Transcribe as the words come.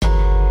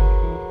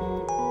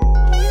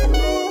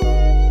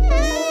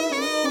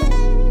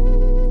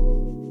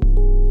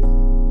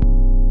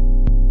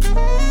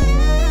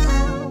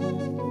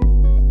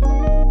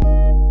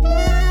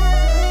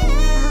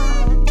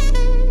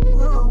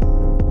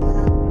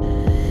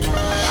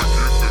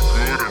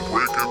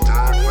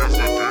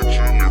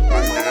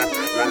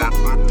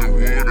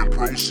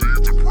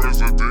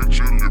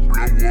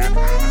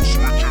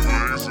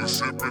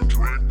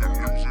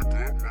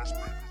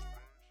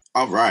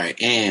All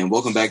right, and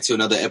welcome back to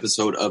another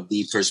episode of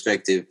the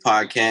Perspective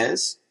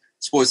Podcast,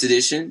 Sports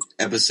Edition,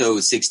 episode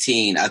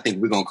 16. I think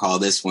we're gonna call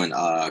this one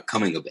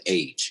 "Coming of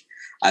Age."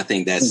 I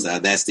think that's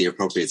the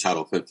appropriate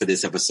title for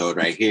this episode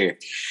right here.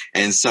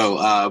 And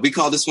so we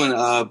call this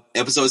one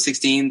episode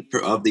 16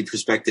 of the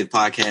Perspective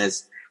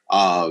Podcast,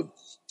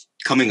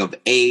 "Coming of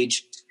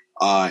Age."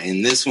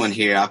 In this one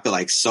here, I feel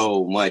like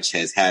so much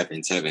has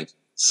happened, Tevin.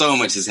 So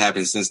much has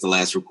happened since the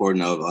last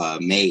recording of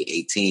May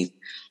 18th.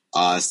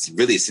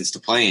 Really since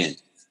the play-in.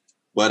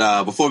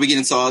 But before we get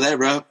into all that,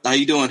 bro, how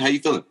you doing? How you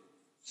feeling?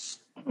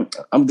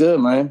 I'm good,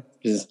 man.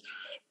 Just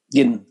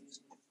getting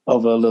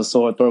over a little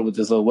sore throat with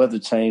this little weather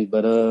change,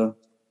 but other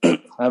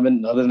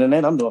than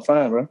that, I'm doing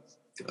fine, bro.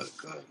 Good,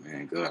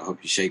 man. Good. I hope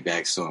you shake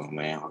back soon,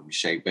 man. I hope you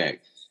shake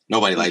back.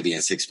 Nobody like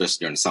being sick,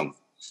 especially during the summer.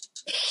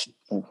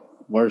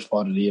 Worst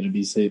part of the year to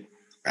be sick.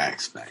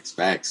 Facts.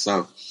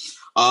 So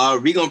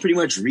we're gonna pretty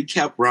much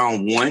recap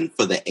round one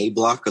for the A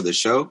block of the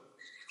show.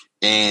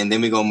 And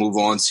then we're going to move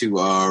on to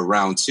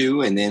round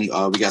two. And then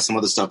we got some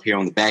other stuff here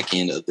on the back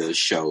end of the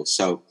show.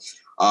 So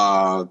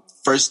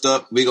first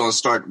up, we're going to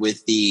start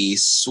with the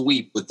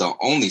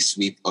only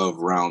sweep of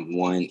round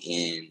one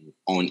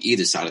on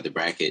either side of the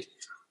bracket.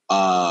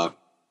 I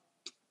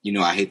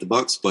hate the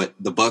Bucks, but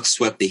the Bucks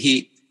swept the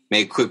Heat,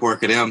 made quick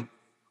work of them.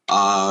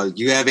 Do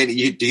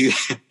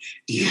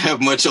you have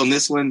much on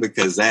this one?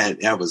 Because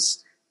that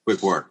was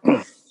quick work.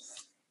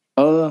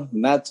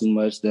 Not too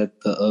much.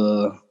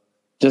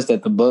 Just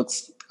that the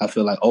Bucks, I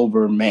feel like,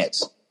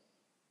 overmatched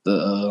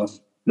the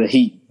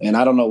Heat. And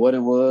I don't know what it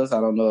was. I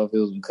don't know if it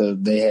was because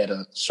they had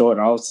a short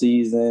off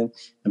season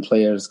and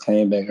players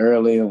came back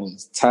early and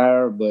was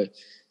tired, but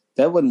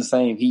that wasn't the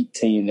same Heat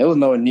team. It was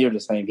nowhere near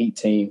the same Heat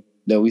team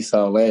that we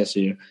saw last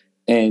year.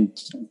 And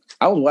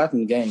I was watching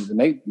the games, and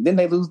they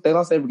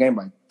lost every game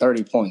by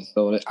 30 points.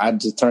 So I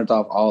just turned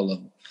off all of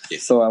them. Yeah.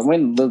 So I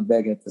went and looked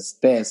back at the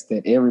stats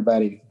that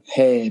everybody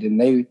had,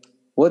 and they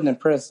wasn't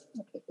impressive,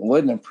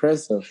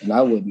 and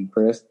I wasn't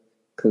impressed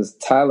because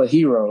Tyler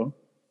Hero,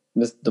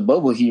 the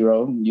bubble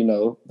hero,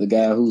 the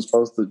guy who's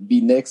supposed to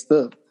be next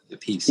up,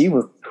 he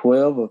was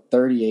 12 of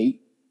 38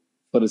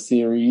 for the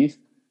series.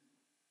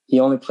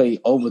 He only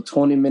played over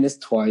 20 minutes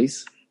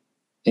twice,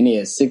 and he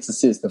had 6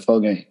 assists in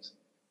 4 games.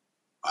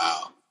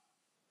 Wow.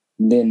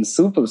 Then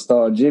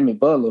superstar Jimmy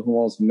Butler, who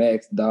wants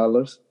max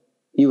dollars,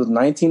 he was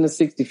 19 of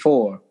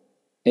 64,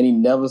 and he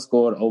never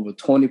scored over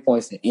 20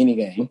 points in any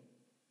game.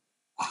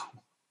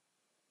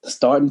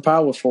 Starting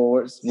power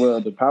forwards,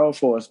 the power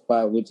forward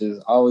spot, which has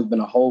always been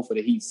a hole for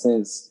the Heat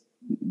since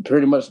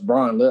pretty much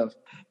Bron left,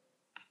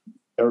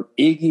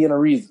 Iggy and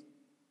Ariza,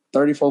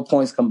 34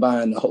 points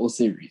combined the whole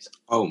series.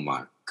 Oh,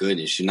 my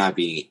goodness. You're not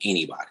beating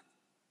anybody.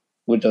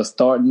 With your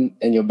starting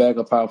and your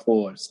backup power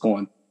forward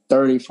scoring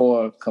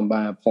 34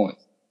 combined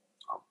points.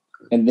 Oh,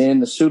 and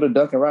then the shooter,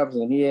 Duncan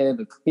Robinson, he had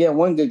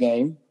one good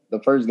game.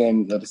 The first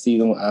game of the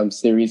season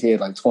series, he had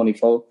like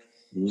 24.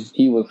 Mm-hmm.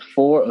 He was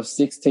 4 of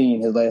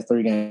 16 his last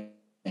 3 games.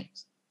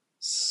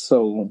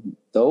 So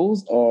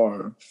those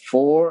are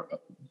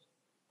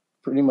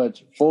pretty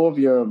much 4 of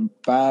your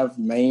 5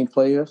 main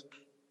players,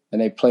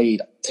 and they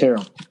played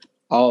terrible,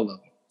 all of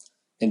them.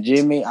 And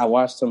Jimmy, I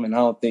watched him, and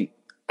I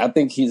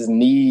think his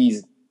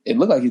knees, it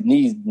looked like his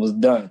knees was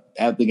done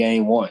after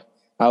game 1.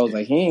 I was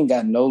like, he ain't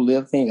got no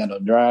lift, he ain't got no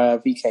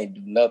drive, he can't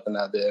do nothing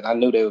out there. And I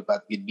knew they were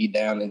about to get beat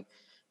down, and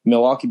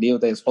Milwaukee did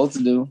what they were supposed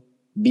to do,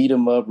 beat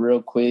him up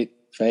real quick,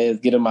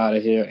 fast, get him out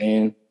of here,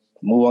 and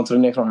move on to the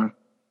next round.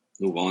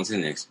 Move on to the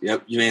next.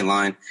 Yep, you ain't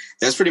lying.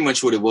 That's pretty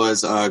much what it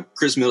was.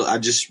 Chris Middleton. I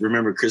just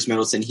remember Chris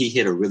Middleton. He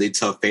hit a really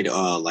tough fade,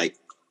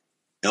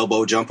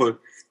 elbow jumper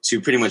to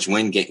pretty much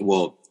win game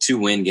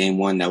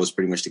 1. That was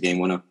pretty much the game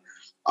winner.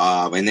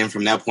 And then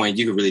from that point,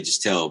 you could really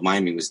just tell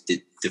Miami was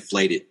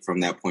deflated from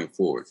that point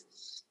forward.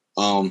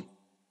 The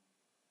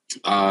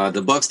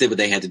Bucks did what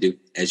they had to do,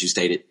 as you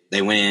stated.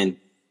 They went in,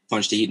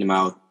 punched the Heat in the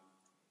mouth,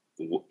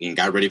 and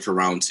got ready for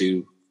round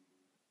 2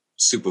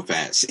 super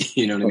fast.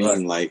 You know what I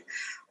mean? Like.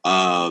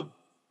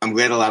 I'm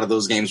glad a lot of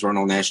those games weren't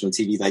on national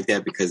TV like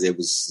that because it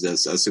was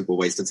just a super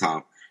waste of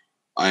time.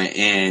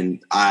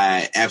 And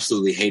I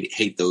absolutely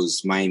hate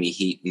those Miami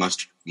Heat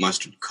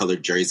mustard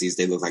colored jerseys.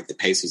 They look like the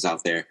Pacers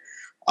out there.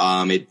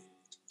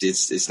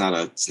 It's not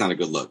a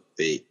good look.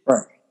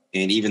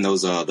 And even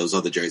those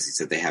other jerseys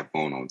that they have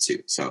going on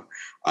too. So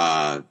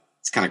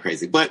it's kind of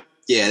crazy. But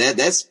yeah,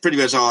 that's pretty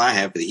much all I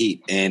have for the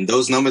Heat. And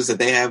those numbers that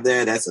they have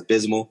there, that's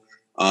abysmal.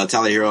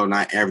 Tyler Hero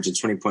not averaging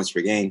 20 points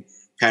per game.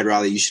 Pat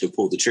Riley, you should have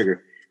pulled the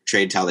trigger,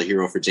 trade Tyler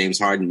Hero for James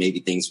Harden. Maybe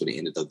things would have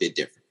ended up a bit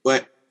different.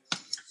 But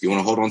if you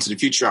want to hold on to the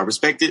future, I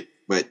respect it.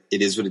 But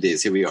it is what it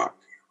is. Here we are.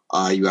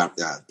 You have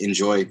to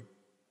enjoy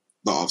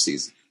the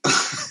offseason.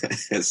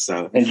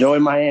 So enjoy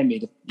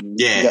Miami.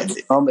 Yeah,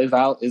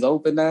 it's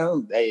open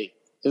now. Hey,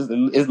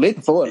 it's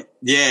lit for it.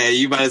 Yeah,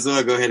 you might as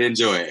well go ahead and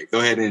enjoy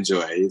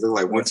it. You look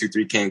like 1, 2,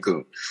 3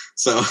 Cancun.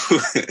 So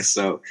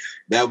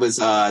that was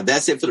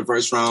that's it for the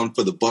first round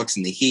for the Bucks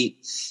and the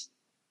Heat.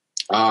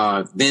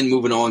 Then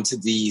moving on to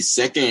the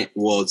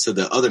to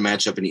the other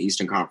matchup in the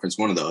Eastern Conference,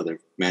 one of the other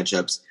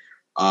matchups,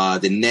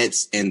 the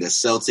Nets and the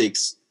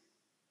Celtics.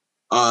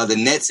 The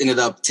Nets ended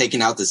up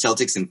taking out the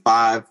Celtics in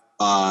 5.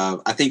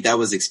 I think that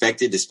was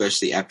expected,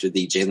 especially after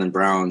the Jaylen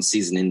Brown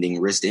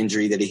season-ending wrist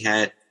injury that he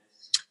had.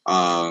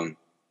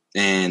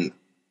 And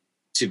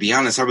to be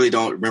honest, I really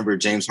don't remember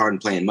James Harden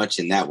playing much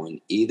in that one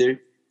either.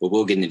 But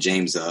we'll get into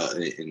James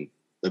in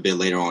a bit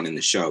later on in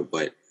the show.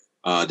 But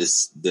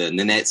the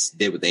Nets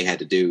did what they had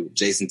to do.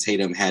 Jason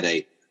Tatum had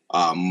a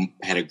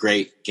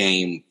great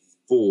game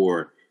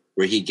 4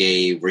 where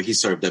he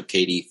served up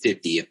KD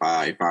 50 if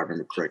I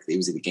remember correctly. It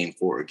was either game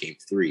 4 or game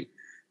 3.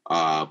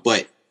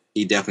 But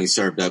he definitely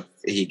served up.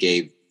 He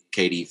gave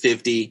KD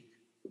 50.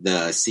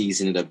 The C's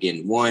ended up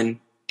getting 1,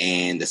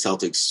 and the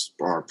Celtics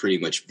are pretty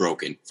much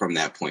broken from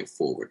that point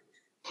forward.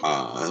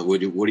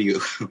 What you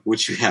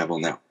have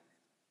on that?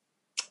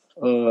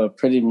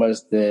 Pretty much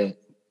that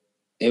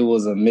it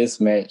was a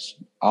mismatch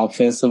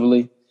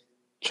offensively,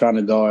 trying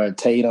to guard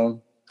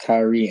Tatum,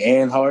 Kyrie,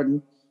 and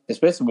Harden,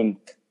 especially when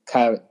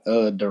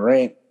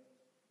Durant.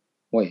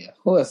 Wait,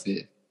 who I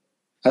said?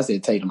 I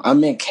said Tatum. I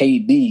meant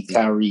KD,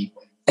 Kyrie,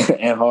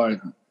 and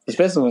Harden.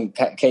 Especially when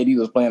KD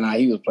was playing how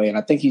he was playing.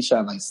 I think he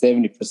shot like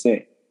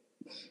 70%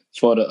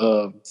 for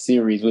the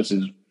series, which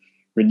is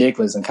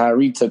ridiculous. And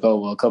Kyrie took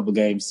over a couple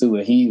games too,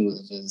 and he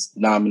was just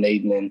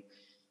dominating.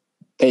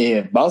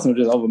 And Boston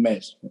was just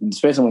overmatched.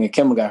 Especially when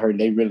Kemba got hurt,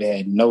 they really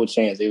had no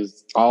chance. It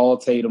was all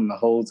Tatum the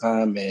whole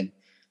time. And,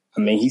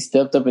 I mean, he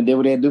stepped up and did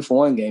what they had to do for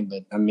one game.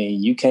 But, I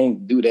mean, you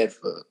can't do that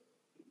for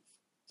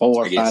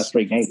 4 or 5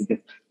 straight games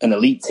against an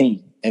elite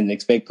team and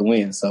expect to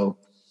win. So,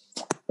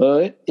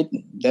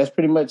 that's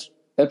pretty much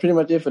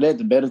it for that.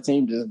 The better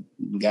team just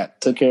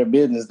took care of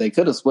business. They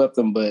could have swept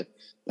them, but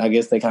I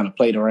guess they kind of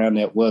played around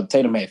that. Well,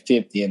 Tatum had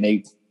 50, and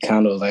they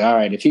kind of was like, all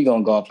right, if he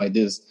going to go off like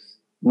this,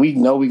 we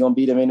know we're going to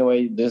beat him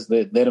anyway. Just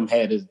let him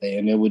have his day,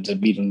 and then we'll just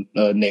beat him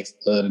the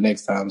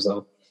next time.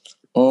 So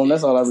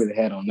that's all I really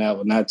had on that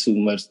one. Not too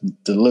much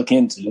to look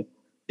into.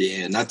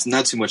 Yeah, not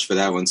too much for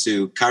that one,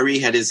 too. Kyrie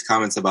had his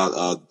comments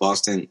about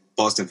Boston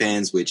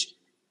fans, which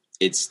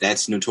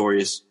that's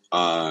notorious,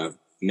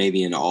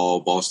 maybe in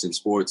all Boston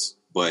sports.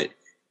 But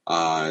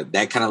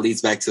that kind of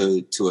leads back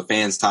to a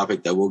fans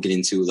topic that we'll get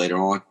into later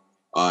on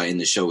in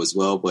the show as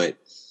well. But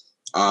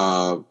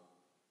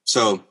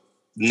so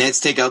Nets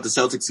take out the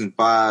Celtics in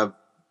 5,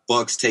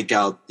 Bucks take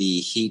out the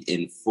Heat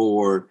in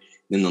 4.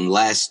 Then the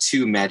last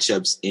 2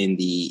 matchups in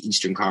the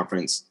Eastern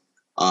Conference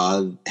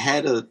were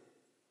kind of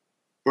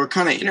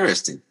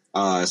interesting,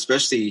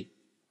 especially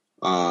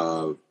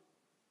the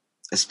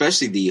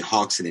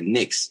Hawks and the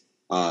Knicks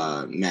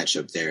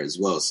matchup there as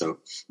well. So,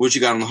 what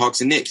you got on the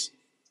Hawks and Knicks?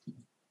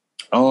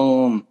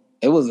 I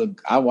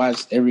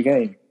watched every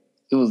game.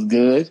 It was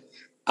good.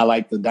 I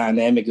liked the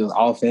dynamic. It was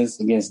offense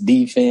against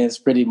defense,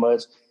 pretty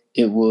much.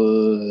 It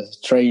was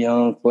Trae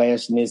Young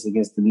flashiness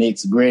against the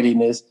Knicks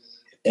grittiness.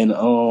 And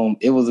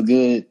it was a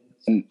good,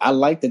 and I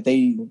liked that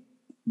they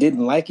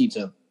didn't like each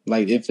other.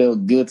 Like, it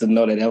felt good to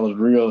know that was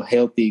real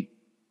healthy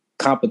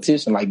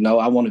competition. Like, no,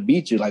 I want to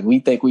beat you. Like, we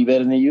think we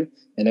better than you.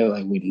 And they were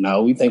like,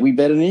 we think we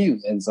better than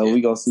you. And so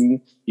we going to see,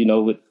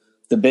 with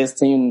the best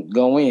team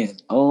go win.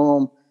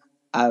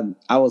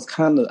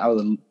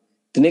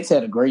 The Knicks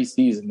had a great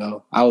season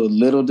though. I was a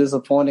little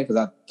disappointed because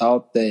I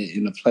thought that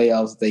in the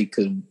playoffs they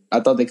could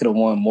have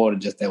won more than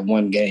just that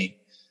one game.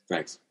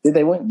 Facts. Did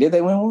they win? Did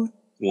they win one?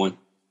 One.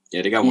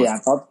 Yeah, they got one. I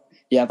thought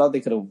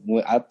they could have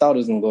won. I thought it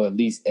was gonna go at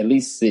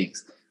least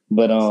 6.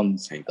 But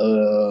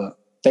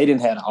they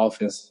didn't have the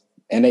offense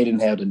and they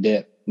didn't have the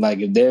depth.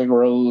 Like, if Derrick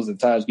Rose and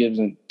Taj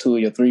Gibson, 2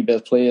 of your 3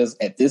 best players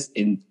in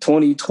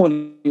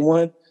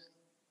 2021,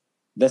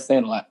 that's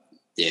saying a lot.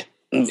 Yeah.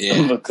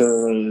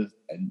 Because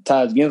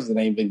Taj Gibson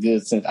ain't been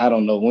good since I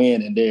don't know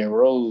when, and Derrick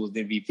Rose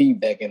MVP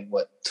back in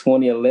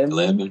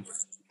 2011?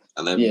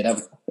 11. Yeah,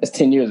 that's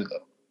 10 years ago.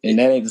 And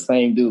that ain't the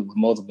same dude with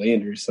multiple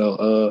injuries.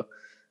 So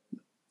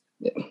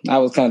I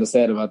was kind of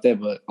sad about that.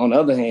 But on the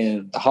other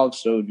hand, the Hawks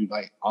showed you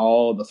like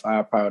all the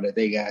firepower that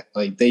they got.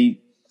 Like they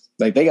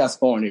got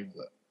scoring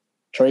everywhere.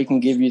 Trae can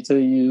give it to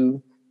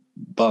you.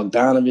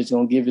 Bogdanovich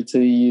gonna give it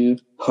to you.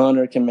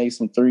 Hunter can make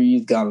some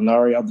threes.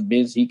 Gallinari off the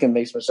bench, he can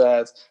make some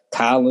shots.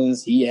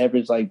 Collins, he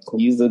averaged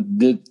he's a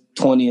good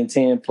 20 and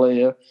 10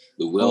 player.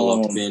 Lou Will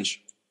off the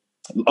bench.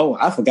 Oh,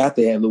 I forgot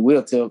they had Lou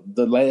Will till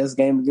the last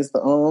game against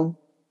the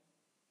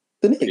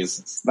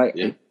Knicks.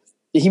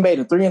 He made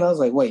a 3, and I was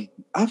like, wait,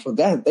 I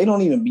forgot they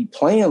don't even be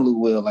playing Lou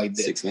Will like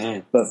that.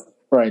 6-man. But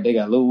right, they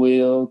got Lou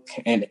Will,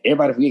 and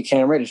everybody forget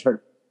Cam Reddish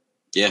hurt.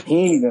 Yeah,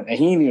 he ain't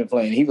even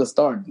playing. He was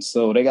starting,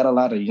 so they got a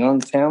lot of young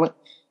talent,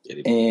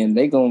 and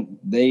they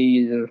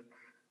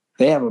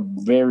have a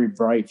very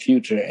bright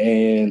future.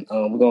 And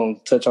we're gonna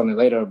touch on it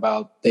later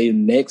about their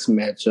next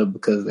matchup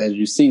because, as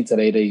you see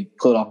today, they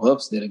put off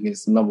upset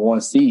against the number 1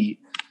 seed.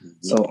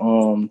 Mm-hmm.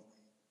 So,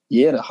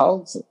 the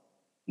Hawks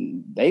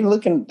they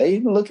looking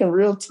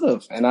real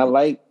tough, and I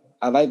like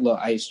little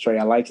Ice Trae.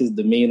 I like his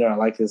demeanor. I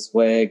like his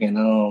swag,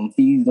 and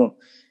he's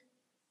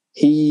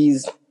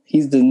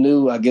the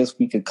new, I guess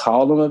we could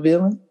call him a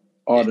villain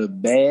or the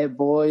bad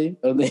boy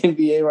of the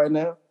NBA right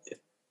now.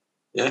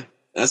 Yeah,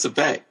 that's a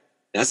fact.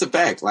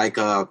 Like,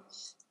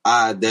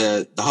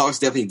 The Hawks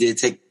definitely did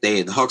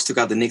the Hawks took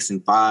out the Knicks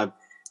in 5.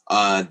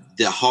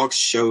 The Hawks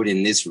showed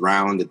in this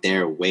round that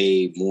they're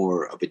way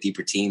more of a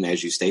deeper team,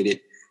 as you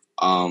stated.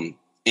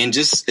 And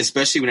just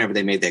especially whenever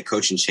they made that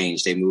coaching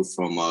change, they moved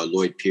from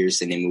Lloyd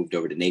Pierce and they moved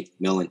over to Nate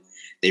McMillan.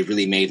 They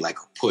really made like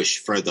a push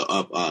further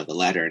up the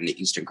ladder in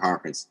the Eastern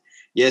Conference.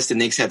 Yes, the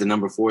Knicks had the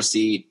number 4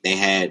 seed. They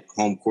had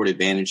home court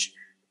advantage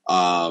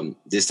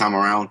this time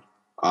around,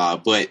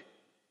 but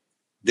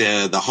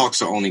the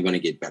Hawks are only going to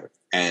get better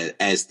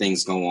as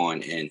things go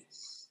on. And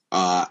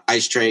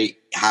Ice Trae,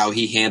 how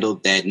he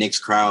handled that Knicks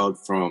crowd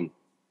from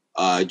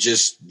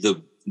just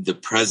the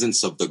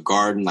presence of the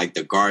Garden, like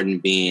the Garden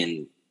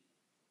being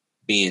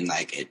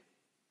like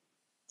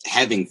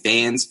having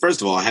fans.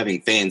 First of all,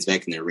 having fans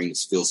back in the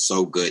arenas feels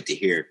so good to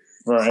hear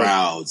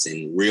crowds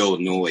and real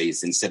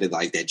noise instead of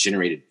like that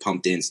generated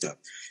pumped in stuff.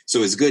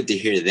 So it's good to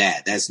hear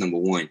that. That's number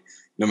one.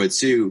 Number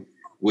two,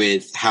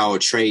 with how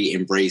Trae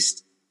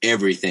embraced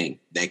everything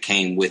that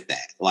came with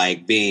that,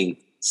 like being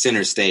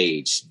center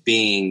stage,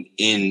 being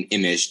in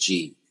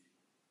MSG,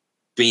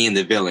 being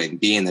the villain,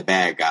 being the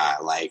bad guy,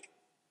 like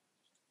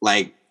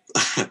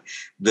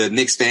the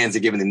Knicks fans are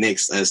giving the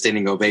Knicks a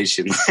standing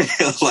ovation,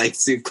 like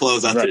to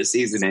close out the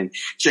season, and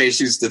Trae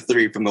shoots the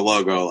 3 from the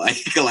logo.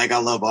 Like I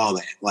love all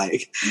that.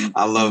 Like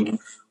I love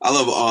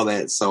all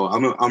that. So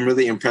I'm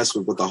really impressed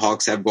with what the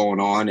Hawks have going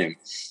on, and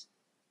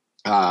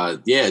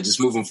just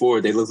moving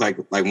forward, they look like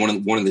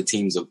one of the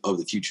teams of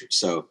the future.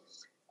 So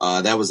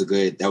that was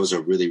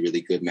a really,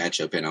 really good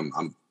matchup,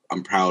 and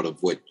I'm proud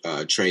of what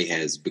Trae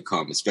has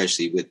become,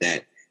 especially with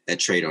that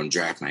trade on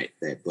draft night.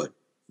 But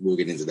we'll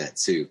get into that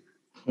too.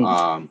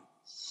 Then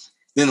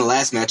the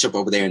last matchup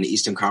over there in the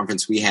Eastern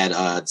Conference, we had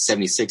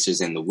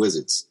 76ers and the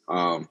Wizards.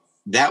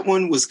 That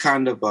one was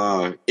kind of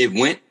it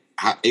went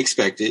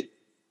expected,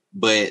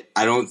 but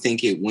I don't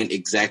think it went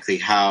exactly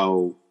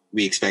how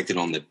we expected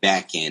on the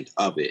back end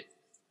of it.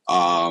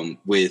 I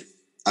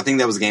think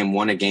that was game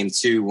 1 or game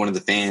 2. One of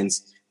the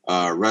fans,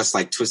 Russ,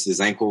 like twisted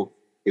his ankle.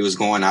 It was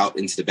going out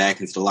into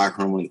the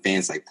locker room when the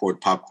fans like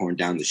poured popcorn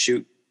down the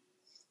chute,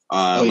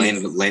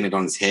 landed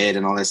on his head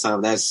and all that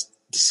stuff. That's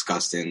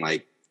disgusting.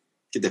 Like,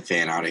 get the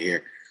fan out of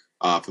here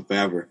for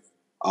forever.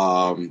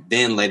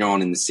 Then later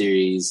on in the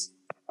series,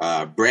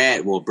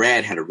 Brad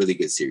had a really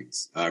good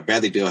series.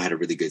 Bradley Beal had a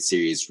really good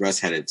series.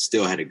 Russ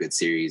still had a good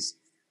series.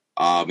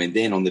 And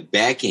then on the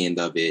back end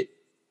of it,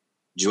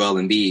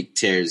 Joel Embiid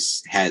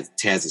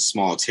has a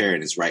small tear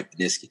in his right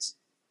meniscus.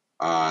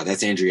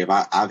 That's an injury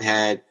I've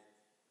had.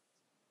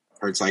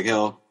 Hurts like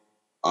hell.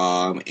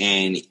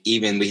 And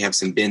even we have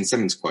some Ben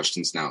Simmons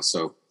questions now.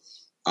 So,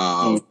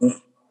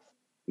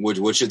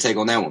 what's your take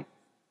on that one?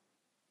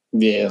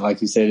 Yeah,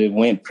 like you said, it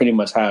went pretty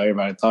much how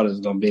everybody thought it was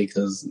going to be,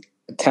 because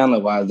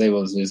talent-wise, they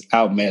was just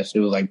outmatched. It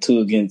was like 2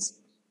 against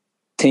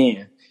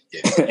 10.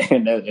 Yeah.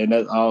 and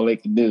that's all they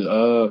could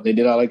do. They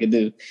did all they could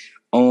do.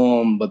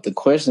 But the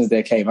questions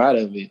that came out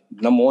of it,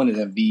 number one is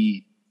going to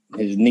be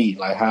his knee.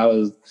 Like,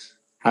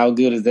 how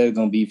good is that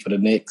going to be for the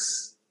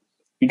Knicks?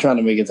 You're trying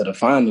to make it to the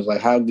finals.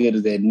 Like, how good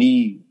is that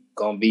knee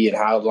going to be, and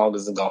how long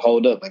is it going to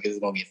hold up? Like, is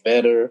it going to get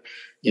better?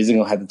 Is it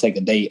going to have to take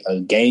a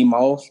game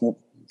off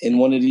in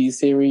one of these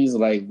series?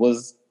 Like,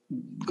 what's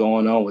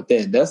going on with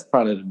that? That's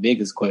probably the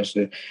biggest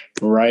question,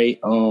 right?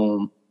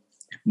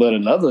 But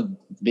another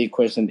big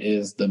question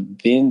is the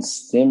Ben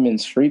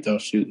Simmons free throw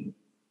shooting,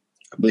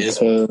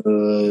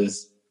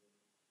 because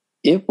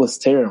it was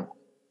terrible.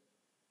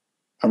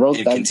 I wrote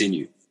that.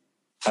 Continue.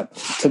 I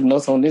took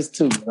notes on this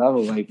too. I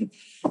was like,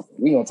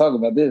 we're going to talk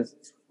about this.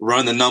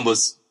 Run the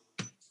numbers.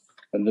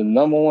 And the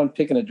number 1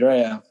 pick in the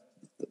draft,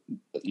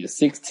 your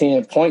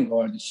 6'10" point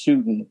guard is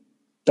shooting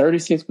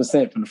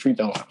 36% from the free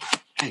throw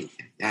line.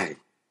 Hey.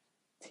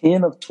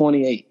 10 of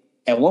 28.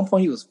 At one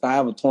point, he was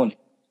 5 of 20.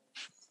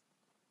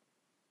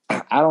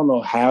 I don't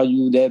know how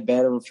you that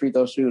bad of a free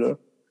throw shooter.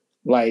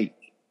 Like,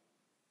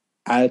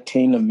 I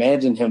can't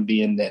imagine him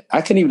being that.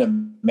 I can't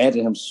even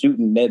imagine him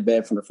shooting that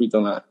bad from the free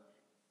throw line.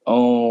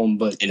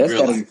 But that's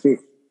got to get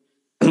fixed.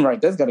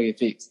 Right, that's got to get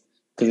fixed.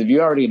 Because if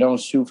you already don't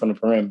shoot from the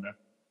perimeter,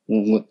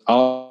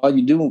 all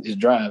you do is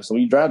drive. So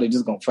when you drive, they're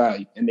just going to foul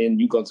you. And then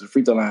you go to the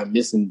free throw line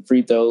missing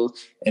free throws.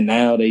 And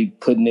now they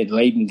putting it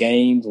late in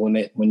games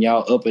when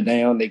y'all up or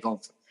down, they going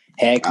to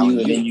hack you.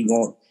 And then you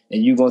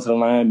go to the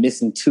line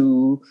missing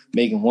 2,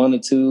 making 1 or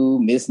 2,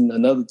 missing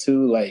another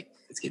 2. Like,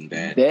 it's getting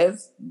bad.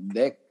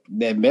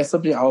 That mess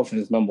up your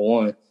offense, number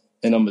 1.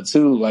 And number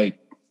 2, like,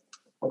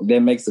 that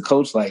makes the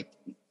coach like,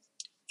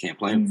 can't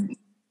play him.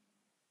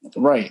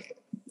 Right.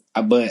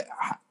 But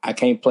I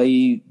can't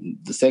play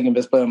the second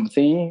best player on my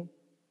team.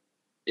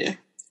 Yeah.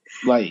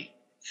 Like.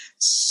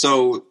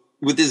 So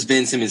with this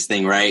Ben Simmons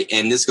thing, right?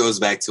 And this goes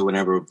back to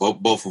whenever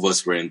both of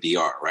us were in BR,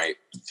 right?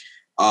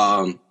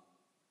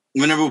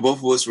 Whenever both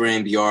of us were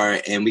in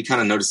BR, and we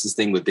kind of noticed this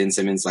thing with Ben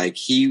Simmons, like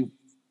he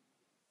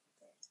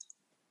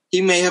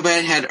may have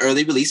had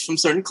early release from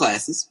certain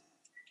classes,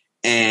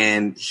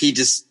 and he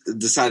just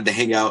decided to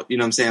hang out, you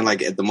know what I'm saying,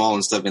 like at the mall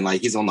and stuff, and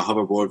like he's on the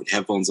hoverboard with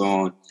headphones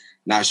on,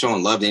 not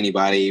showing love to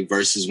anybody,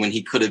 versus when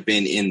he could have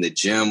been in the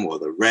gym or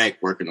the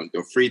rec working on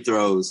your free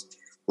throws,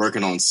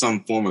 working on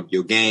some form of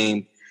your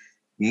game.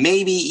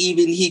 Maybe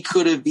even he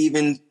could have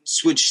even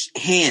switched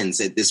hands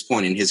at this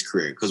point in his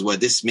career. Because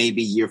this may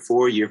be year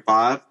 4, year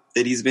 5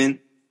 that he's been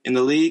in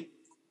the league.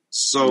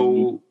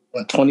 So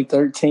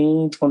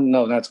 2013,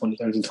 no, not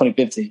 2013,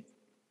 2015.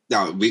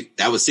 No,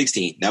 that was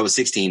 16. That was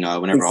 16.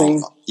 Whenever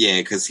 16?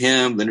 Because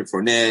him, Leonard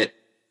Fournette,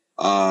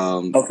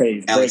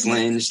 Alex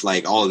Lynch,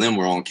 like all of them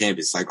were on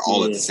campus, like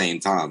all at the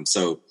same time.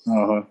 So,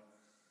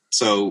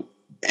 so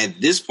at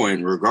this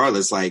point,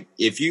 regardless, like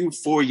if you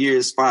 4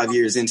 years, 5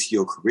 years into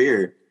your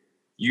career,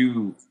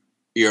 you're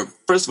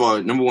first of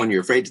all, number one,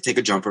 you're afraid to take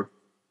a jumper.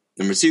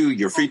 Number two,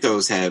 your free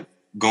throws have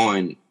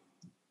gone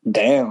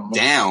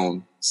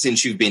down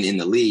since you've been in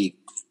the league.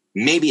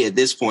 Maybe at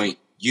this point,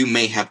 you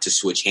may have to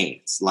switch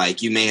hands.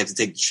 Like you may have to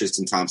take the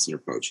Tristan Thompson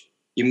approach.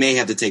 You may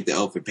have to take the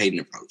Elfrid Payton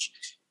approach.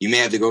 You may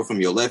have to go from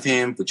your left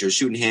hand with your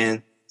shooting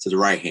hand to the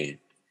right hand.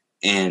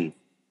 And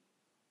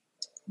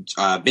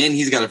Ben,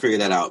 he's got to figure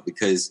that out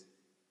because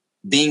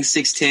being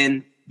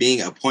 6'10",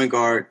 being a point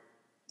guard,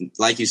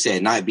 like you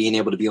said, not being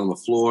able to be on the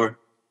floor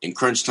in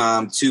crunch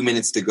time, 2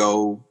 minutes to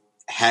go,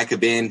 hack a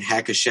Ben,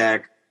 hack a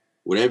Shaq,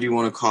 whatever you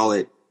want to call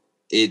it,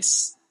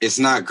 it's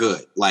not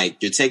good. Like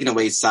you're taking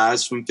away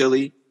size from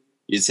Philly.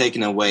 You're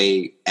taking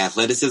away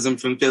athleticism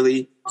from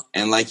Philly.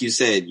 And like you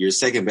said, your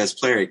second best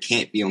player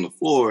can't be on the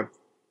floor.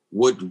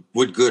 What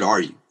good are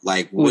you?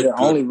 Like what the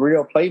only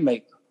real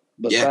playmaker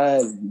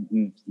besides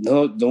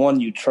the one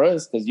you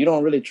trust, because you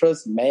don't really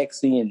trust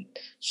Maxey and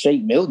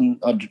Shake Milton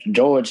or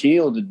George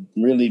Hill to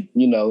really,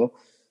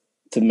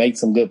 to make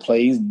some good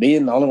plays.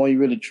 Being the only one you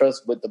really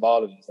trust with the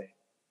ball in his hand.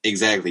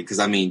 Exactly, because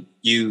I mean,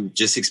 you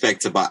just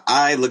expect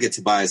I look at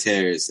Tobias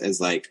Harris as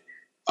like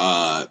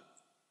the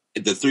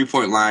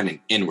 3-point line and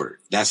inward.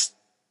 That's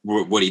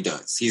what he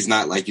does. He's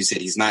not, like you said,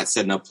 he's not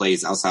setting up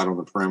plays outside on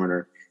the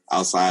perimeter,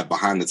 outside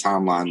behind the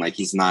timeline. Like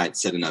he's not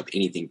setting up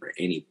anything for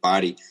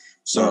anybody.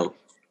 So,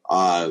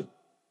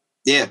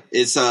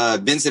 it's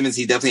Ben Simmons.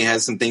 He definitely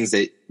has some things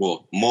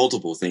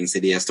multiple things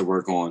that he has to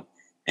work on,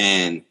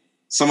 and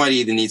somebody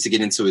either needs to get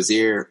into his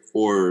ear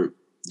or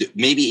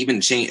maybe even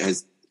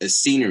change a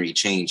scenery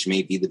change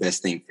may be the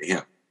best thing for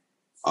him.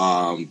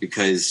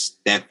 Because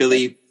that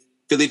Philly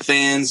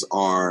fans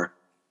are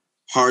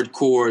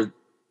hardcore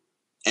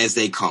as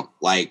they come.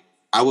 Like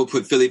I would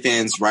put Philly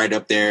fans right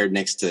up there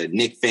next to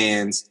Knick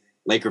fans,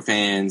 Laker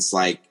fans.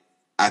 Like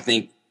I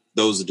think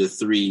those are the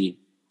 3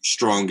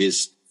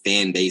 strongest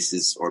fan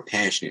bases or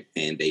passionate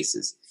fan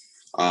bases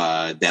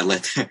that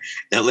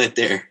let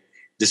their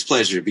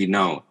displeasure be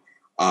known.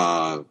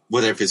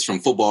 Whether if it's from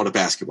football to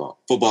basketball,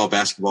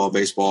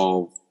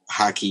 baseball,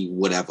 hockey,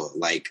 whatever.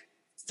 Like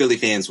Philly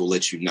fans will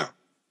let you know.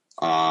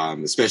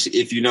 Especially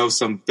if you know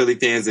some Philly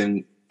fans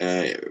and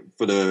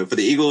for the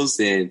Eagles,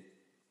 then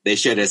they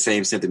share that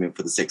same sentiment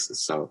for the Sixers.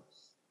 So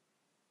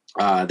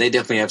they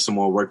definitely have some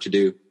more work to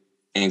do.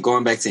 And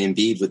going back to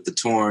Embiid with the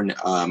torn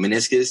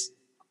meniscus,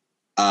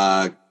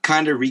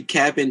 kind of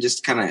recapping,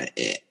 just kind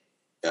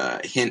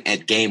of hint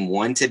at game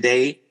 1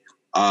 today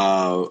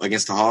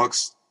against the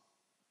Hawks.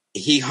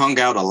 He hung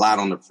out a lot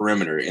on the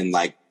perimeter in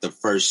like the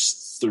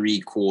first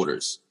 3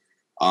 quarters.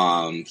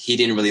 He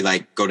didn't really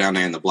like go down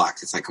there in the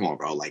blocks. It's like, come on,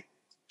 bro, like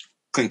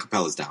Clint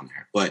Capella's down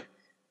there. But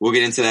we'll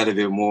get into that a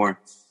bit more.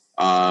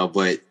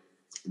 But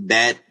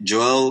that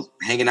Joel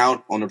hanging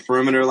out on the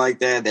perimeter like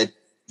that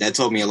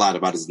told me a lot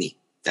about his knee.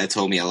 That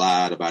told me a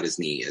lot about his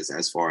knee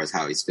as far as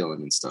how he's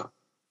feeling and stuff.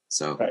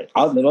 So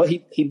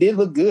he did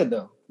look good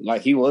though.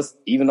 Like he was,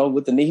 even though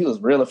with the knee, he was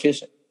real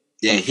efficient.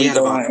 Yeah, he had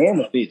about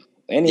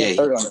and he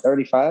had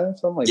 35,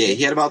 something like that. Yeah,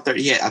 he had about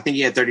 30. I think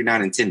he had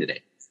 39 and 10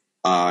 today.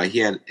 He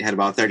had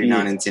about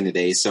 39 and 10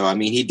 today. So I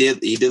mean, he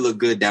did look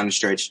good down the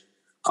stretch.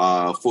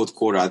 Fourth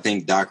quarter, I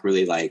think Doc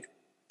really like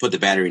put the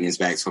battery in his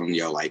back, told him,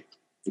 yo, like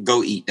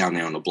go eat down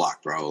there on the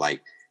block, bro.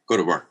 Like go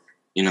to work.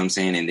 You know what I'm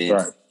saying? And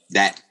then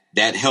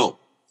that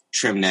helped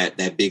trim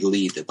that big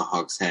lead that the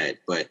Hawks had.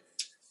 But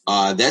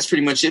that's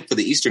pretty much it for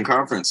the Eastern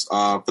Conference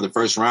for the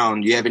first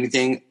round. Do you have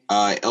anything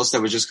else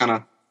that was just kind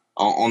of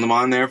on the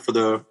mind there for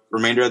the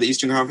remainder of the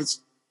Eastern Conference?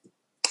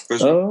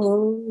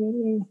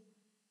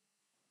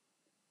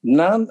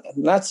 No,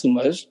 not too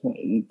much.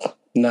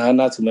 No,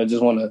 not too much.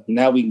 Just want to,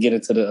 now we can get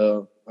into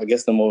the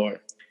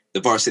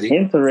varsity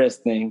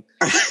interesting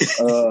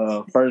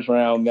first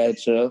round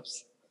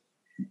matchups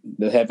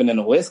that happened in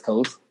the West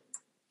Coast.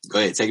 Go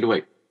ahead, take it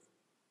away.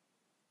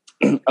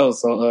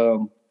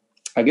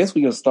 I guess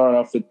we can start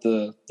off with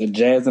the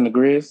Jazz and the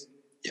Grizz.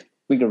 Yeah,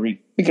 we can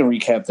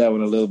recap that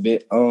one a little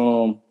bit.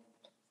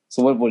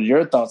 So what were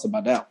your thoughts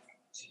about that?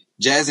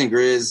 Jazz and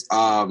Grizz.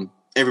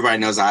 Everybody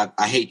knows I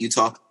hate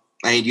Utah.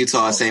 I hate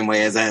Utah the same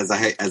way as I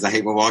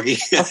hate Milwaukee.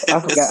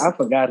 I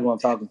forgot who I'm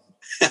talking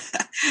to.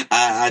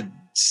 I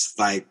just,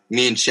 like,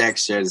 me and Shaq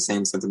share the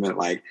same sentiment.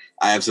 Like,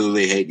 I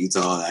absolutely hate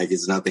Utah. Like,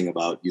 there's nothing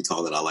about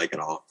Utah that I like at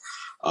all.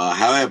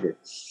 However,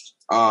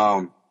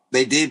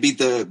 they did beat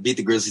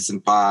the Grizzlies in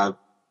 5.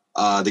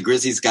 The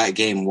Grizzlies got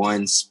game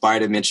 1.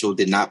 Spider Mitchell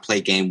did not play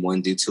game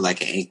 1 due to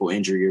like an ankle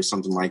injury or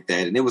something like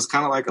that. And it was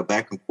kind of like a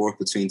back and forth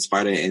between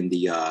Spider and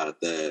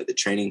the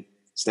training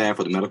staff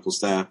or the medical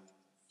staff.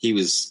 he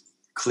was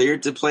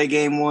cleared to play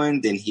game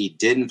one. Then he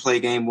didn't play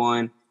game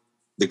one.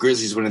 The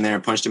Grizzlies went in there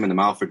and punched him in the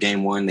mouth for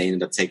game one. They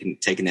ended up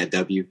taking that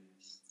W.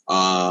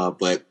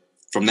 But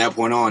from that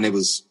point on, it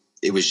was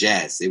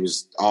Jazz. It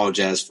was all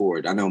Jazz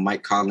forward. I know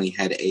Mike Conley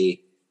had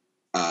a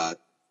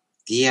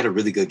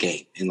really good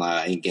game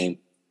in game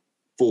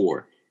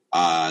 4,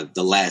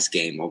 the last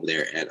game over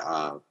there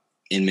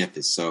in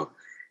Memphis. So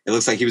it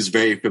looks like he was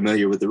very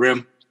familiar with the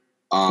rim,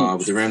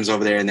 with the rims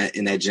over there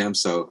in that gym.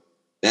 So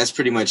that's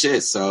pretty much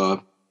it.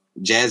 So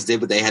Jazz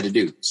did what they had to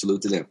do.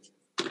 Salute to them.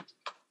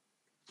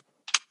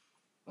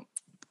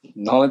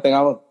 The only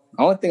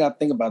thing I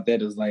think about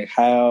that is like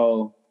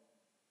how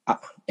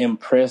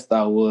impressed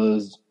I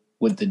was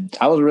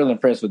I was really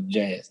impressed with the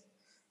Jazz,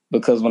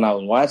 because when I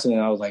was watching it,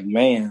 I was like,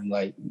 man,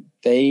 like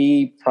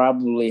they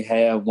probably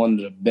have one of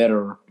the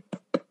better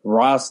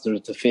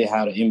rosters to fit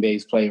how the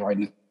NBA's play right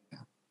now.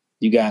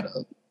 You got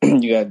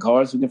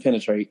guards who can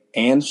penetrate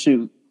and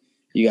shoot.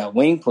 You got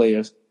wing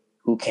players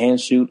who can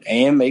shoot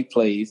and make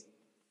plays,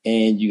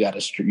 and you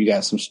got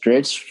some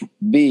stretch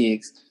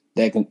bigs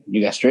that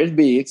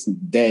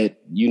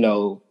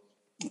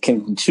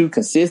can shoot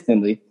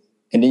consistently,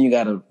 and then you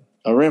got a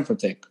rim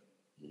protector.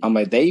 I'm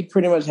like, they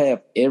pretty much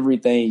have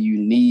everything you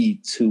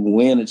need to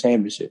win a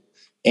championship,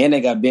 and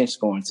they got bench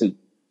scoring too,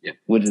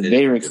 which is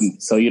very key.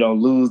 So you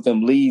don't lose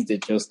them leads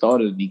that your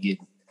starters be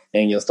getting,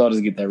 and your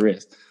starters get that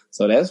rest.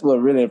 So that's what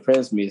really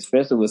impressed me,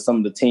 especially with some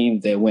of the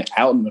teams that went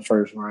out in the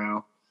first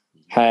round,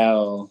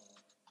 how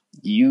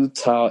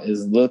Utah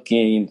is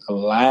looking a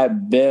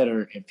lot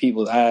better in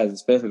people's eyes,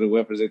 especially to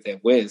represent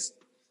that West.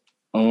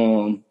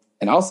 And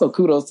also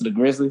kudos to the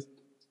Grizzlies,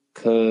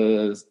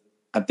 because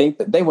I think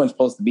that they weren't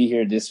supposed to be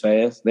here this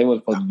fast. They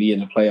weren't supposed to be in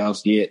the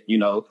playoffs yet,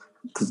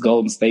 because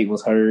Golden State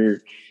was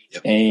hurt.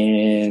 Yep.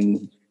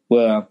 And,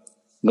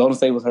 Golden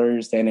State was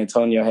hurt. San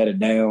Antonio had a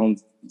down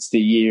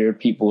year.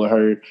 People were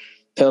hurt.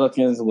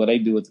 Pelicans, what they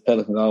do what the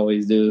Pelicans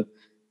always do.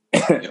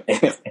 Yep.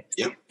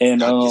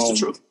 And that's the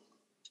truth.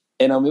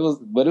 And it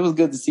was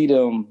good to see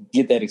them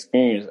get that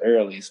experience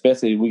early,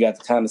 especially we got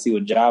to kind of see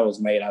what Ja was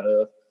made out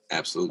of.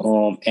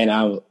 Absolutely. And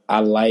I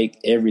like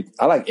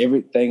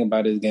everything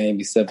about his game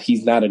except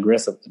he's not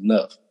aggressive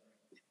enough.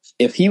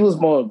 If he was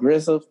more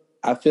aggressive,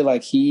 I feel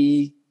like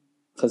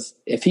because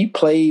if he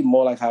played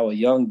more like how a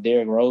young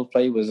Derrick Rose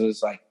played, was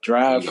just like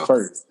drive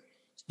first,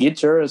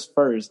 get yours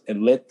first,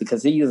 and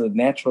because he is a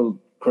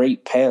natural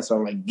great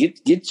passer. Like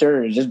get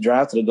yours, just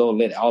drive to the goal,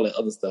 let all the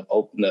other stuff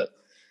open up.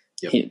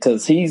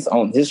 Because he's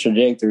on his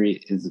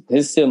trajectory,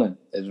 his ceiling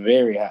is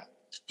very high.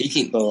 He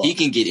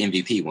can get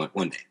MVP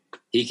one day.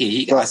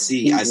 I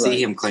see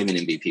him claiming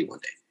MVP one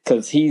day.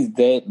 Because he's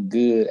that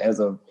good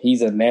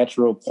he's a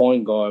natural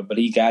point guard, but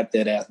he got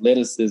that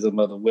athleticism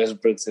of the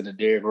Westbrooks and the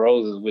Derrick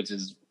Roses, which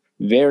is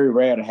very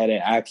rare to have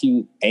that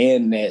IQ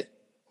and that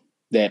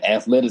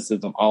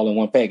athleticism all in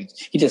one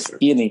package. He's just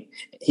skinny,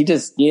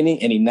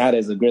 and he's not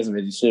as aggressive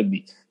as he should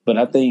be. But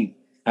I think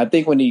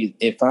when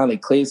it finally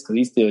clicks, because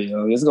he's still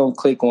young, it's gonna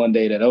click one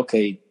day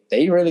that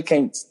they really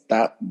can't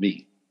stop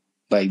me.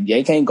 Like,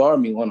 they can't guard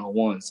me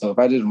one-on-one. So if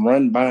I just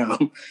run by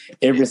them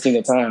every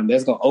single time,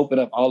 that's going to open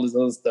up all this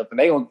other stuff. And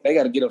they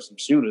got to get up some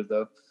shooters,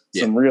 though.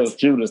 Yeah. Some real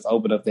shooters to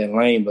open up that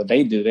lane. But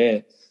they do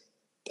that.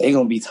 They're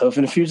going to be tough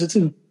in the future,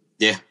 too.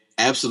 Yeah,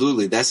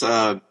 absolutely.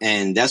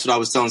 And that's what I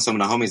was telling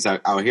some of the homies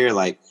out here.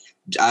 Like,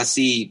 I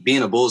see,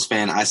 being a Bulls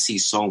fan, I see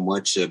so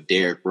much of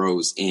Derrick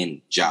Rose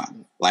in Ja.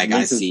 Like,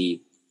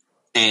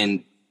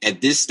 and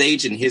at this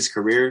stage in his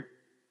career,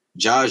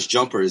 Ja's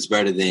jumper is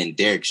better than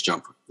Derrick's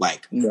jumper.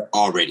 Like,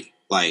 already.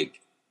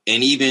 Like,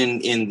 and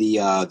even in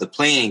the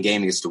playing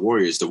game against the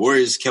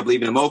Warriors kept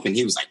leaving him open.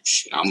 He was like,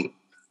 shit, I'm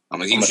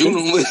gonna keep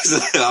shooting him.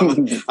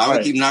 I'm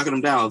gonna keep knocking him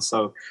down.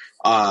 So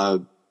I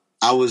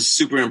was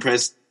super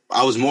impressed.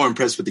 I was more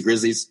impressed with the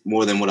Grizzlies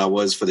more than what I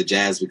was for the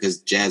Jazz,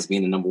 because Jazz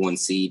being the number 1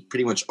 seed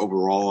pretty much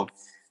overall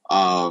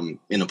in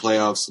the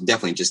playoffs,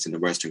 definitely just in the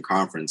Western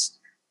Conference.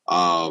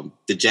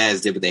 The Jazz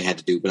did what they had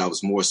to do, but I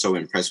was more so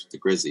impressed with the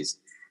Grizzlies.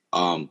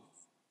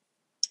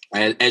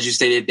 As you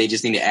stated, they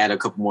just need to add a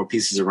couple more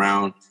pieces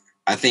around.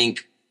 I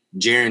think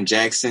Jaren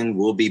Jackson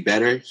will be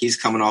better. He's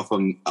coming off of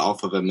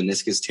a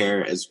meniscus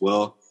tear as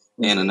well,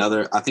 and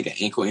another, I think, an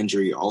ankle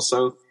injury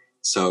also.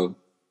 So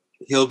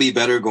he'll be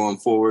better going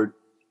forward.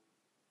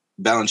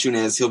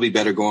 Valanciunas, he'll be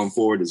better going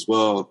forward as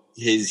well.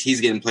 He's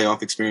getting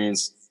playoff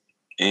experience,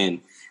 and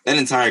that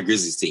entire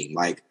Grizzlies team,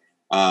 like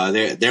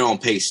they're on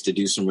pace to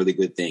do some really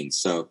good things.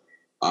 So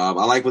I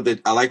like what the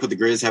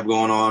Grizz have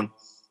going on.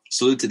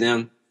 Salute to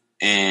them.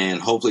 And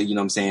hopefully, you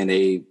know what I'm saying,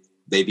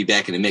 they be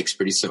back in the mix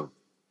pretty soon.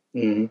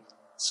 Mm-hmm.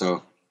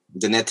 So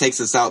then that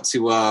takes us out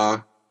to,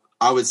 I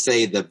would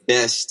say, the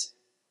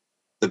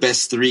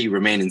best 3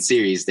 remaining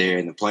series there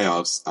in the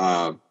playoffs.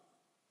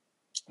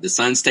 The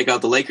Suns take out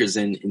the Lakers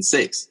in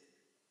 6.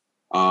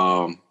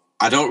 I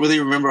don't really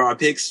remember our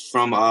picks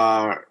from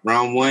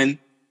round 1.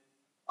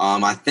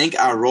 I think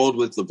I rolled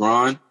with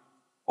LeBron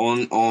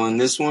on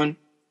this one.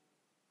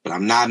 But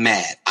I'm not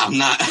mad. I'm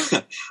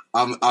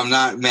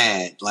not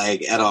mad,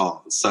 like, at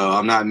all. So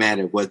I'm not mad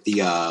at what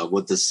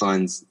the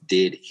Suns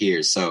did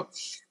here. So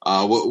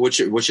What's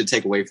your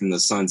takeaway from the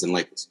Suns and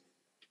Lakers?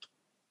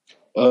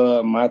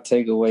 My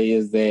takeaway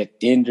is that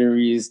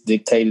injuries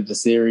dictated the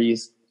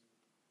series.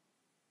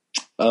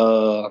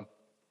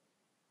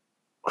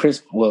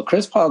 Chris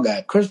Paul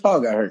got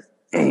hurt.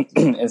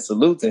 And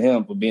salute to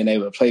him for being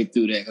able to play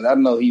through that, because I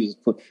know he was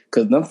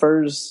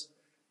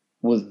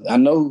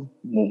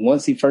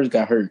once he first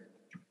got hurt,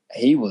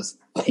 he was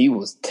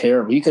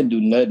terrible. He couldn't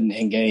do nothing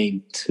in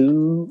game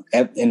 2.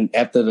 And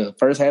after the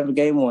first half of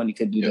game 1, he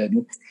couldn't do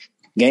nothing.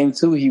 Game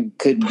 2, he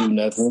couldn't do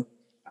nothing.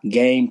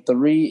 Game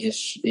 3,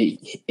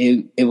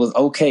 it was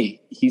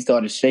okay. He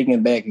started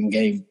shaking back in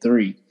game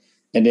 3,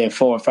 and then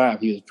 4 and 5,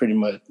 he was pretty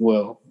much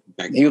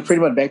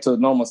back to his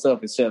normal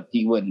self, except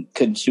he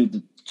couldn't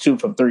shoot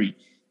from 3.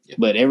 Yeah.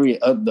 But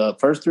the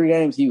first 3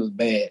 games, he was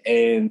bad,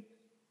 and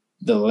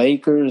the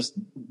Lakers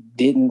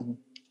didn't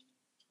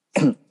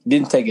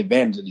take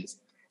advantage of this.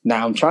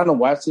 Now I'm trying to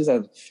watch this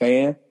as a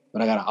fan,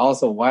 but I gotta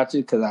also watch it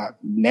because I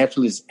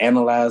naturally just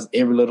analyze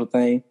every little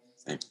thing.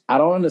 Same. I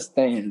don't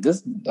understand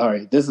this. All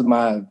right, this is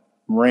my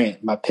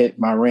rant,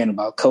 my rant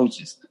about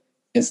coaches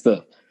and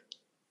stuff.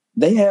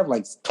 They have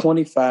like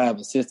 25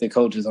 assistant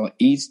coaches on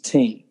each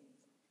team.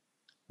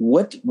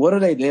 What are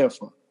they there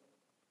for?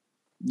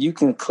 You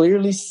can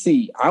clearly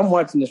see, I'm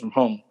watching this from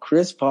home,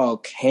 Chris Paul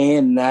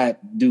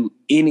cannot do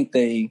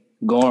anything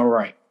going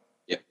right.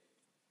 Yep.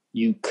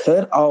 You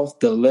cut off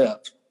the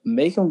left,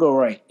 make him go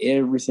right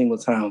every single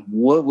time.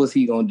 What was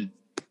he going to do?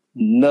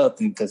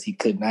 Nothing, because he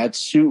could not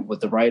shoot with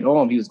the right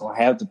arm. He was going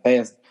to have to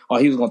pass, or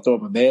he was going to throw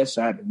up a bad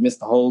shot and miss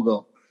the whole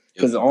goal.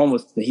 Because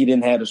he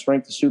didn't have the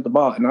strength to shoot the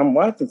ball. And I'm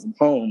watching from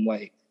home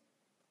like,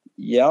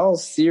 y'all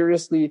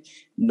seriously,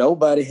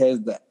 nobody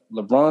has the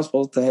LeBron's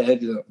supposed to have.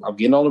 I'm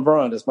getting on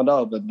LeBron, that's my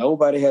dog, but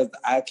nobody has the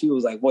IQ. It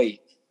was like,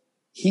 wait,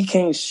 he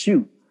can't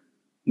shoot.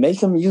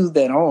 Make him use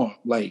that arm.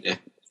 Like,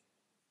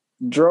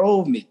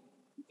 drove me.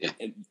 Yeah.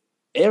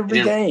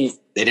 Every game.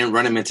 They didn't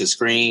run him into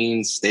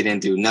screens. They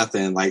didn't do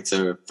nothing like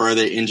to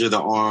further injure the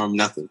arm.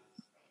 Nothing.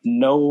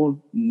 No,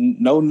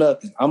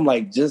 nothing. I'm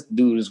like, just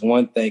do this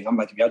one thing. I'm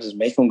like, if y'all just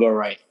make him go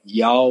right,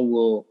 y'all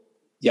will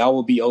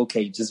be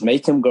okay. Just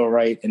make him go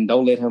right and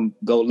don't let him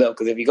go left.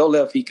 Because if he go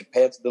left, he can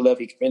pass to the left.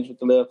 He can finish with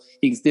the left.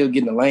 He can still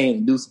get in the lane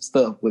and do some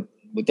stuff with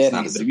that.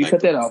 But if you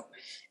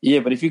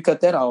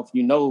cut that off,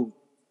 you know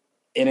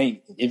it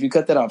ain't. If you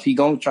cut that off, he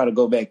gonna try to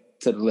go back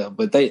to the left.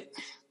 But that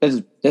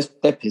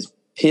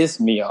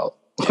pissed me off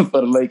for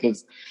the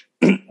Lakers,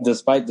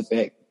 despite the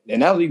fact,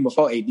 and that was even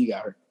before AD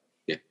got hurt.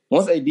 Yeah.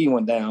 Once AD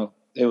went down,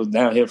 it was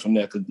downhill from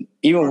there. Because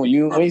even when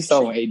you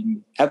saw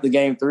AD after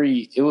game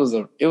 3, it was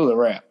a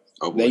wrap.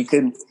 Oh, they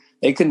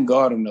couldn't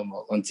guard him no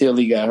more until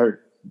he got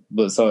hurt.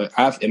 But so,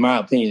 in my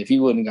opinion, if he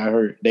wouldn't have got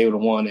hurt, they would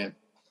have won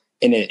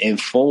in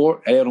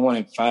 4. They would have won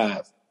in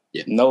 5.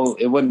 Yeah. No,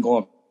 it wasn't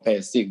going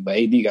past 6. But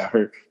AD got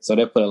hurt, so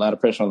that put a lot of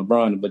pressure on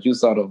LeBron. But you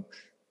saw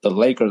the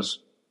Lakers'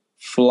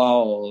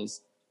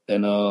 flaws,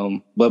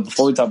 and but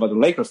before we talk about the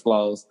Lakers'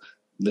 flaws,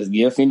 let's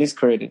give Phoenix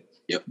credit.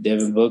 Yep.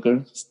 Devin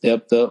Booker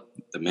stepped up.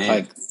 The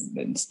man.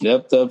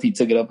 Stepped up. He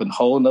took it up a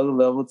whole nother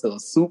level to a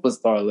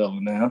superstar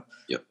level now.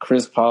 Yep.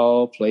 Chris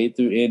Paul played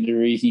through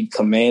injury. He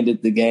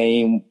commanded the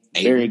game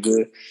very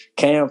good.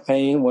 Cam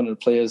Payne, one of the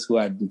players who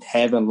I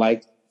haven't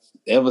liked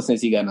ever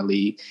since he got in the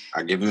league.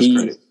 I give him his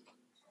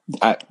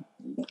credit.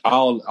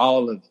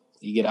 All of it.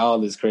 You get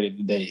all his credit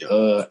today.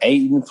 Yep.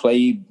 Ayton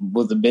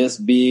was the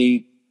best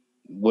big.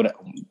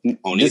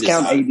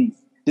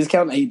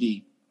 Discount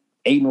AD.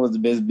 Ayton was the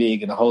best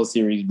big in the whole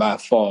series by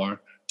far.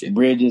 Yeah.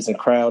 Bridges and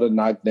Crowder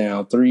knocked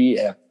down 3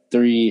 after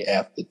 3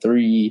 after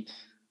 3.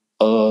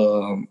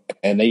 And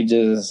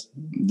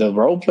the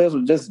role players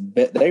were just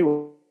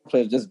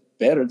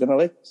better than the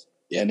Lakers.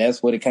 Yeah. And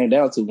that's what it came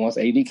down to once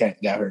AD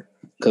got hurt.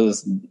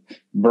 Because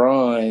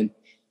Bron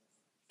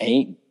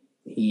ain't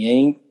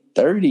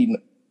 30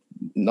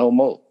 no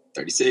more.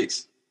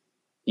 36.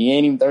 He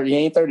ain't even 30. He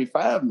ain't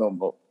 35 no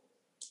more.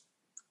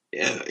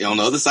 Yeah, on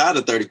the other side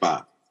of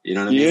 35. You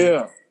know what I mean?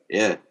 Yeah.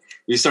 Yeah.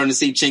 We're starting to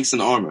see chinks in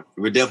the armor.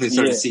 We're definitely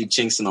starting to see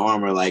chinks in the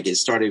armor. Like, it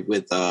started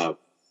with the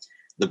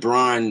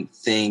Bron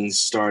thing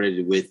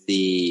started with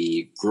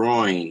the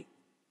groin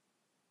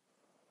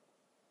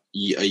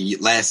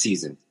last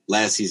season.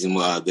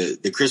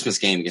 The Christmas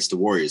game against the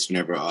Warriors,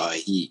 whenever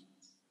he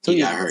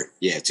got hurt.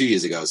 Yeah, 2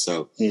 years ago.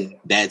 So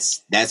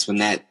that's when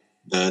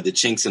the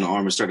chinks in the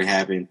armor started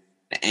happening.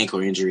 The ankle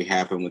injury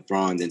happened with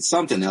Bron. Then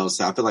something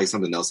else. I feel like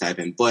something else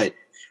happened. But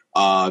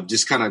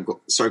just kind of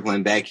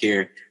circling back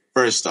here.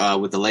 First,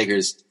 with the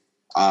Lakers,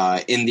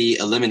 in the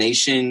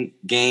elimination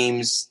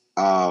games,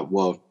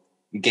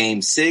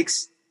 game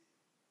 6,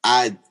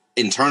 I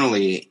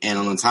internally and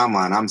on the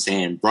timeline, I'm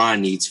saying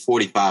Bron needs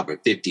 45 or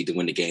 50 to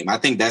win the game. I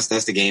think that's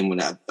the game when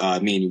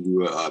me and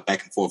you were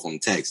back and forth on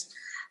text.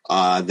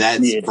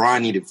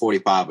 Bron needed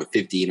 45 or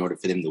 50 in order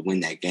for them to win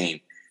that game.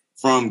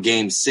 From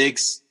game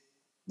 6,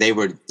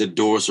 the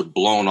doors were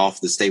blown off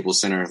the Staples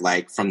Center,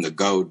 like from the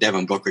go.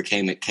 Devin Booker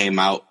came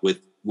out with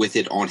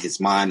it on his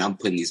mind. I'm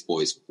putting these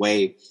boys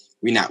away.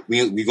 We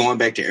going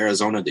back to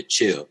Arizona to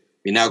chill.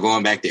 We're not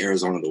going back to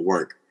Arizona to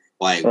work.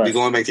 Like we're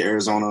going back to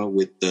Arizona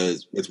with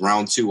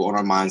round 2 on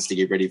our minds to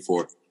get ready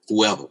for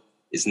whoever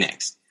is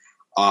next.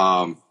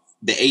 The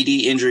AD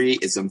injury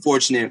is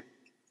unfortunate.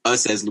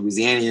 Us as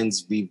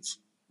Louisianians,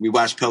 we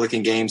watch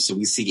Pelican games, so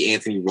we see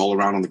Anthony roll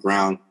around on the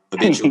ground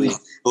eventually.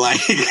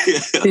 Like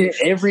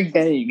every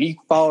game, he's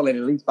falling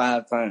at least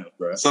 5 times,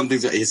 bro.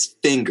 Something's his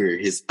finger,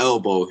 his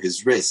elbow,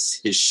 his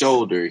wrist, his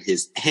shoulder,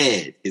 his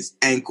head, his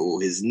ankle,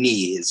 his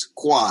knee, his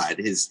quad,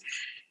 his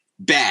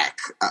back,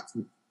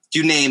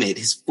 you name it,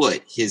 his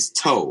foot, his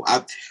toe.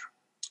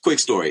 Quick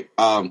story.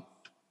 I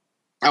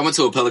went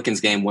to a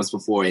Pelicans game once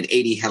before, and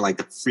AD had like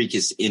the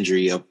freakiest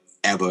injury of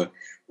ever.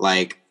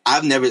 Like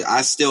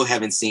I still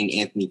haven't seen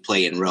Anthony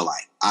play in real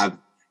life.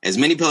 As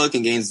many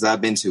Pelican games as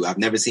I've been to, I've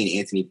never seen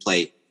Anthony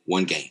play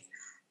one game.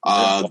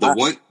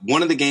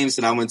 One of the games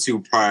that I went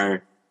to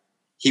prior,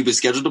 he was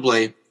scheduled to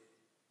play.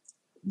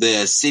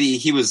 The city,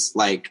 he was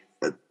like,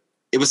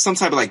 it was some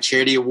type of like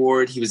charity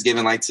award. He was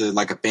given like to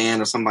like a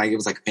fan or something. Like it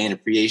was like a fan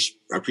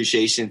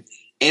appreciation.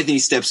 Anthony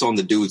steps on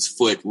the dude's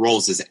foot,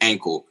 rolls his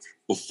ankle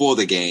before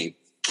the game,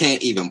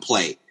 can't even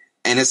play.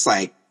 And it's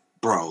like,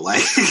 bro,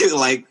 like,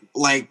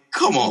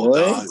 come on,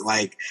 what?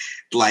 Dog.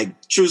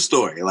 Like true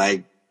story.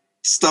 Like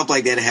stuff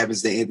like that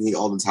happens to Anthony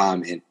all the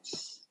time.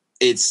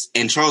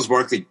 And Charles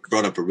Barkley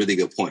brought up a really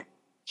good point.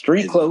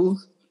 Street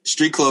clothes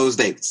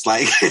Davis.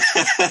 Like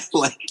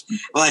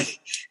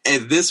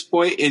at this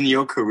point in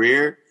your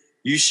career,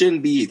 you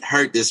shouldn't be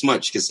hurt this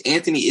much because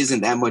Anthony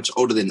isn't that much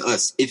older than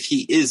us. If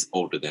he is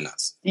older than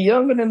us, he's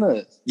younger than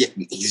us. Yeah,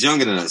 he's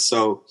younger than us.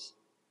 So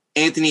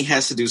Anthony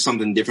has to do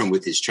something different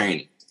with his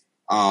training.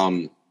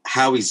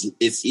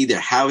 It's either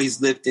how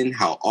he's lifting,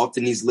 how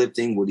often he's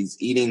lifting, what he's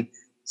eating.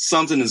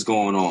 Something is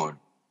going on.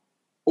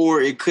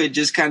 Or it could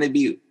just kind of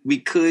be, we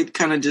could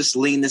kind of just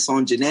lean this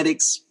on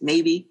genetics,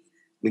 maybe,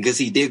 because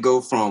he did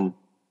go from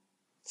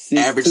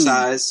average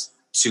size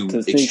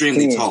to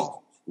extremely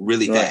tall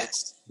really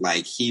fast.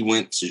 Like he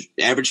went to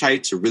average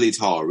height to really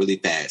tall really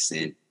fast.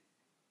 And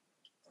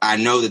I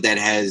know that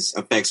has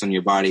effects on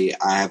your body.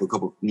 I have a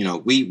couple,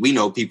 we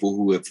know people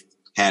who have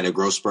had a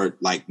growth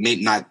spurt, like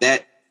maybe not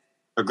that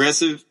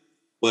aggressive,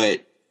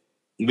 but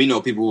we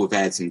know people who have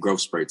had some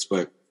growth spurts.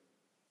 But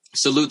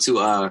salute to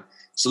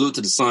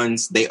the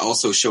Suns. They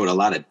also showed a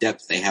lot of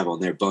depth they have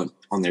on their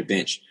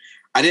bench.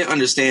 I didn't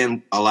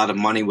understand a lot of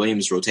Monty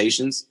Williams'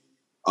 rotations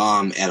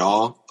at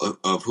all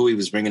of who he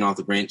was bringing off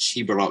the bench.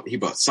 He brought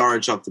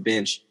Sarge off the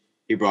bench.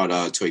 He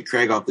brought Torrey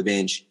Craig off the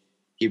bench.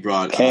 He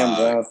brought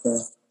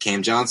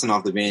Cam Johnson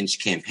off the bench.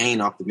 Cam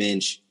Payne off the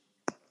bench.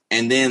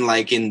 And then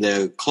like in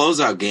the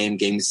closeout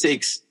game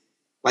 6,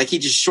 like he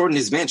just shortened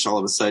his bench all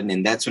of a sudden,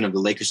 and that's when the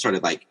Lakers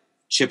started like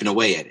chipping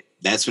away at it.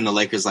 That's when the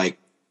Lakers like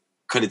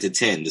cut it to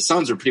 10. The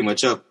Suns were pretty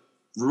much up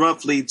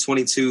roughly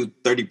 22,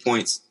 30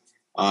 points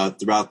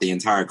throughout the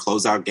entire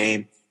closeout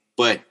game.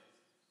 But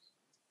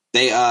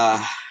they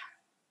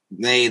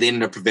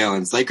ended up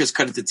prevailing. Lakers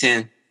cut it to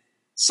 10.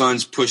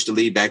 Suns pushed the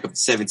lead back up to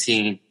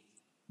 17.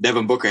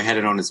 Devin Booker had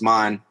it on his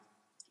mind.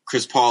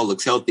 Chris Paul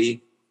looks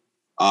healthy.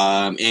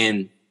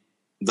 And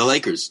the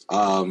Lakers.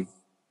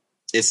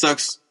 It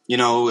sucks.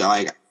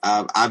 Like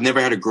I've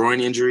never had a groin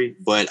injury,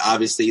 but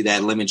obviously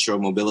that limits your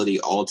mobility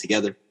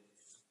altogether.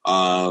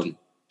 I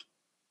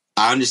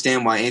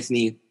understand why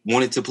Anthony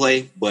wanted to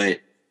play, but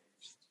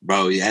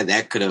bro, yeah,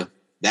 that could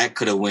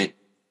have went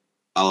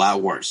a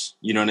lot worse.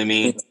 You know what I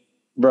mean?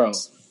 Bro,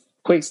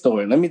 quick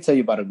story. Let me tell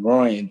you about a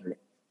groin injury.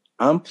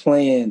 I'm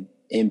playing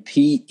in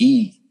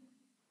PE.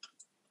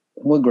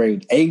 What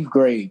grade? 8th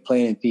grade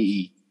playing in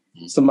PE.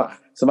 Mm-hmm.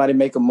 Somebody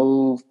make a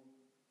move.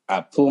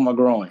 I pull my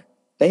groin.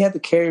 They had to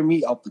carry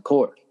me off the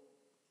court.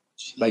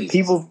 Jeez. Like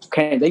people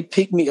came, they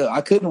picked me up.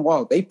 I couldn't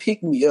walk. They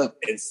picked me up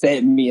and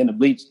sat me in the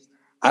bleachers.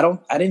 I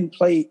didn't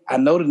play. I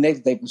know the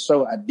next day for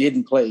sure I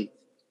didn't play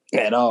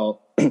at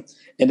all. And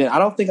then I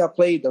don't think I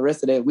played the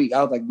rest of that week.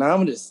 I was like, I'm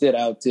gonna just sit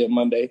out till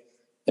Monday.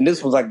 And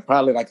this was like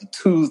probably like a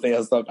Tuesday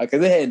or something. Because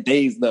they had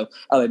days left.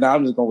 I was like,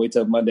 I'm just gonna wait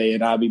till Monday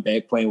and I'll be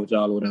back playing with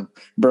y'all or whatever.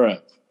 Bruh,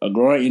 a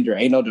groin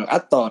injury ain't no joke.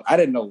 I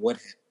didn't know what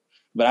happened.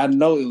 But I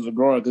know it was a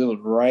groin because it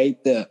was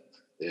right there.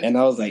 Yeah. And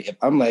I was like,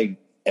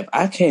 if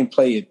I can't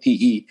play at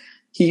PE,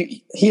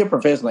 he a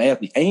professional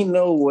athlete. Ain't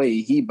no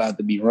way he about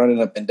to be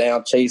running up and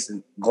down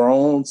chasing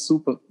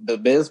the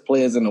best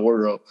players in the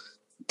world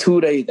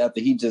 2 days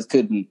after he just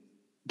couldn't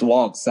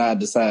walk side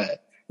to side.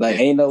 Like,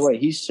 ain't no way.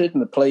 He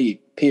shouldn't have played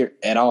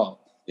at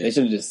all. They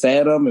should have just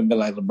sat him and been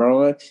like,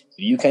 LeBron, if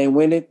you can't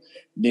win it,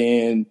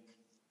 then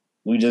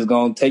we just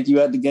gonna take you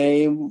out the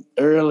game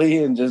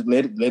early and just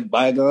let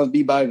bygones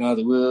be bygones,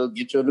 and we'll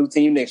get you a new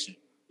team next year.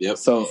 Yep.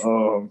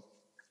 So,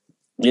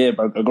 yeah,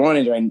 but a groin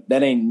injury,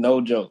 that ain't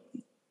no joke.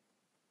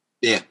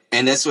 Yeah,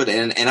 and that's what,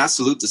 and I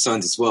salute the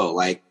Suns as well.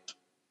 Like,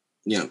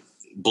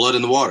 blood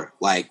in the water.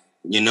 Like,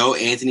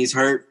 Anthony's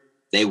hurt.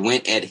 They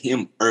went at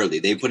him early.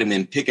 They put him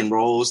in pick and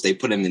rolls. They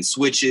put him in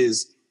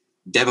switches.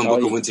 Devin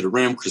Booker went to the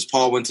rim. Chris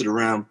Paul went to the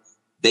rim.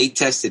 They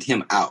tested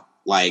him out.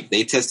 Like,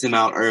 they tested him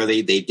out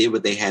early. They did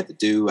what they had to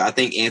do. I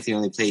think Anthony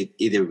only played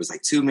either it was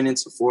like 2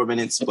 minutes or 4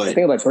 minutes, but I think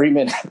it was like 3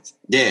 minutes.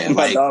 Yeah,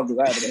 My like, dog was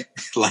out of there.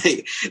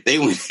 like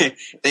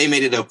they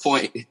made it a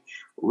point.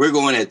 We're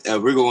going at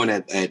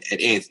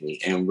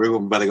Anthony, and we're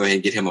about to go ahead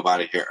and get him up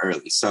out of here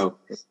early. So,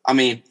 I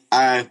mean,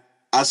 I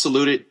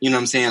salute it. You know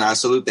what I'm saying? I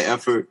salute the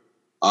effort.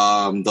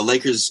 The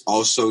Lakers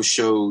also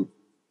showed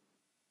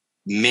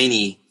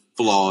many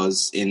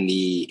flaws in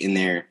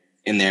their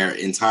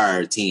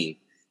entire team,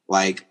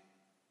 like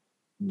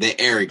the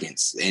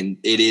arrogance, and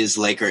it is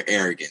Laker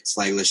arrogance.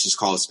 Like, let's just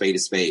call a spade a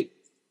spade.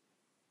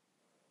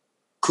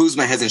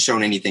 Kuzma hasn't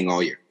shown anything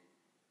all year.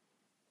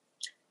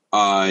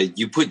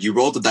 You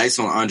rolled the dice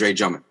on Andre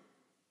Drummond,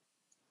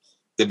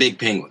 the Big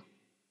Penguin.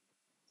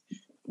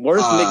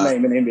 Worst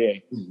nickname in the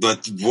NBA.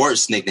 But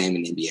worst nickname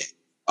in the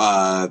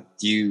NBA.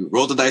 You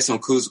rolled the dice on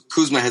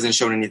Kuzma hasn't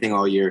shown anything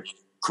all year.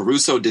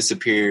 Caruso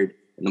disappeared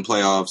in the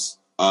playoffs.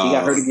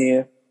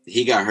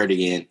 He got hurt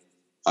again.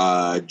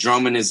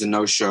 Drummond is a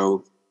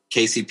no-show.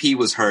 KCP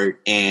was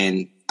hurt,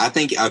 and I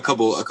think a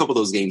couple of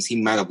those games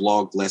he might have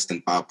logged less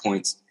than 5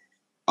 points.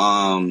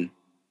 And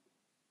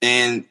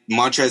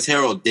Montrezl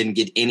Harrell didn't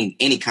get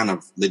any kind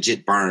of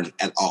legit burn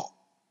at all.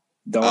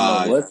 Don't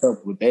know what's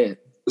up with that.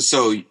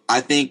 So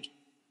I think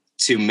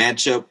to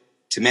match up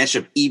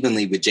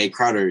evenly with Jay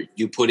Crowder,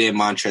 you put in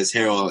Montrezl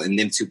Harrell and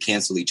them two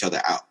cancel each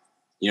other out.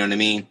 You know what I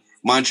mean?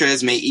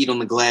 Montrez may eat on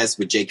the glass,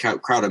 but Jay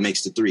Crowder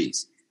makes the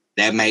threes.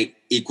 That might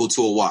equal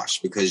to a wash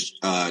because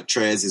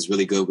Trez is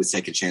really good with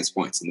second chance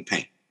points in the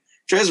paint.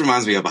 Trez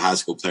reminds me of a high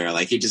school player.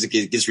 Like, he just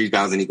gets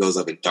rebounds and he goes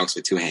up and dunks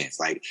with two hands.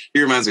 Like,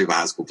 he reminds me of a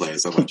high school player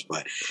so much.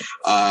 But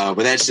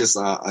that's just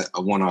a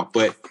one-off.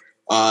 But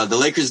the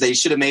Lakers, they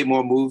should have made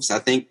more moves, I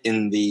think,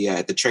 in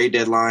the trade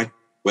deadline,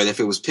 whether if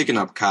it was picking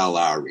up Kyle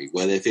Lowry,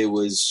 whether if it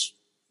was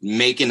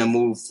making a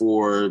move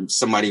for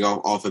somebody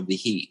off of the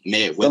Heat,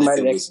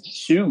 somebody that can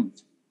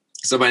shoot.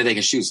 Somebody that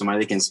can shoot, somebody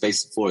that can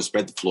space the floor,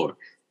 spread the floor.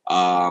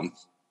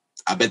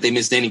 I bet they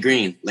miss Danny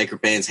Green. Laker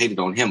fans hated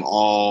on him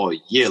all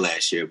year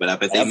last year, but I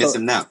bet they miss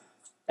him now.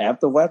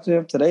 After watching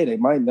him today, they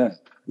might not.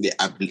 Yeah,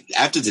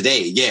 after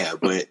today, yeah,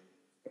 but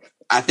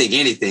I think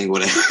anything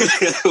would have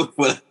helped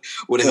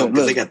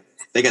because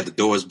they got the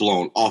doors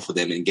blown off of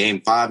them in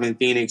Game 5 in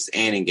Phoenix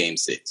and in Game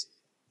 6.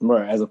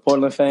 Right. As a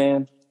Portland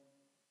fan,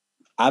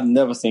 I've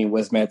never seen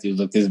Wes Matthews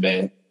look this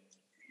bad.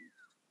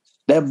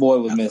 That boy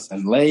was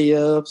missing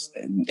layups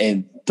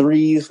and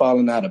threes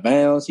falling out of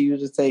bounds he was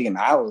just taking.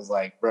 I was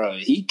like, bro,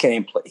 he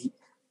can't play.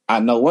 I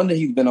no wonder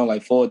he's been on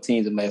like 4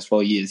 teams in the last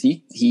 4 years.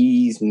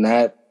 He's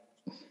not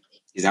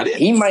it.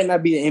 He might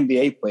not be an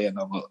NBA player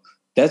no more.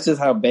 That's just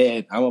how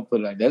bad, I'm going to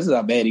put it like that. That's just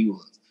how bad he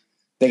was.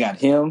 They got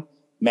him,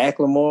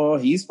 McLemore.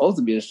 He's supposed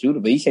to be a shooter,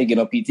 but he can't get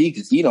on PT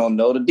because he don't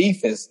know the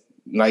defense.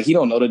 Like, he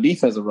don't know the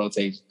defensive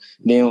rotation.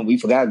 Then we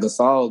forgot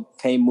Gasol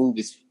can't move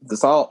his.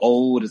 Gasol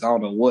old as I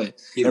don't know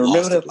what. He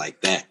lost it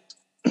like that.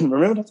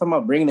 Remember that talking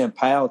about bringing in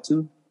Powell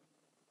too?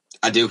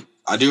 I do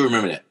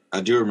remember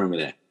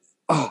that.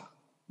 Oh,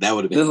 that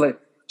would have been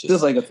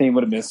just like a team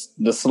would have been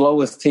the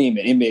slowest team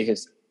in NBA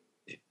history.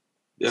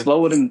 Yeah.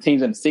 Slower than the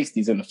teams in the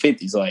 60s and the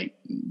 50s. Like,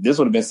 this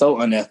would have been so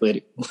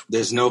unathletic.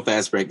 There's no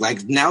fast break.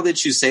 Like, now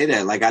that you say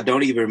that, like, I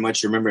don't even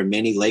much remember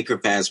many Laker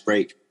fast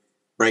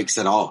breaks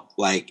at all.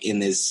 Like, in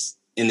this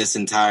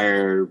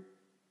entire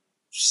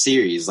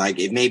series, like,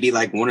 it may be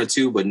like 1 or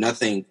 2, but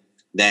nothing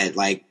that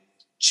like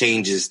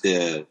changes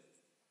that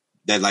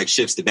like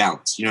shifts the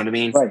balance. You know what I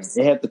mean? Right.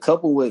 They had the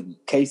couple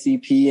with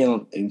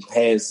KCP and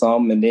had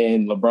some, and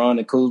then LeBron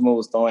and Kuzma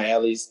was throwing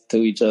alleys to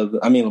each other.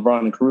 I mean,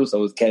 LeBron and Caruso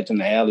was catching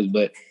the alleys,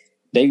 but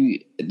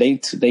they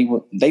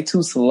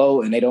too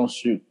slow and they don't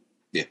shoot.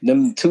 Yeah.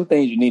 Them 2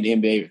 things you need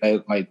in the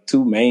NBA, like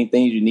 2 main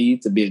things you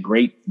need to be a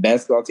great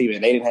basketball team,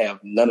 and they didn't have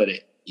none of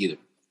that either.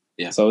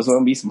 Yeah. So it's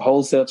going to be some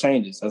wholesale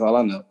changes. That's all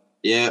I know.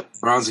 Yeah,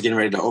 Browns are getting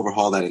ready to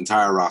overhaul that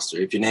entire roster.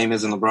 If your name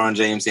isn't LeBron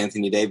James,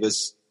 Anthony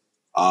Davis,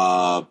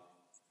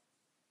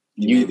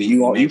 you may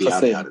be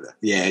out of there.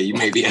 Yeah, you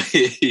may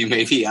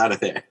be out of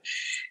there.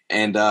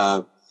 And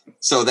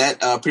so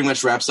that pretty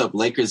much wraps up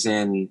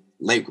Suns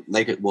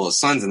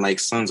and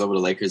Suns over the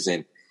Lakers,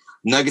 and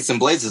Nuggets and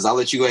Blazers. I'll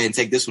let you go ahead and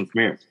take this one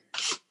from here.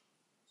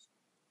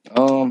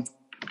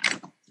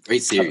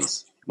 Great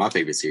series. My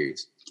favorite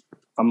series.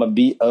 I'm gonna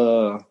be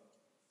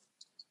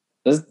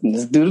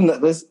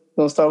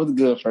let's start with the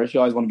good first. You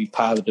always want to be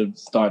positive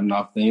starting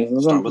off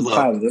things. Start with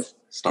love.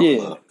 Start with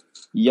love.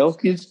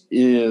 Jokic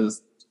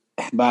is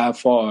by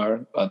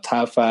far a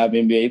top 5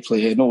 NBA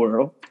player in the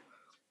world.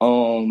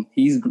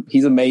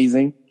 He's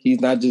amazing. He's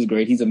not just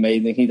great, he's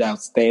amazing. He's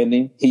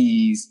outstanding.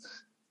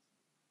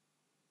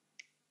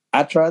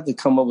 I tried to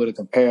come up with a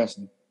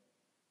comparison,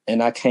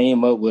 and I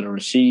came up with a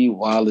Rasheed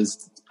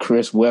Wallace,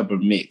 Chris Webber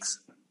mix.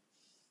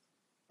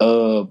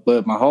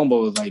 But my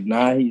homeboy was like,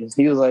 nah, he was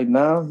like,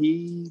 nah,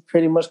 he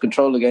pretty much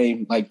controlled the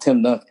game like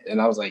Tim Duncan. And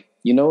I was like,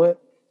 you know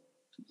what?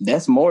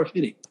 That's more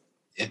fitting.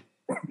 Yeah.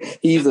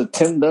 He's a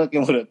Tim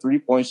Duncan with a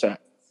 3-point shot.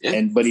 Yeah.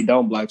 But he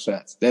don't block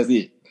shots. That's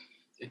it.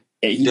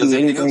 Yeah. He does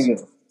anything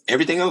else.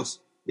 Everything else.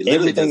 He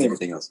literally does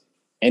everything else.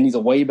 And he's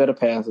a way better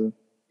passer.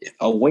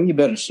 a way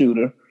better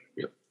shooter.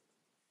 Yep.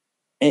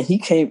 And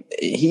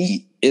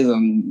he is a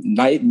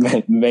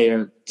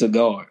nightmare to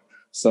guard.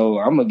 So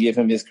I'm going to give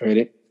him his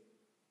credit.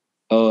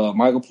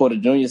 Michael Porter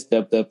Jr.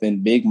 stepped up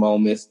in big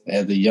moments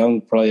as a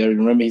young player.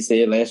 Remember, he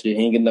said last year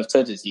he didn't get enough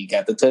touches. He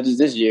got the touches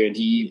this year, and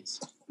he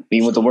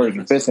went to work,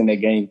 especially in that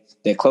game,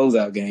 that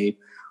closeout game.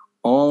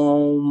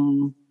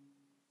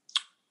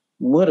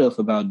 What else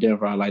about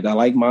Denver? I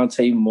like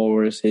Monte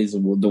Morris,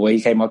 the way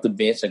he came off the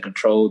bench and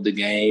controlled the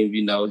game.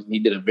 You know, he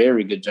did a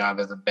very good job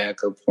as a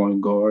backup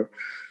point guard.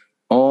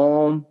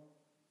 And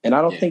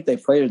I don't think a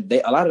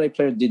lot of their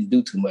players didn't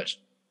do too much.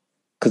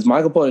 Because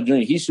Michael Porter Jr.,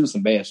 he shoots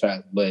some bad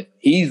shots, but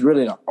he's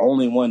really the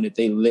only one that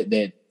they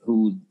let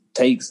who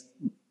takes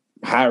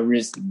high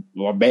risk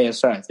or bad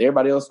shots.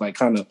 Everybody else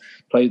kind of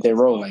plays their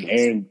role. Like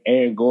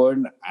Aaron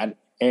Gordon.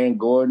 Aaron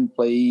Gordon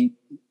played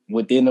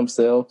within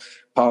himself.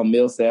 Paul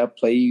Millsap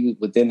played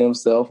within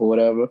himself or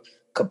whatever.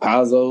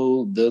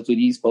 Capazzo does what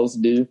he's supposed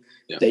to do.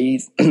 Yeah.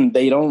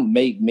 They don't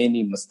make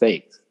many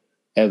mistakes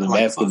as a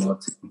basketball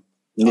team.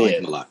 I like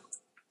him a lot.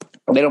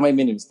 They don't make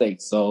many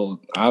mistakes,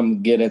 so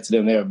I'm getting to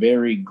them. They're a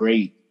very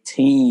great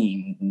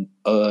team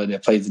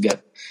that plays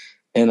together,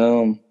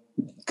 and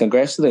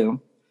congrats to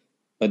them.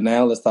 But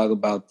now let's talk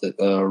about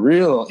the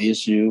real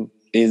issue: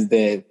 is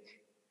that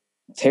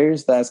Terry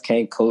Stotts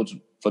can't coach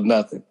for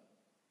nothing.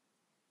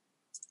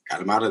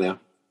 Got him out of there.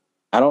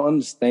 I don't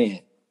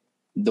understand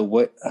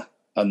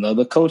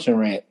another coaching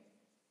rant.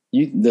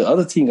 The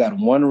other team got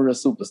one real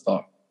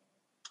superstar.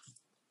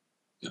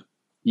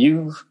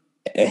 Yeah.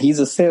 And he's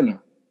a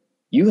center.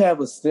 You have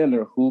a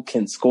center who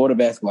can score the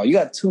basketball. You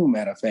got two,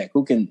 matter of fact,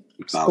 who can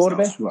score the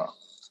basketball.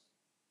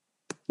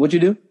 What you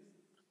do?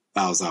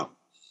 Fouls out.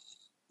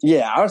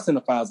 Yeah, our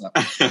center fouls out.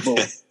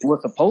 But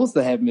what's supposed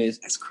to happen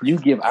is you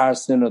give our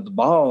center the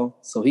ball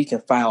so he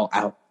can foul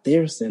out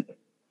their center.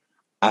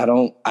 I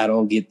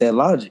don't get that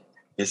logic.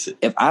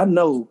 If I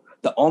know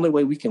the only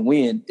way we can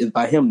win is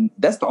by him,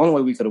 that's the only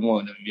way we could have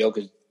won if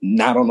Jokic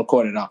not on the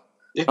court at all.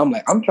 Yeah.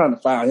 I'm trying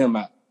to foul him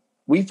out.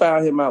 We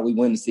foul him out, we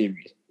win the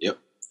series. Yep.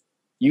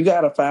 You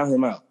got to foul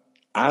him out.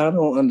 I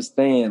don't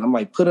understand.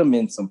 I'm put him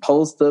in some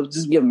post stuff.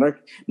 Just give him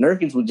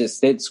Nurkic would just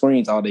set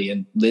screens all day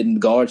and letting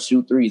guards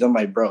shoot threes. I'm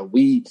bro,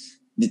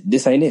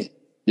 this ain't it.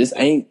 This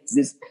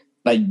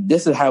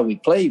is how we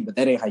play, but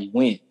that ain't how you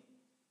win.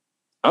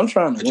 I'm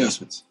trying to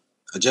Adjustments.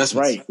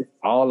 Right. It's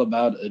all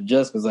about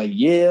adjustments.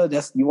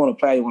 That's you want to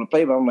play,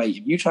 but I'm if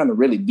you're trying to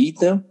really beat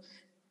them,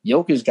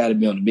 Jokic got to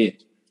be on the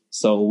bench.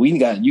 So you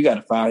got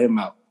to foul him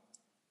out.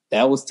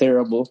 That was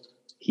terrible.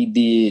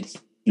 He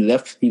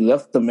left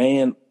the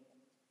man.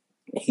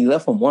 He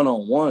left him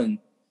one-on-one.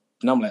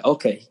 And I'm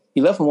okay.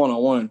 He left him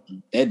one-on-one.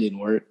 That didn't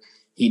work.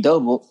 He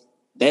doubled.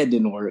 That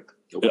didn't work.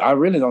 I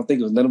really don't think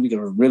it was nothing we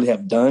could really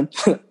have done.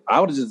 I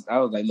was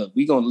look,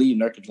 we're going to leave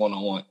Nurkic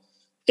one-on-one.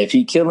 If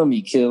he kill him,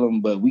 he kill him,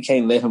 but we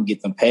can't let him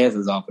get them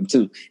passes off him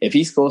too. If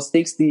he scores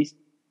 60,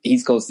 he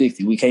scores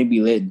 60. We can't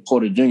be letting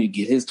Porter Jr.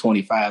 get his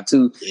 25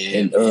 too. Yeah,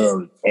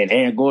 and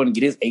Aaron Gordon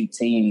get his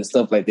 18 and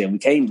stuff like that. We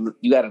can't,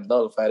 you got to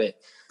nullify that.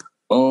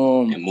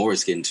 And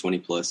Morris getting 20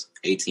 plus,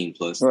 18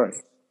 plus. Right.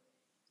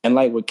 And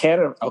with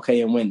Cantor,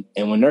 okay, and when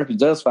Nurkic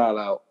does foul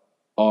out,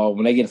 or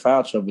when they get in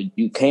foul trouble,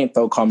 you can't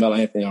throw Carmelo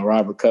Anthony or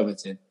Robert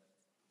Covington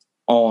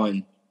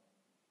on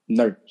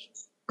Nurkic.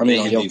 On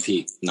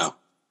MVP. No.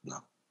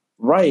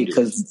 Right,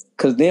 because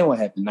then what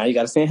happened? Now you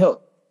got to send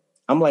help.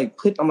 I'm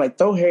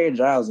throw Harry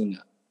Giles in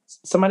there.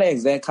 Somebody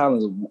asked Zach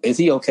Collins, is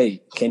he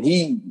okay? Can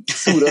he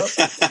suit up?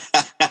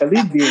 At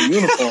least be in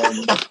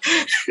uniform.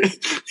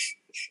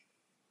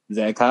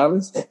 Zach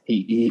Collins,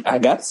 I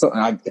got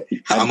something.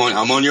 I'm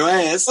on your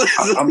ass.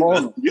 I'm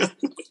on him.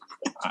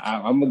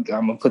 I'm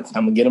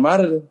gonna get him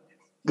out of there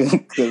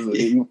because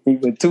he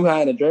went too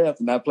high in the draft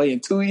and not playing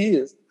 2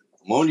 years.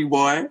 I'm on you,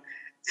 boy.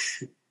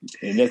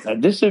 And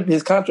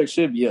his contract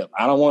should be up.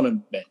 I don't want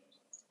him back.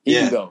 He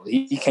can go.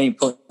 He can't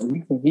play.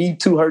 He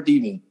too hurt to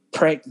even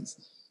practice.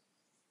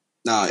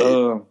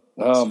 No,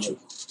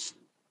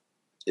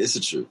 it's the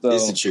truth.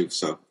 It's the truth.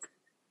 So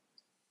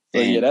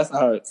that's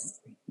hard.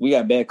 We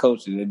got bad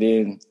coaches,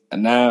 and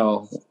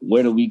now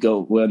where do we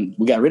go? Well,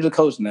 we got rid of the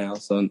coach now,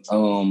 so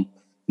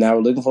now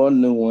we're looking for a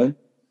new one.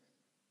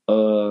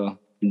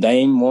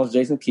 Dame wants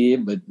Jason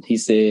Kidd, but he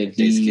said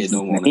he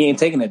ain't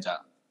taking that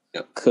job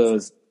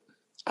because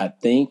I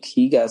think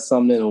he got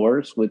something in the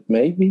works with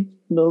maybe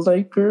the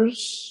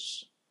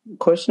Lakers? ?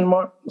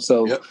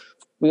 So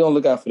we're gonna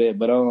look out for that.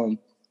 But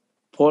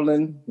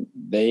Portland,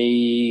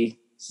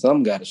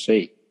 some got to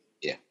shake.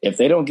 Yeah. If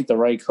they don't get the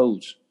right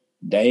coach,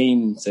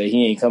 Dame said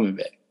he ain't coming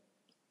back.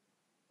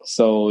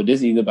 So this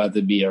is either about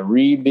to be a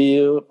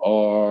rebuild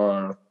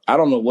or I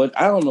don't know what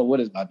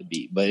it's about to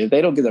be. But if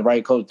they don't get the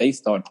right coach, they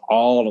start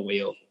all the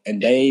way over.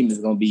 And Dame is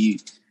gonna be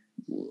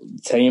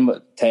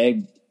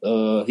tagged.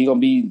 He gonna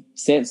be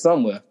sent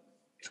somewhere,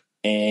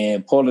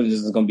 and Portland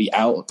is gonna be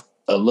out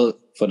a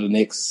look for the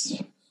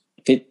next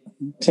 15.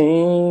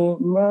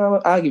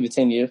 I'll give it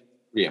 10 years.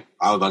 Yeah,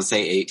 I was about to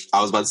say 8.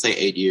 I was about to say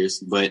 8 years,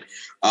 but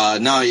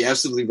no, you're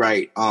absolutely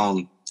right.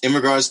 In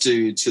regards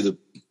to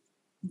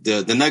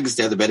the Nuggets,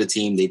 they're the better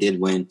team. They did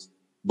win,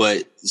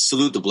 but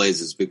salute the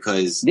Blazers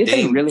because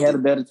they really had a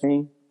better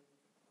team?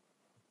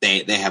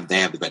 They have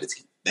the better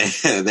team.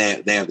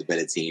 they have the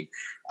better team.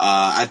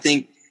 I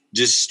think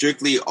just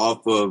strictly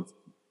off of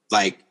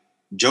like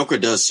Joker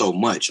does so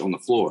much on the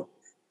floor.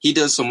 He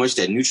does so much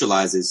that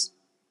neutralizes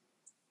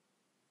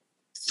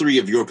three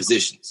of your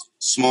positions.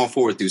 Small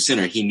forward through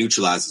center, he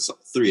neutralizes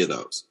three of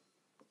those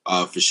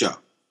for sure.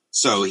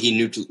 So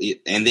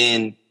and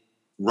then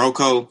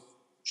Rocco,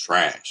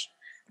 trash.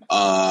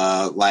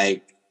 And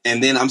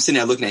then I'm sitting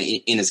there looking at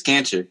Enes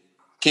Kanter.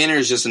 Kanter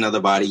is just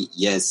another body,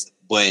 yes,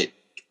 but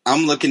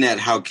I'm looking at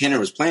how Kanter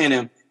was playing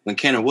him when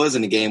Kanter was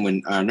in the game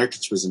when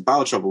Nurkic was in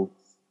foul trouble.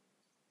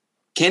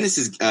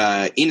 Enes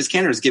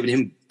Kanter is giving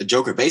him a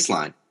Joker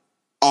baseline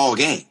all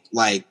game.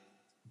 Like,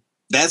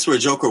 that's where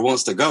Joker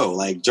wants to go.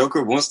 Like,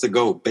 Joker wants to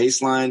go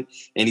baseline,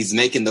 and he's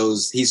making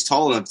he's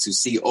tall enough to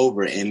see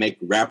over and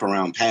make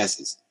wraparound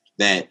passes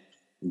that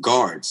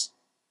guards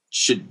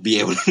should be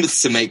able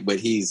to make, but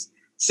he's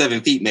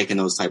 7 feet making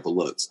those type of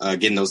looks,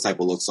 getting those type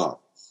of looks off.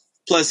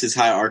 Plus, his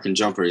high arcing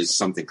jumper is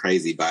something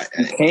crazy. You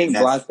can't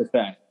block the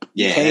fact.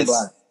 Yeah,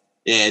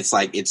 it's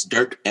like it's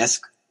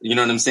Dirk-esque. You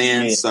know what I'm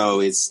saying? Yeah. So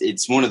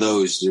it's one of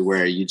those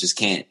where you just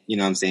can't. You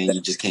know what I'm saying?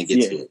 You just can't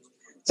get to it.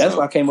 That's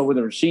why I came up with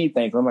the Rasheed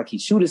thing. I'm like, he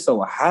shooting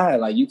so high,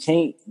 like you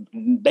can't.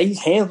 His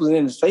hands was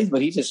in his face,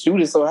 but he just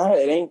shooting so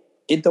high.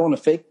 It don't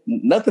affect.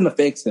 Nothing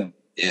affects him.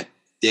 Yeah.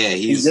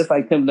 He's just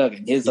like Tim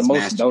Duncan. His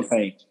emotions don't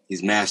change.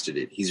 He's mastered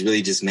it. He's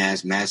really just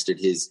mastered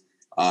his.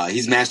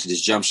 He's mastered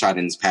his jump shot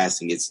and his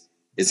passing.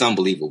 It's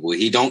unbelievable.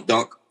 He don't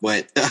dunk,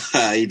 but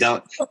he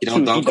don't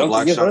dunk or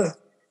block shots.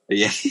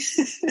 Yeah,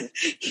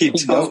 he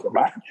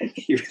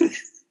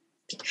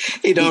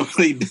don't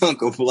really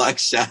dunk or block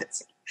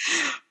shots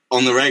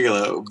on the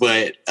regular,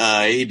 but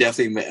he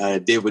definitely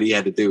did what he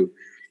had to do.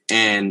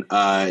 And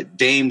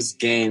Dame's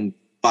game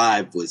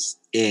 5 was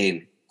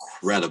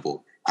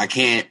incredible.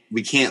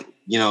 We can't,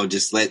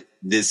 just let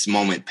this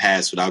moment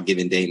pass without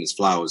giving Dame his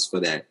flowers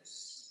for that.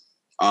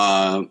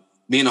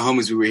 Me and the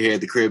homies, we were here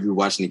at the crib, we were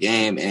watching the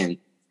game, and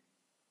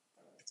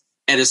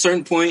at a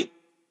certain point,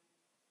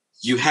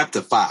 you have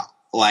to foul.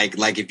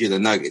 Like if you're the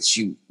Nuggets,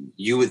 you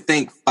would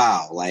think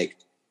foul.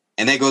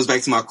 And that goes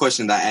back to my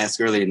question that I asked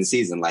earlier in the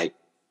season. Like,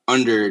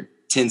 under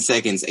 10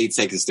 seconds, 8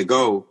 seconds to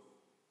go,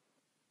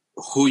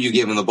 who you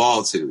giving the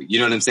ball to? You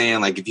know what I'm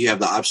saying? Like, if you have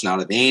the option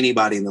out of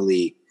anybody in the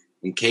league,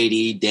 from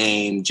KD,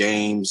 Dame,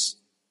 James,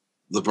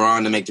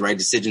 LeBron to make the right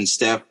decision,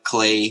 Steph,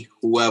 Clay,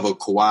 whoever,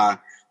 Kawhi,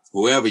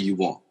 whoever you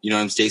want. You know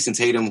what I'm saying? Jason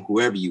Tatum,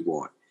 whoever you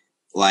want.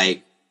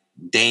 Like,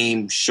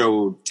 Dame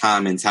showed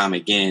time and time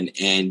again,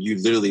 and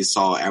you literally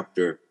saw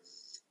after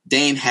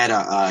Dame had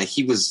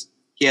he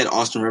had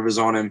Austin Rivers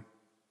on him,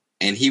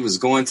 and he was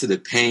going to the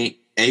paint,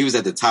 and he was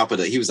at the top of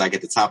the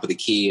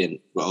key, and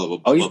you're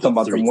talking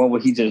about the one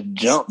where he just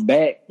jumped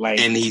back,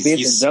 and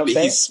he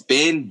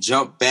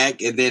jumped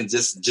back, and then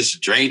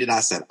just drained it.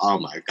 I said, "Oh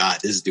my God,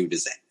 this dude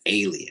is an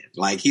alien!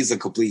 Like, he's a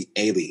complete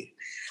alien."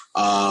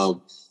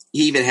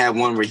 He even had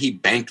one where he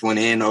banked one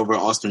in over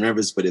Austin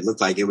Rivers, but it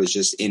looked like it was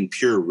just in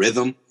pure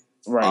rhythm.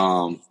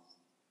 Right.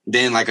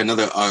 Then like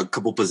a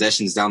couple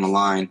possessions down the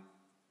line,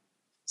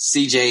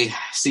 CJ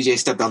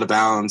stepped out of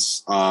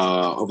bounds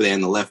over there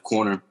in the left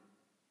corner.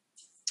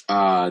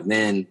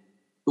 Then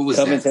who was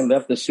Covington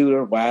left the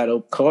shooter wide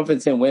open.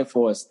 Covington went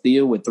for a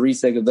steal with 3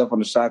 seconds left on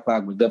the shot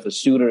clock. We left a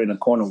shooter in the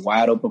corner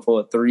wide open for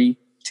a 3.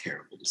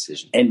 Terrible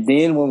decision. And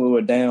then when we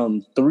were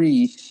down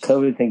 3,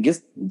 Covington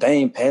gets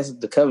Dame passes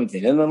to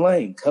Covington in the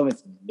lane.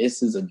 Covington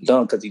misses a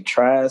dunk because he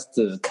tries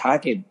to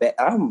cock it back.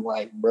 I'm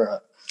like, bruh,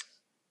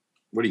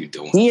 what are you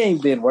doing? He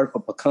ain't been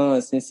working for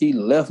Pecan since he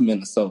left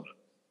Minnesota.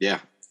 Yeah.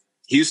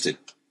 Houston.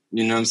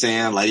 You know what I'm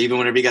saying? Like, even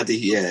whenever he got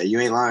you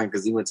ain't lying,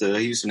 because he went to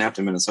Houston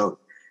after Minnesota.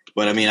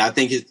 But I mean, I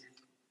think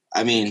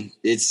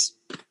it's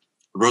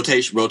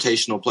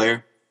rotational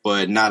player,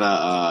 but not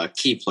a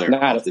key player.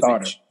 Not a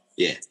starter. Bench.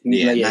 Yeah.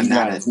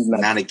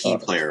 Not a key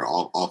player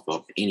off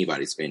of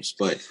anybody's bench.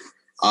 But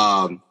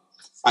I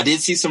did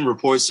see some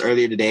reports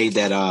earlier today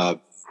that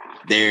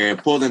they're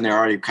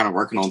already kind of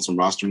working on some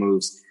roster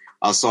moves.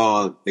 I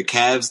saw the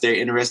Cavs, they're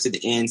interested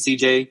in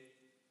CJ,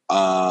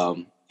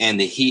 and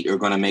the Heat are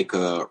going to make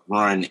a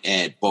run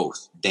at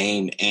both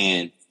Dame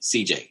and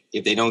CJ.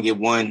 If they don't get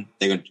one,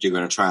 they're going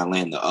to try and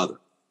land the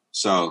other.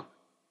 So,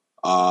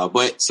 I'll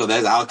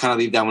kind of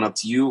leave that one up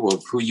to you,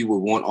 of who you would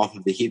want off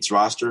of the Heat's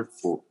roster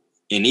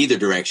in either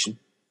direction.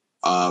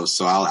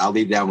 So I'll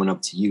leave that one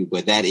up to you.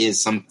 But that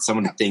is some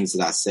of the things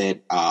that I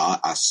said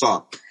I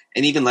saw,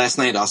 and even last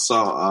night I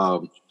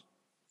saw.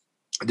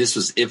 This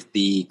was if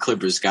the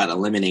Clippers got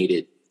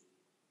eliminated,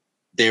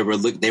 they were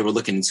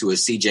looking into a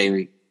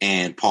CJ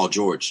and Paul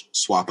George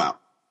swap out.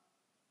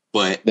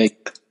 But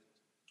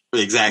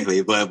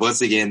exactly. But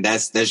once again,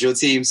 that's your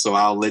team, so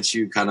I'll let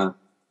you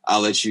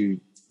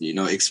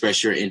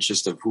express your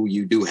interest of who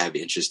you do have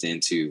interest in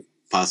to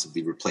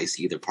possibly replace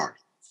either party.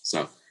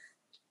 So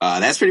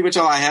that's pretty much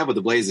all I have with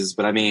the Blazers.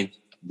 But I mean,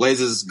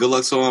 Blazers, good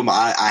luck to them.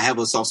 I have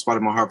a soft spot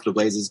in my heart for the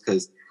Blazers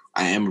because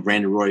I am a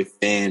Brandon Roy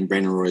fan.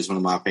 Brandon Roy is one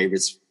of my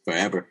favorites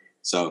forever.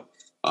 So,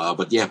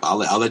 but yeah,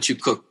 I'll let you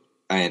cook,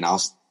 and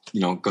I'll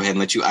go ahead and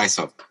let you ice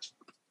up.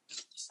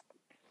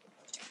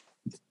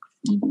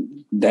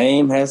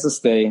 Dame has to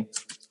stay.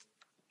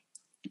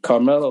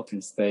 Carmelo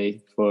can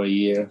stay for a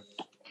year.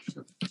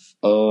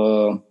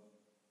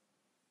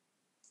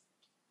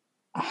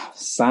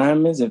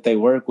 Simons, if they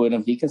work with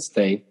him, he can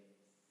stay.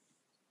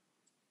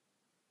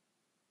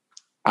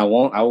 I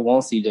want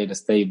CJ to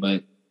stay,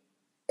 but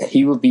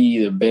he would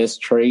be the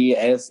best trade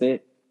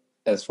asset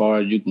as far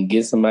as you can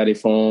get somebody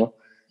for him.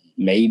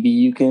 Maybe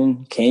you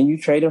can you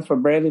trade him for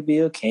Bradley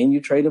Beal? Can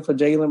you trade him for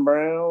Jaylen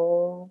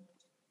Brown?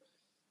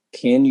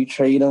 Can you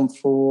trade him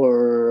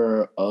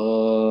for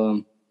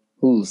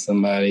who's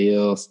somebody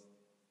else?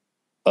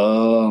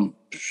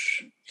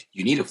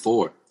 You need a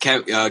 4.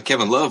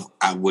 Kevin Love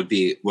would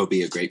be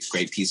a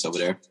great piece over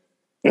there.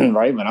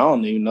 Right, but I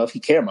don't even know if he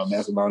cared about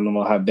basketball no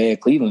more how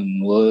bad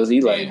Cleveland was.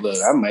 He like, look,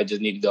 I might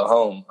just need to go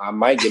home. I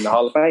might get in the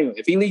Hall of Fame.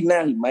 If he leave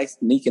now, he might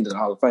sneak into the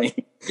Hall of Fame.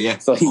 Yeah.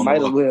 So he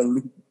might as well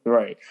leave.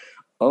 Right.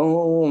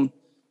 All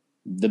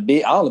the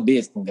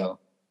bigs can go.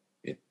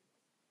 Yeah.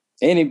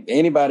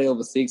 Anybody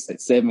over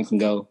 6'7" can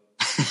go.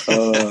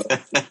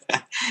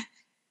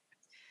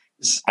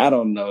 I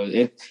don't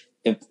know.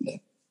 If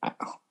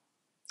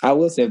I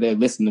would say if they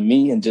listened to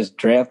me and just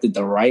drafted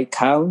the right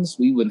Collins,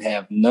 we wouldn't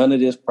have none of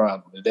this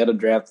problem. If they'd have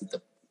drafted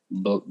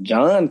the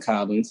John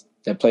Collins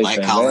that plays for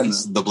Atlanta,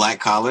 the Black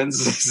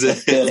Collins,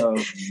 instead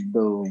of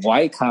the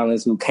White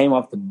Collins who came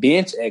off the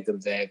bench at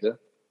Gonzaga,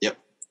 yep,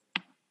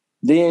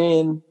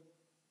 then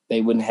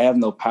they wouldn't have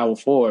no power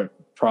forward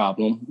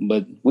problem.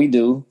 But we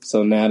do,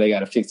 so now they got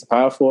to fix the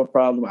power forward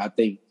problem. I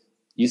think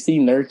you see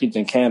Nurkic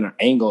and Kanter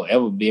ain't gonna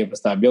ever be able to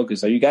stop Jokic,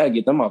 so you got to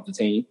get them off the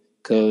team.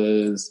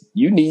 Because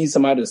you need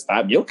somebody to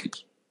stop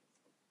Jokic.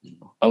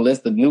 Unless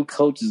the new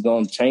coach is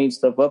going to change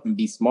stuff up and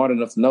be smart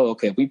enough to know,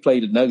 okay, if we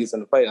play the Nuggets in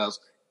the playoffs,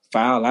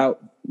 foul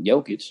out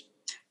Jokic.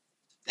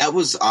 That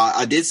was,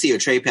 I did see a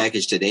trade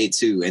package today,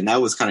 too, and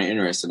that was kind of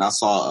interesting. I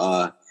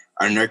saw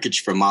our Nurkic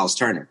from Miles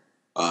Turner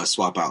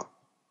swap out.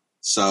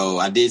 So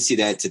I did see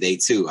that today,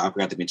 too. I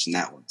forgot to mention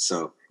that one.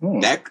 So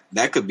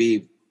that could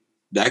be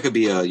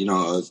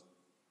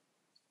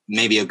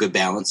maybe a good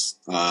balance,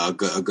 a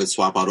good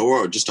swap out,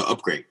 or just an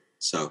upgrade.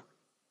 So,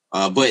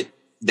 but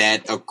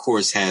that of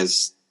course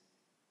has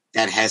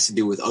to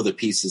do with other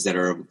pieces that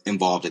are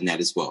involved in that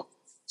as well.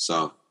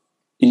 So,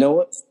 you know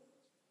what?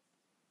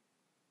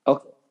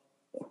 Okay,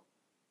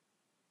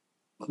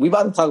 we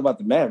about to talk about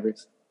the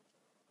Mavericks.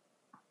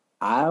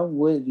 I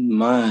wouldn't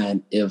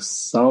mind if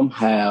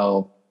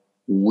somehow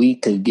we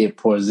could get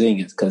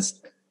Porzingis because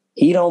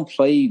he don't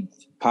play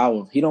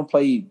power. He don't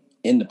play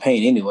in the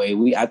paint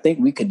anyway. I think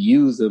we could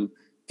use him.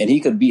 And he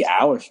could be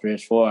our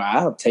stretch for.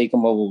 I'll take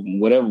him over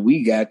whatever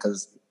we got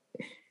because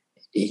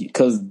the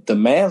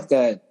Mavs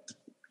got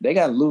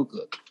Luka.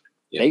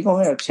 Yeah. They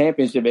gonna have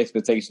championship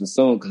expectations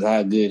soon because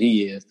how good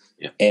he is.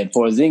 Yeah. And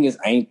Porzingis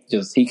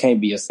he can't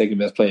be a second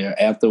best player.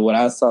 After what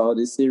I saw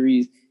this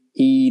series,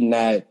 he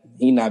not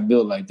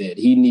built like that.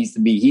 He needs to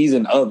be. He's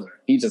an other.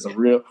 He's just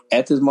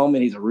at this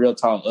moment he's a real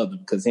tall other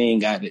because he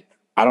ain't got it.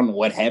 I don't know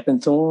what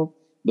happened to him,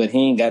 but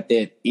he ain't got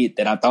that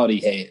I thought he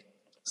had.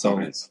 So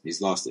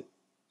he's lost it.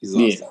 He's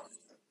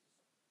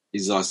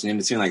lost it in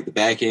between like the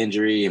back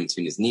injury, in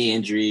between his knee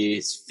injury,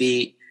 his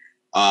feet.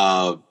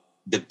 The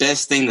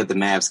best thing that the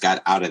Mavs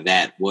got out of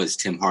that was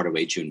Tim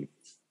Hardaway Jr.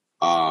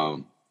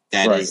 That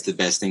is the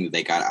best thing that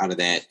they got out of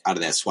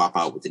that swap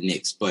out with the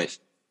Knicks. But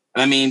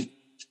I mean,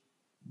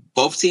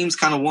 both teams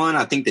kind of won.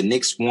 I think the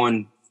Knicks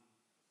won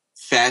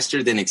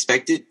faster than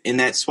expected in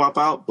that swap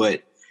out,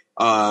 but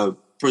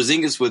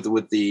Porzingis with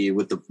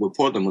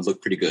Portland would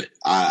look pretty good.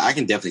 I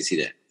can definitely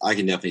see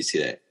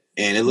that.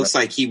 And it looks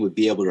like he would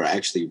be able to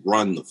actually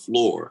run the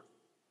floor,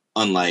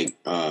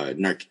 unlike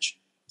Nurkic.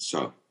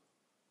 So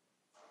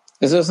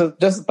it's just a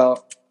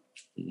thought.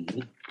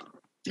 Mm-hmm.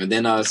 And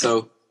then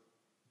so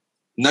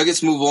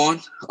Nuggets move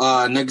on.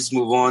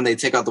 They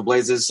take out the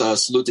Blazers.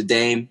 Salute to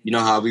Dame. You know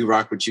how we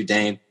rock with you,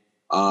 Dame.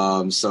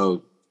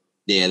 So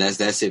yeah,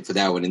 that's it for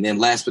that one. And then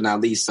last but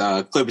not least,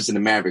 Clippers and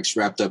the Mavericks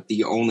wrapped up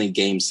the only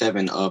Game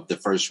 7 of the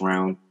first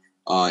round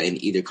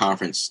in either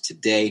conference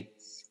today.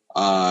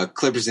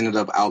 Clippers ended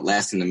up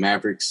outlasting the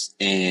Mavericks,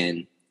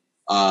 and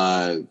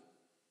what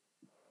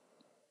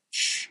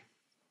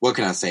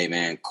can I say,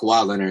 man?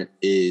 Kawhi Leonard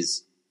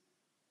is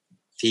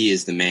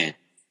the man.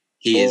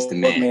 He is the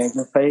man.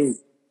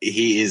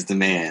 He is the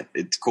man.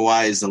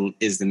 Kawhi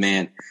is the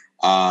man.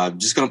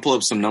 Just gonna pull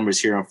up some numbers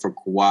here for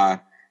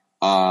Kawhi.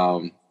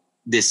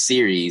 This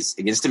series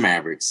against the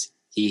Mavericks,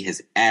 he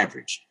has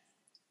averaged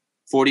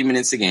 40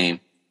 minutes a game.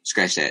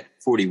 Scratch that.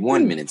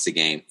 41 minutes a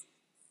game.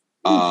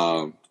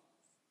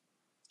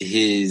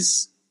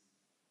 His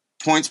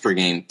points per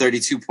game,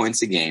 32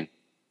 points a game.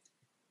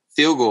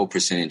 Field goal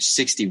percentage,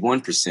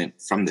 61%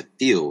 from the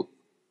field.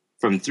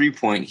 From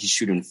 3-point, he's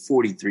shooting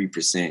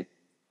 43%.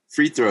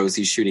 Free throws,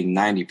 he's shooting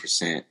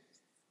 90%.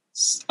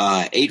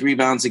 8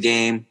 rebounds a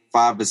game,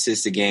 5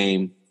 assists a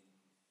game,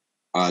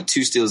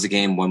 2 steals a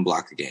game, 1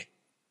 block a game.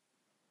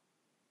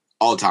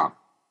 All time.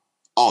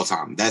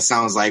 That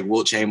sounds like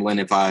Wilt Chamberlain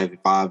if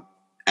I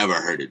ever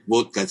heard it.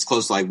 That's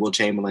close to like Will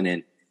Chamberlain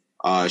and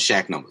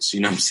Shaq numbers.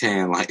 You know what I'm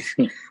saying?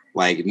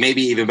 Like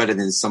maybe even better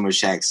than some of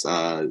Shaq's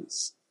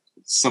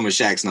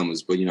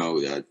numbers, but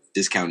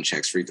discounting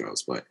Shaq's free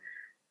throws.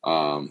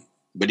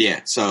 But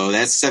yeah, so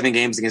that's 7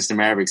 games against the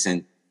Mavericks,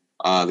 and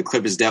the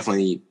Clippers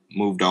definitely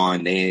moved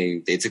on.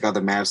 They took out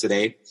the Mavs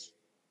today.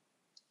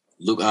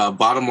 Look,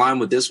 bottom line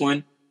with this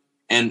one,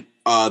 and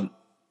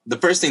the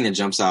first thing that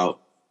jumps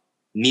out,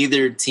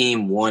 neither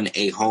team won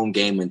a home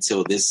game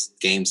until this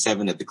Game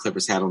 7 that the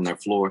Clippers had on their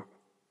floor.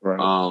 Right.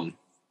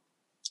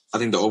 I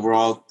think the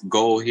overall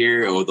goal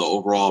here, or the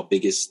overall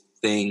biggest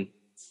thing,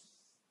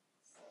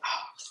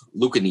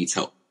 Luka needs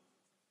help.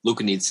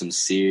 Luka needs some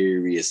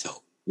serious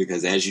help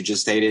because, as you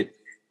just stated,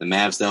 the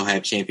Mavs, they'll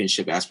have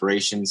championship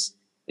aspirations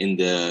in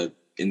the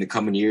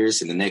coming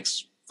years. In the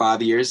next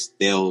 5 years,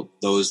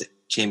 those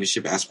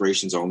championship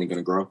aspirations are only going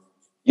to grow.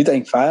 You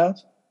think 5?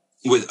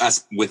 With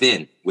us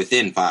within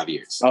 5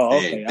 years. Oh,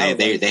 okay.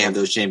 They have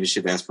those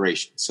championship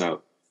aspirations.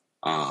 So,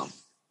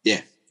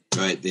 yeah.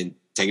 Go ahead, then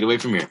take it away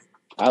from here.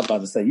 I was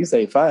about to say, you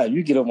say 5,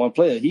 you get him one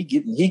player,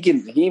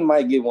 he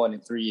might get one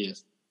in 3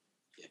 years.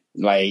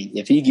 Like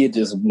if he get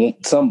just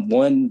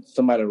somebody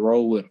to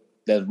roll with him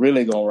that's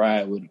really gonna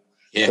ride with him.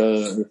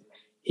 Because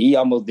he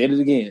almost did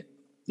it again.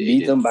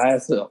 Beat them by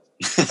himself.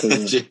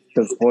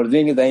 Because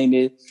Porzingis ain't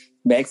it.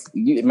 They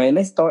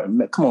start.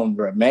 Come on,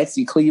 bro.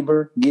 Maxi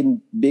Kleber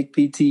getting big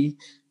PT.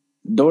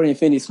 Dorian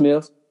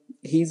Finney-Smith,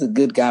 he's a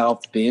good guy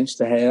off the bench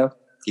to have.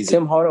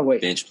 Tim Hardaway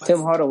is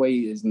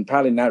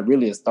probably not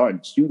really a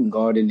starting shooting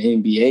guard in the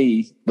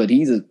NBA, but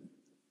he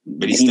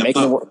stepped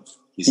up.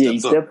 He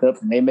stepped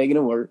up, and they making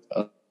it work.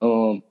 If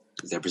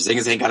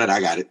Porzingis ain't got it, I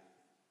got it.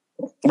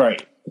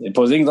 Right. If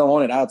Porzingis don't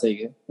want it, I'll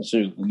take it.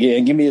 Shoot,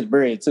 and give me his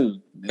bread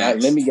too.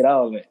 Let me get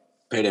all of it.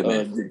 Pay that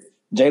man.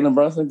 Jalen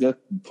Brunson, good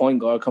point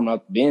guard coming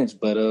off the bench,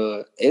 but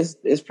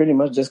it's pretty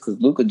much just because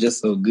Luka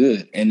just so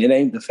good, and it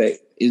ain't the fact.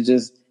 It's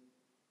just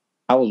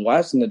I was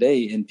watching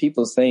today, and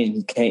people saying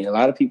he can't. A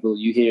lot of people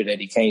you hear that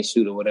he can't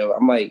shoot or whatever.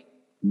 I'm like,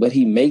 but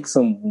he makes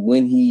them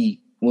when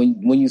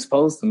you're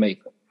supposed to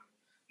make them.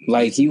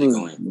 Like he was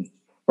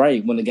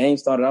right when the game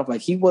started off.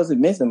 Like he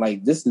wasn't missing.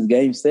 Like this is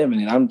Game 7,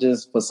 and I'm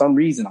just for some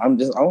reason I'm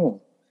just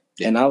on,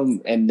 and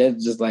that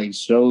just like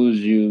shows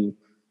you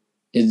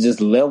it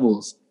just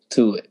levels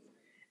to it.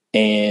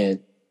 And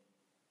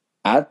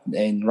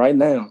right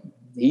now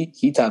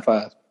he top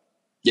 5.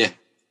 Yeah,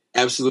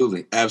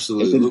 absolutely.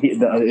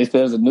 If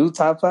there's a new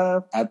top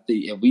 5, I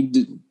think if we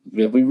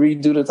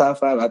redo the top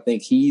 5, I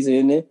think he's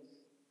in it.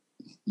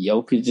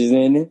 Jokic is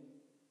in it.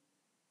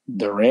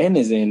 Durant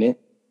is in it.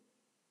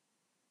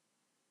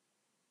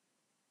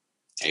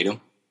 Tatum.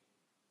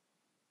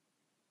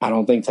 I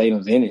don't think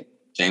Tatum's in it.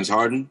 James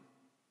Harden.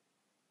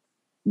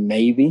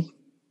 Maybe.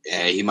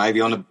 Yeah, he might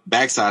be on the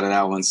backside of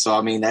that one. So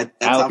I mean that's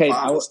okay.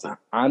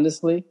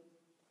 Honestly,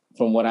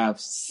 from what I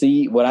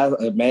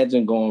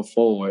imagine going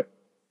forward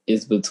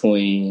is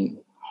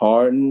between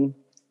Harden.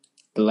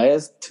 The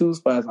last 2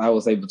 spots I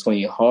would say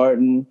between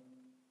Harden,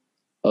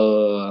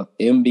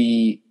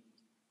 Embiid,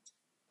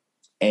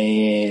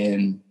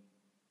 and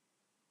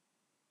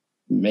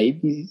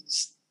maybe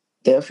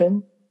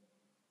Stephen.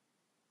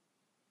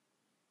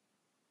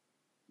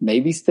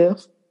 Maybe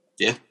Steph.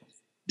 Yeah.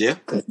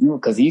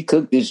 Because he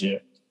cooked this year.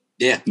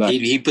 Yeah, like,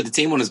 he put the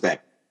team on his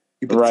back.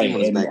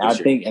 I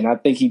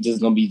think he's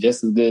just gonna be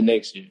just as good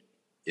next year.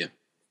 Yeah,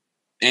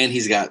 and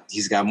he's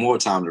got more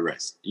time to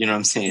rest. You know what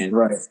I'm saying?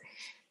 Right.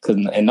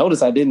 And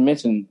notice I didn't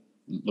mention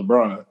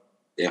LeBron.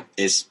 Yeah,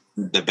 it's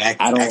the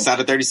backside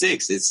of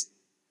 36. It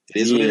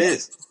is what it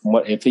is.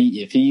 What if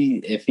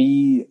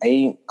he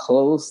ain't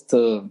close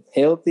to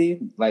healthy?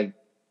 Like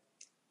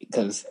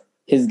because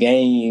his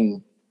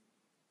game.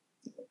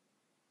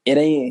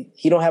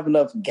 He don't have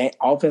enough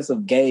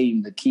offensive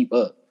game to keep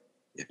up.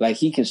 Yeah. Like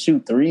he can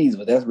shoot threes,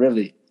 but that's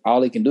really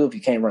all he can do if he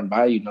can't run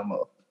by you no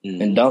more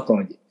and dunk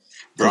on you.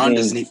 Bron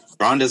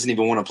doesn't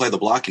even want to play the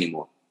block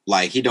anymore.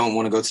 Like he don't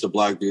want to go to the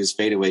block, do his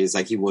fadeaways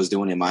like he was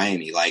doing in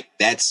Miami. Like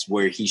that's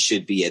where he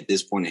should be at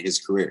this point in his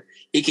career.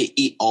 He could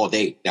eat all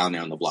day down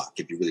there on the block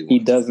if you really want.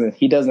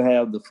 He doesn't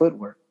have the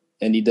footwork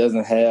and he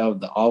doesn't have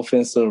the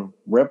offensive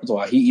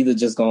repertoire. He either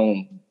just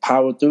gonna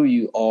power through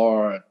you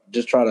or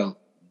just try to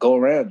go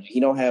around you. He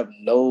don't have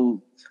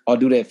or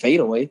do that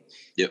fadeaway.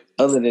 Yep.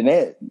 Other than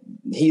that,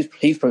 his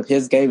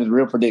game is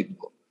real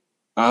predictable.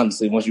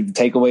 Honestly, once you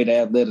take away the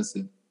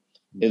athleticism,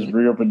 it's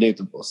real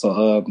predictable.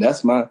 So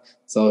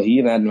so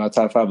he not in my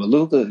top 5, but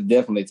Luka is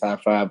definitely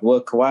top 5.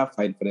 Well, Kawhi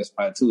fighting for that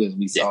spot too, as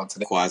we saw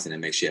today. Kawhi's in that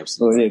mix, yeah,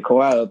 absolutely. So yeah,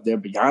 Kawhi up there.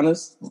 Be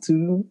honest,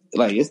 too.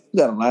 Like it's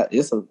got a lot.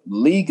 The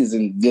league is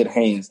in good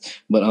hands.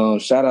 But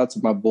shout out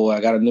to my boy.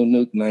 I got a new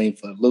nickname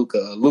for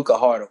Luka. Luka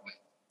Hardaway.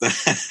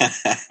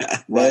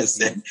 What is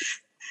that?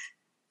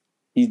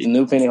 He's the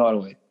new Penny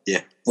Hardaway.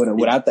 Yeah.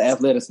 Without the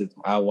athleticism.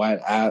 I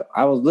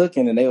was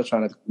looking and they were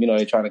trying to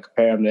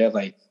compare him there.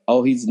 Like,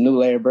 oh, he's the new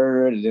Larry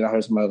Bird. And then I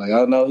heard somebody like,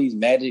 oh no, he's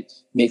Magic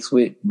mixed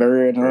with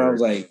Bird. And I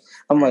was like,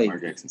 and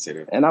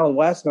I was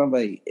watching, I'm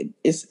like,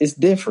 it's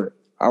different.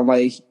 I'm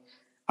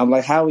I'm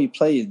like, how he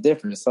plays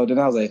different. So then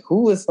I was like,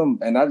 who is some?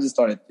 And I just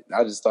started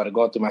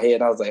going through my head.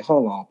 And I was like,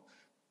 hold on,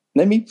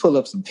 let me pull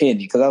up some Penny,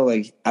 because I was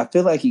like, I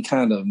feel like he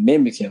kind of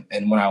mimicked him.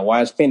 And when I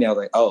watched Penny, I was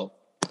like, oh,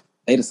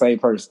 they the same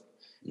person.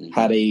 Mm-hmm.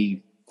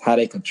 How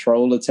they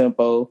control the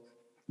tempo,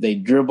 they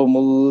dribble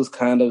moves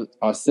kind of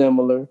are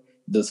similar.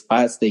 The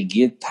spots they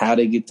get, how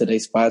they get to their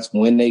spots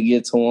when they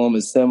get to them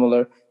is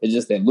similar. It's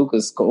just that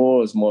Luka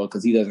scores more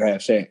because he doesn't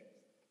have Shaq.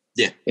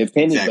 Yeah, if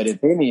Penny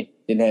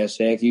didn't have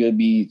Shaq, he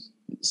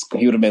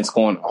would have been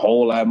scoring a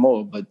whole lot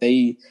more. But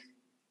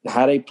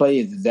how they play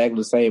is exactly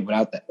the same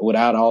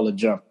without all the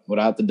jump,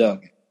 without the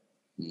dunking.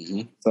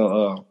 Mm-hmm.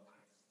 So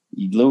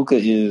Luka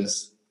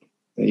is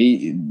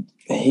he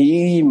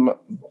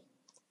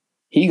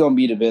gonna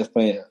be the best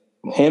player.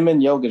 Him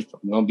and Jokic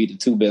gonna be the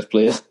two best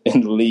players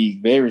in the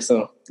league very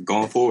soon.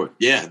 Going forward,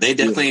 yeah, they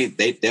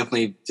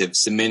definitely have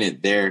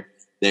cemented their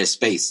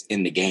space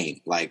in the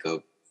game, like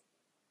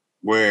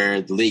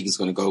where the league is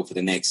going to go for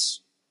the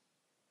next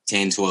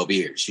 10, 12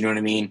 years. You know what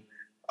I mean?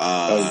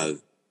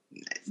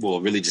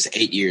 Well, really just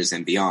 8 years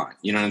and beyond.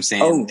 You know what I'm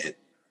saying?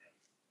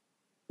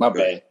 My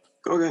bad.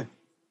 Go ahead.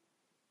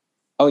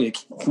 Oh, yeah.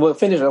 Well,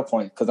 finish your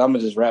point, because I'm going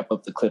to just wrap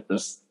up the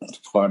Clippers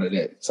part of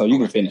that. So you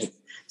can finish.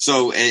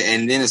 So,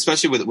 and then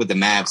especially with the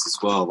Mavs as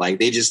well, like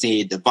they just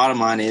the bottom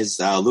line is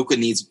Luka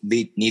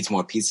needs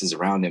more pieces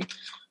around him.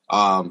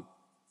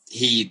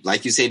 He,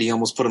 like you said, he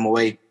almost put him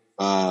away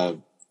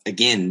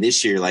again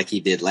this year like he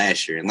did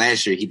last year. And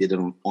last year he did it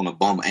on a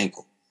bum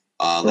ankle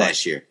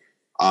last year.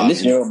 And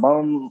this year,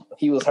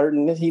 he was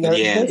hurting.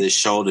 The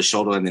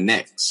shoulder, and the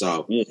neck.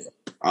 So, yeah.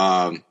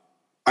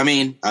 I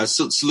mean,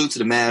 salute to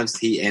the Mavs.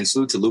 And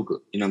salute to Luka.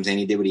 You know what I'm saying?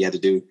 He did what he had to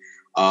do.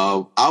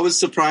 I was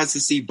surprised to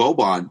see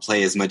Boban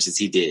play as much as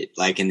he did,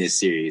 like in this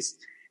series,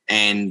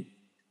 and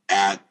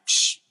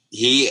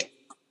he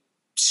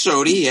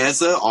showed he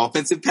has an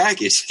offensive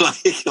package.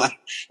 like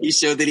he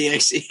showed that he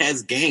actually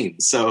has game.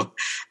 So,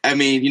 I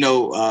mean,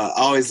 I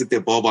always looked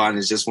at Boban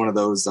as just one of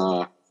those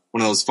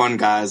fun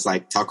guys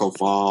like Taco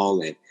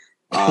Fall and.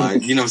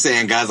 You know what I'm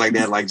saying? Guys like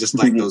that, like just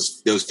like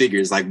those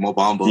figures, like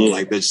Mobamba,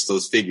 like they're just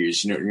those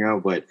figures,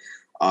 but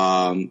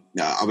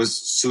I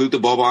was salute to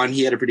Boban.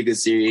 He had a pretty good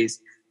series.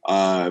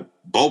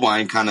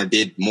 Boban kind of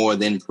did more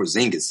than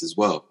Porzingis as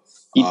well,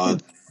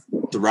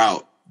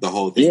 throughout the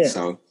whole thing. Yeah.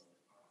 So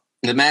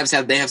the Mavs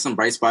have some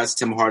bright spots.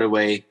 Tim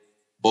Hardaway,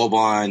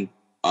 Boban,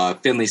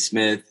 Finley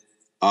Smith.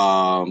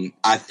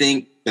 I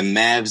think the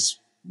Mavs,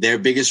 their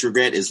biggest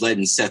regret is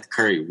letting Seth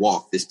Curry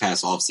walk this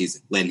past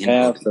offseason, letting him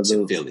go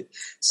to Philly.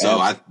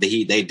 So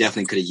they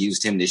definitely could have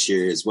used him this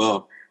year as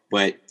well.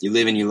 But you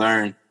live and you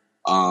learn.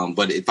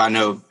 But if I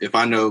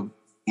know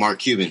Mark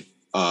Cuban,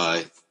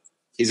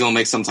 he's gonna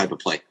make some type of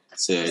play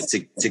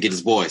to get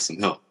his boy some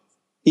help.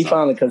 He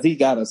finally, because you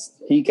can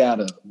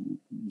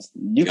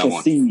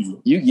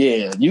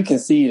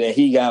see that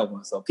he got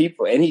one. So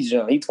people, and he's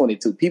young, he's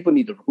 22. People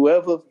need to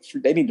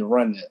they need to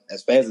run that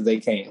as fast as they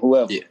can.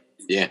 Whoever.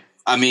 Yeah.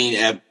 I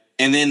mean,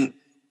 and then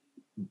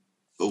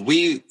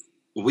we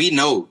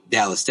know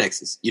Dallas,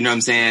 Texas. You know what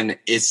I'm saying?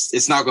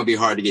 It's not going to be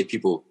hard to get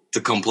people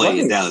to come play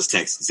in Dallas,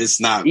 Texas.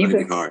 It's not going to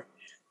be hard.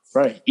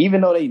 Right.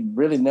 Even though they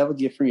really never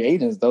get free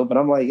agents, though. But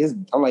I'm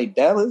like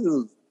Dallas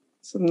is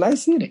a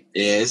nice city.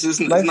 Yeah, it's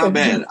not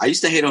bad. I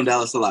used to hate on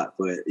Dallas a lot,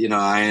 but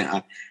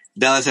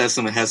Dallas has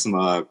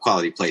some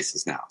quality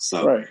places now.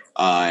 So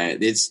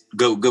it's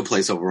good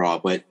place overall.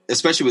 But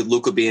especially with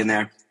Luka being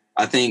there.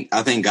 I think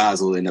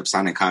guys will end up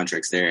signing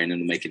contracts there, and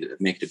then make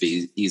it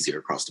be easier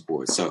across the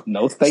board. So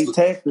no state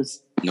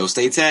taxes. No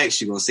state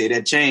tax. You're gonna say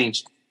that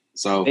change.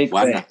 So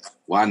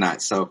why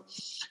not? So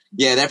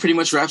yeah, that pretty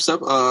much wraps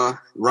up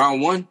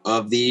round one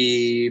of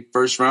the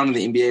first round of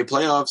the NBA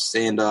playoffs.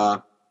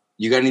 And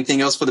you got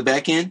anything else for the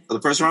back end of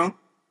the first round?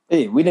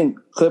 Hey, we didn't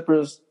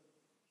Clippers.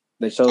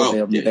 They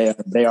showed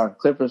they are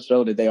Clippers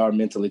showed that they are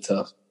mentally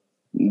tough.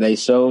 They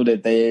showed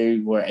that they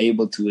were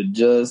able to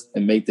adjust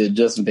and make the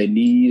adjustment they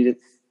needed.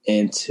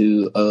 And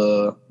it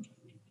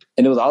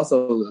was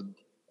also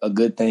a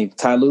good thing.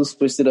 Ty Lue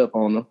switched it up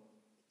on him.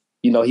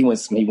 He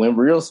went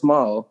real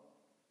small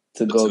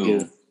to go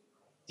get.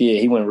 Yeah,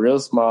 he went real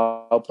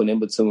small, put in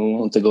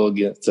between to go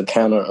get to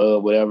counter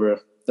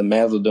whatever the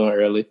Mavs were doing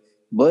early.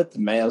 But the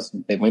Mavs,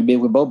 they went big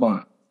with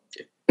Boban.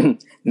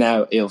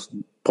 Now, if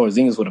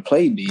Porzingis would have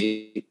played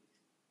big,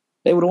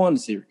 they would have won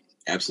the series.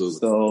 Absolutely.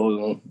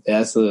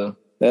 So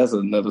that's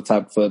another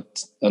topic for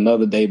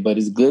another day, but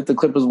it's good the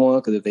Clippers won,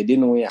 because if they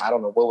didn't win, I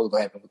don't know what was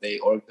going to happen with their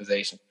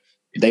organization.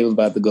 They was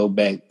about to go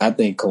back. I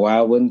think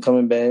Kawhi wasn't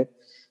coming back.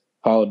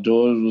 Paul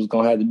George was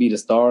going to have to be the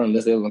star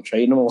unless they were going to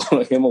trade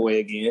him away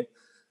again.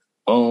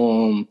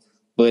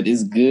 But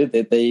it's good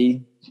that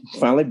they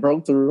finally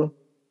broke through.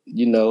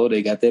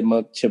 They got that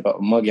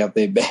mug out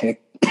their back,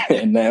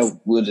 and now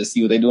we'll just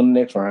see what they do in the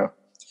next round.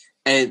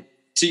 And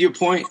to your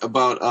point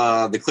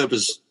about the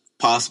Clippers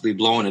possibly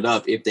blowing it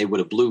up if they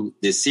would have blew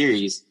this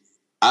series,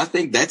 I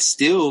think that's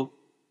still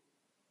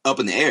up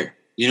in the air.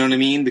 You know what I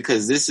mean?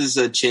 Because this is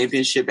a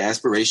championship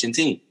aspiration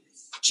team.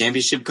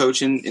 Championship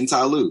coach in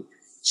Ty Lue.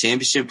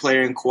 Championship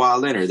player in Kawhi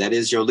Leonard. That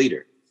is your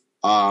leader.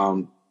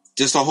 To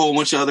just a whole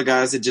bunch of other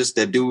guys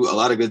that do a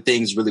lot of good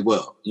things really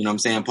well. You know what I'm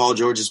saying? Paul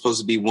George is supposed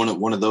to be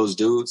one of those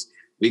dudes.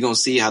 We're gonna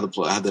see how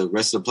the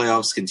rest of the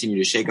playoffs continue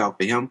to shake out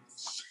for him.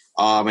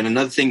 And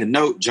another thing to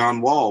note,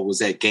 John Wall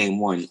was at game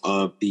 1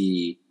 of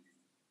this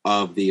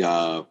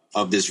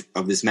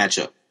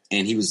matchup,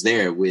 and he was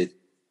there with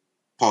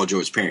Paul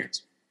George's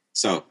parents.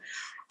 So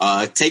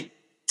take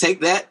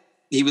that.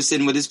 He was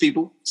sitting with his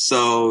people.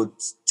 So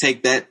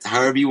take that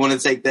however you want to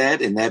take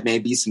that, and that may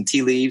be some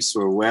tea leaves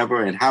or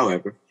wherever and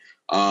however.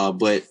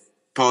 But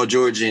Paul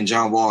George and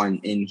John Wall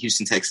in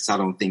Houston, Texas, I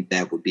don't think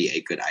that would be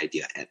a good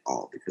idea at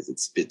all because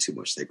it's a bit too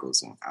much that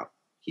goes on out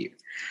here.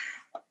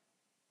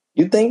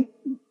 You think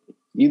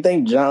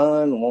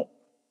John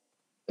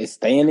is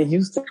staying in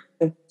Houston?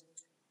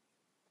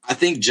 I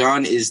think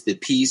John is the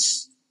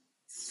piece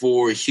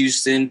for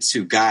Houston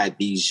to guide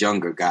these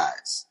younger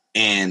guys.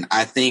 And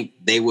I think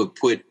they would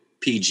put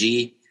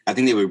PG. I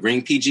think they would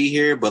bring PG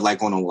here, but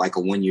like on a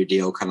 1-year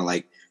deal, kind of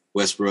like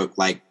Westbrook.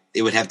 Like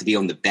it would have to be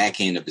on the back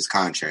end of his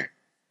contract,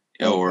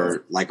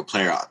 or like a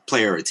player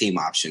or a team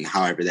option.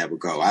 However that would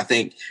go. I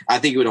think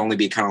it would only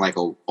be kind of like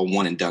a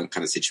one and done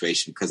kind of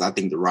situation because I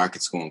think the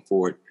Rockets going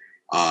forward,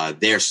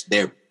 their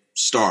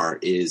star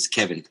is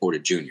Kevin Porter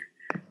Jr.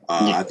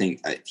 I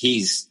think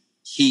he is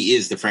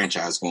the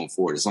franchise going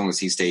forward as long as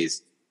he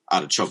stays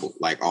out of trouble,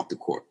 like off the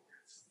court.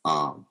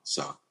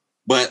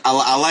 But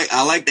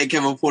I like that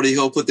Kevin Porter.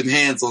 He'll put them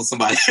hands on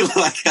somebody.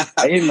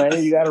 Hey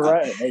man, you gotta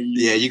ride. Hey,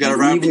 you gotta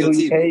ride for your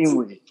team. Came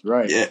with it.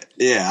 Right.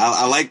 Yeah.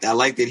 I like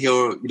that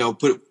he'll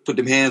put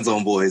them hands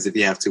on boys if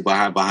you have to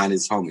behind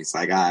his homies.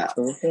 Like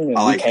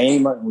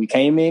we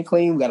came in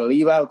clean. We gotta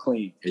leave out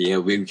clean. Yeah,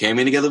 we came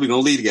in together. We're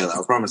gonna leave together.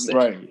 I promise that.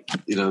 Right.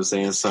 You know what I'm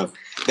saying? So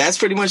that's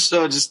pretty much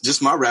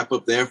just my wrap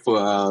up there for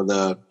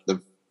the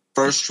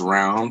first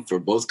round for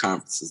both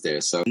conferences there.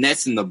 So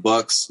Nets and the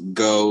Bucks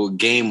go.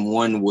 Game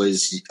 1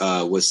 was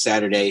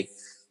Saturday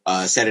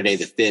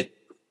the 5th,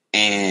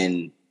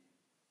 and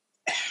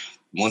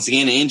once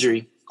again an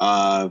injury.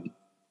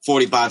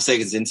 45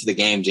 seconds into the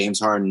game, James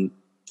Harden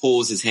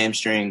pulls his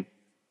hamstring.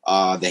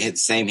 They had the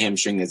same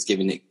hamstring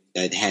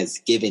that has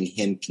given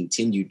him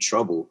continued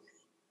trouble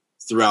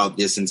throughout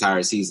this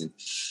entire season.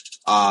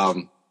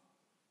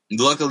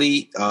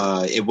 Luckily,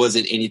 it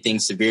wasn't anything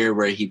severe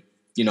where he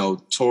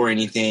tore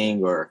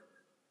anything or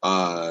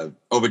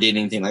overdid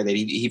anything like that.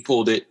 He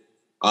pulled it.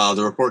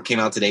 The report came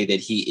out today that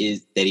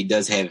he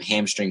does have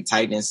hamstring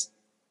tightness.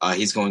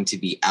 He's going to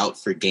be out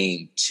for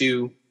game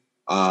 2,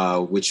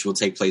 which will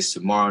take place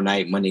tomorrow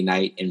night, Monday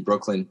night in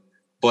Brooklyn.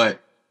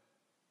 But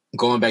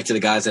going back to the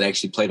guys that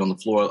actually played on the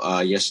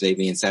floor yesterday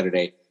being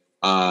Saturday,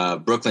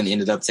 Brooklyn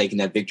ended up taking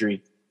that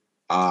victory.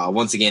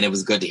 Once again, it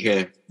was good to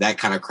hear that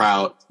kind of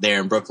crowd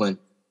there in Brooklyn.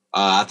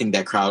 I think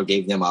that crowd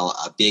gave them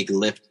a big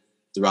lift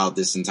throughout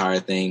this entire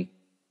thing.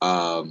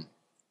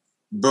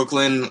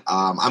 Brooklyn,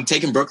 I'm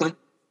taking Brooklyn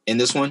in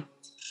this one.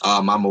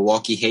 My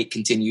Milwaukee hate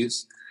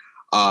continues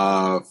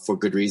for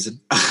good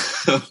reason.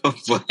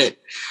 But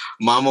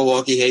my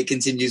Milwaukee hate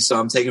continues, so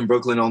I'm taking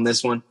Brooklyn on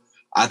this one.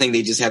 I think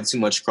they just have too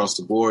much across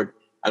the board.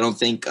 I don't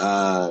think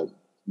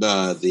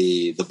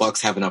the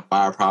Bucks have enough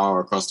firepower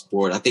across the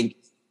board. I think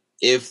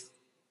if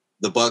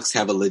the Bucks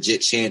have a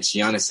legit chance,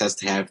 Giannis has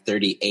to have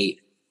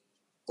 38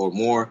 or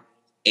more,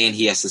 and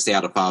he has to stay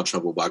out of foul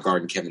trouble by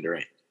guarding Kevin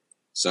Durant.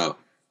 So,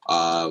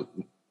 and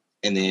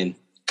then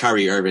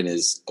Kyrie Irving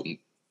is a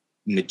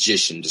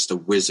magician, just a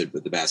wizard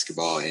with the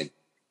basketball, and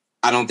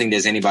I don't think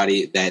there's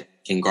anybody that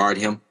can guard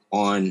him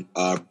on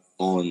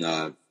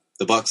the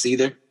Bucks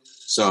either.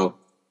 So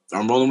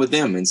I'm rolling with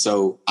them. And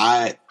so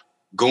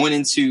going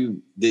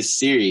into this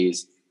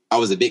series, I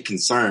was a bit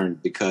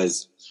concerned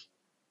because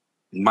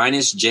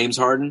minus James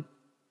Harden,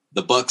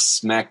 the Bucks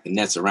smacked the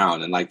Nets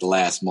around in like the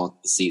last month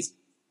of the season.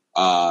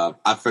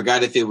 I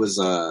forgot if it was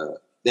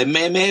that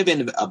may have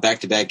been a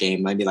back-to-back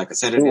game, maybe like a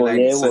Saturday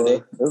night,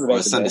 Sunday, or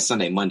a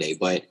Sunday, Monday.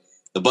 But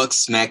the Bucks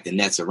smacked the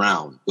Nets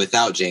around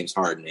without James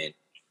Harden, and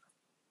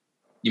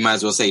you might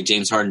as well say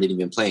James Harden didn't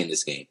even play in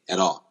this game at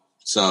all.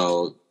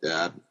 So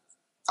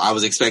I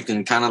was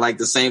expecting kind of like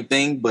the same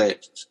thing,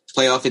 but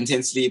playoff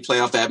intensity,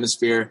 playoff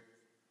atmosphere.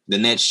 The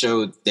Nets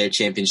showed their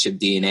championship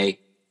DNA,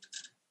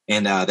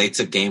 and they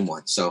took game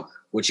 1. So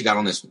what you got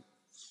on this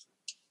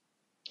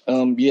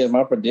one? Yeah,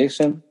 my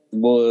prediction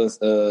was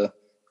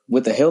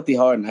with a healthy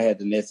Harden, I had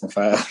the Nets in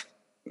 5.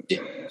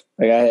 Yeah.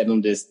 Like I had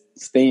them just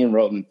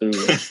steamrolling through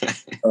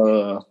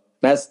it.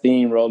 Not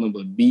steamrolling,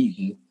 but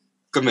beating.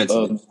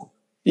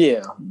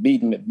 Yeah,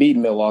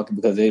 beating Milwaukee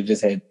because they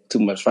just had too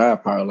much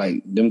firepower.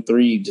 Like them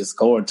 3 just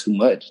scored too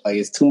much. Like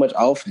it's too much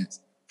offense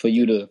for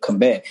you to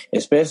combat,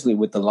 especially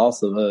with the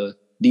loss of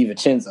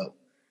DiVincenzo.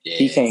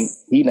 Yeah.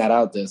 He not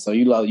out there. So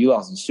you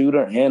lost a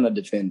shooter and a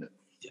defender.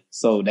 Yeah.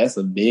 So that's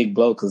a big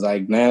blow because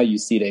like now you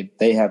see that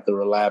they have to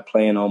rely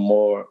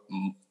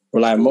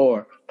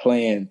more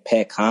playing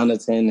Pat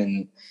Connaughton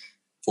and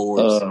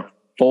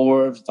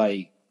Forbes.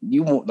 Like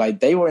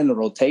they were in the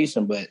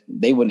rotation, but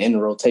they weren't in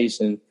the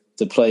rotation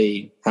to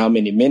play how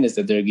many minutes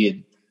that they're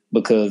getting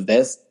because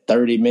that's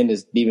 30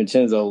 minutes.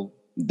 DiVincenzo,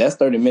 that's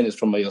 30 minutes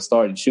from your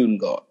starting shooting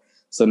guard.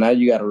 So now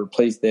you got to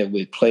replace that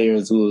with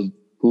players who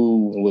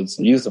was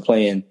used to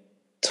playing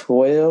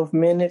 12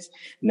 minutes.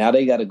 Now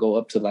they got to go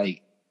up to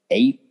like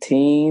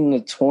 18 to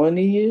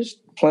 20-ish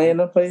playing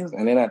the players,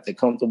 and they're not that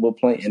comfortable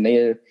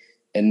playing.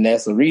 And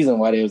that's the reason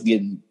why they was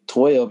getting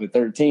 12 and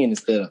 13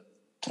 instead of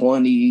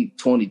 20,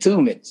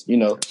 22 minutes, you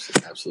know.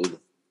 Absolutely.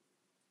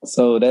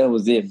 So that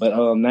was it. But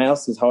now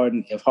since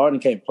if Harden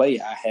can't play,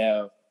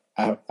 I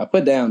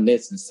put down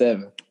Nets in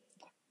 7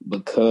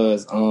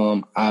 because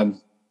I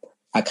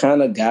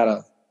kind of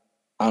got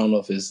I don't know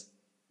if it's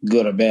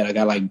good or bad. I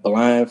got like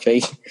blind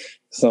faith,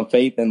 some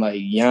faith in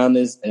like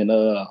Giannis and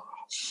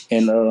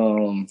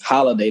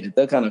Holiday that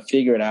they'll kind of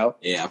figure it out.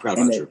 Yeah, I forgot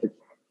about you.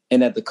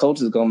 And that the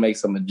coach is gonna make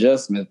some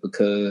adjustments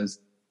because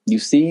you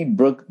see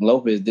Brook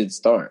Lopez didn't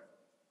start.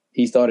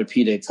 He started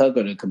PJ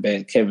Tucker to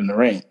combat Kevin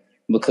Durant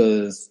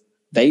because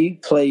they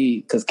play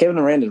because Kevin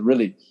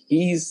Durant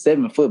he's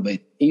 7 foot, but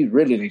he's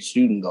really a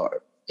shooting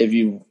guard.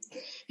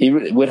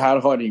 With how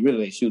hard he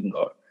really a shooting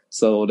guard.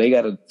 So they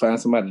got to find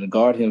somebody to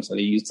guard him. So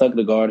they use Tucker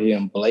to guard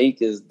him.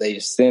 Blake is their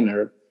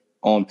center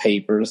on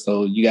paper.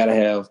 So you got to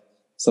have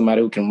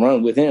somebody who can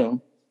run with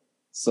him.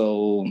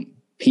 So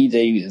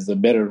PJ is a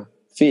better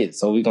fit.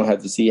 So we're going to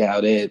have to see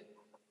how that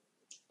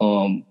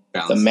the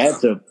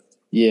matchup,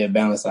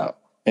 balance out.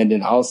 And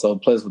then also,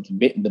 plus with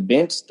the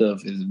bench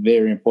stuff is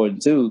very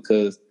important too,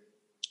 because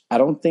I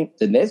don't think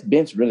the Nets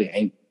bench really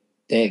ain't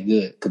that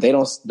good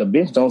because the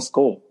bench don't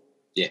score.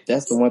 Yeah,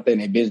 that's the one thing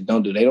they bench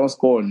don't do. They don't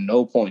score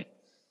no point.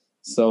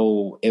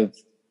 So if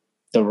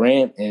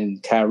Durant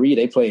and Kyrie,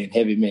 they play in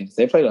heavy minutes.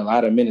 They played a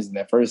lot of minutes in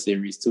that first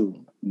series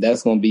too.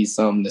 That's going to be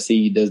something to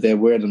see. Does that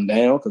wear them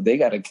down? Because they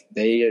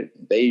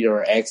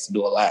are asked to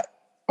do a lot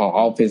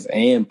on offense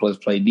and plus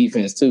play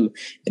defense too.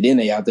 And then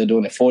they out there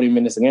doing it 40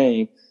 minutes a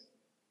game.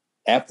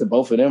 After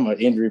both of them are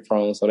injury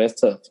prone, so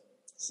that's tough.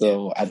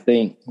 So I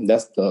think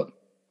that's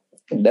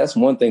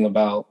one thing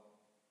about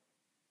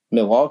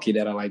Milwaukee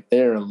that I like.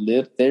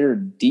 They're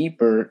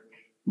deeper,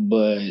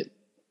 but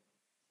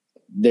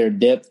their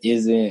depth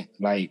isn't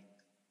like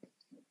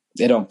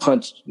they don't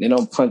punch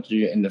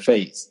you in the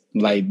face.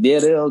 Like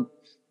they'll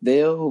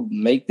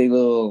make their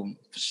little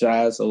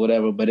shots or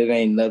whatever, but it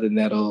ain't nothing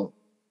that'll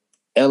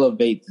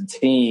elevate the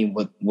team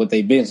what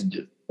they bench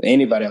do.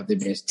 Anybody out there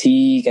bench.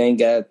 Teague ain't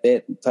got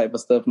that type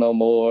of stuff no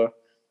more.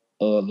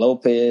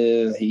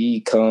 Lopez,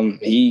 I don't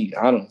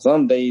know,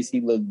 some days he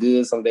look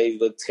good, some days he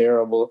look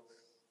terrible.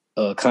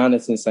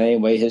 Connaughton,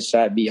 same way, his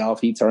shot be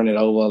off, he turn it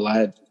over a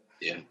lot.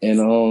 Yeah.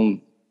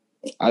 And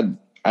I'm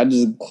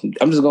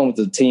just going with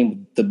the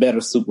team with the better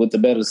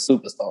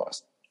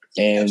superstars.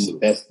 And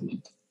absolutely. That's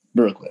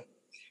Brooklyn.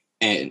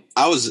 And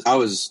I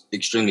was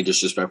extremely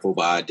disrespectful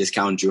by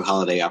discounting Drew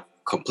Holiday. I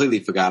completely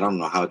forgot. I don't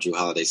know how Drew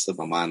Holiday slipped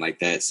my mind like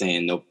that,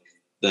 saying nope,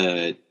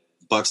 the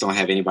Bucks don't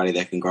have anybody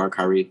that can guard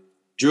Kyrie.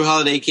 Drew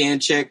Holiday can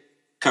check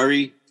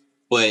Kyrie,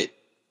 but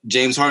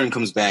James Harden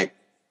comes back.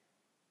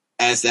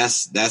 That's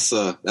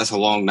a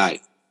long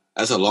night.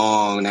 That's a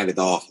long night at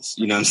the office.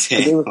 You know what I'm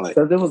saying?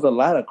 Because there was a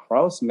lot of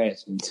cross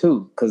matching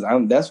too. Because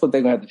that's what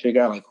they're gonna have to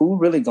figure out. Like, who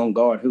really gonna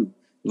guard who?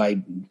 Like,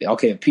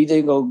 okay, if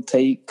PJ go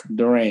take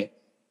Durant,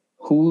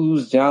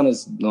 who's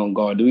Giannis gonna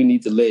guard? Do we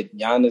need to let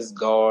Giannis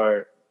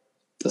guard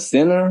the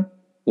center?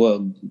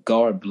 Well,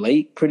 guard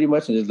Blake pretty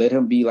much, and just let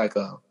him be like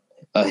a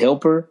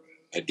helper.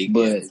 A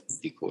decoy.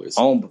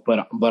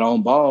 But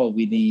on ball,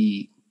 we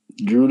need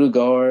Drew to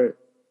guard.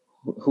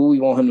 Who we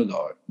want him to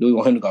guard? Do we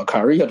want him to guard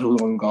Kyrie or do we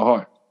want him to guard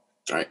Harden?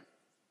 Right.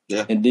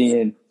 Yeah. And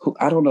then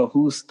I don't know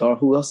who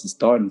else is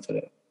starting for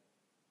that.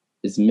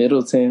 It's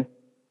Middleton.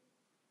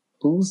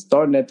 Who's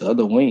starting at the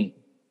other wing?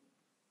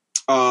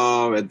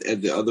 At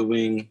the other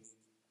wing.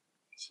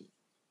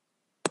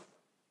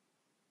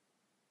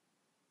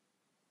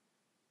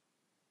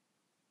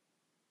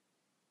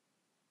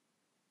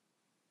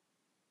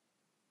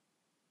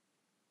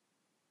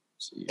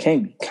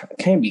 Can't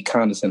be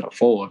Connaughton or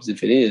Forbes.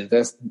 If it is,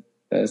 that's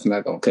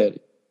not gonna cut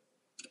it.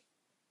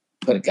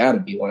 But it gotta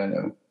be one of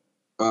them.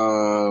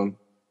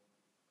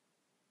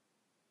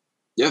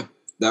 Yeah,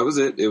 that was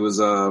it. It was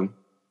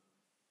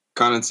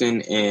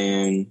Connaughton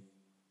and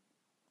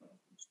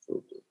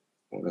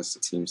that's the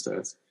team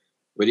stats.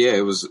 But yeah,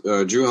 it was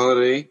Drew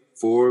Holiday,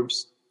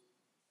 Forbes,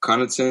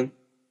 Connaughton,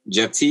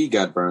 Jeff Teague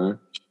got burned.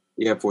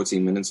 He had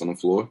 14 minutes on the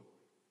floor.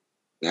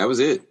 That was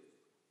it.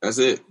 That's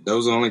it.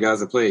 Those are the only guys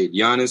that played.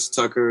 Giannis,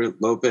 Tucker,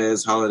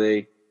 Lopez,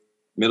 Holiday,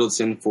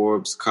 Middleton,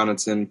 Forbes,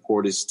 Connaughton,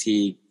 Portis,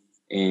 Teague,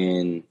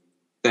 and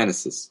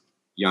Thanasis.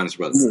 Giannis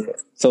brothers. Yeah.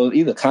 So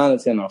either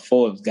Connaughton or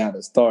Forbes got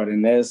to start,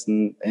 and they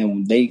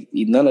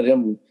none of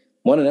them.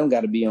 One of them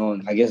got to be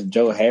on. I guess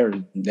Joe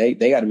Harris. They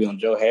got to be on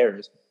Joe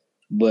Harris,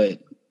 but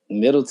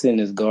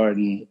Middleton is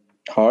guarding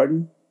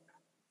Harden.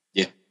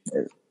 Yeah.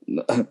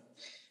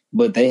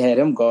 But they had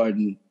him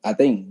guarding, I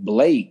think,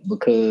 Blake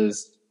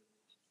because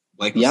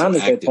Giannis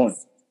so at point.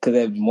 Because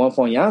at one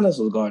point Giannis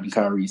was guarding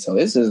Kyrie, so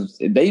it's just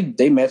they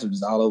matchups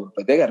is all over.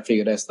 But they got to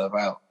figure that stuff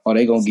out, or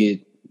they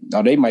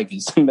might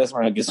get mess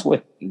around and get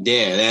swept.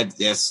 Yeah,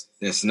 that's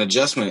an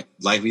adjustment.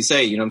 Like we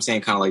say, you know what I'm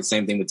saying? Kind of like the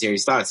same thing with Terry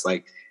Stotts.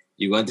 Like,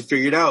 you're going to have to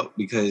figure it out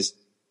because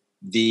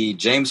the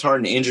James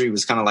Harden injury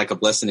was kind of like a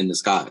blessing in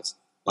disguise,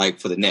 like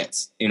for the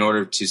Nets, in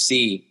order to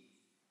see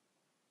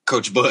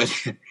Coach Bud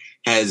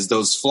has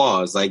those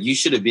flaws. Like you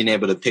should have been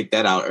able to pick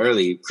that out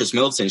early. Chris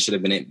Middleton should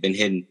have been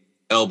hitting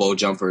elbow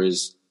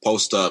jumpers,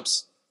 post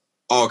ups,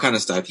 all kind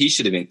of stuff. He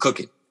should have been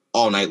cooking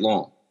all night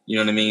long. You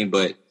know what I mean?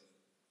 But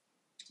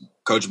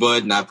Coach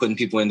Bud not putting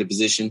people into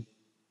position,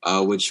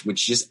 which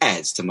just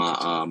adds to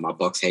my my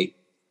Bucks hate,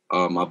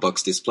 my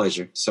Bucks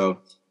displeasure. So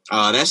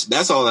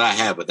that's all that I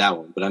have with that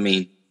one. But I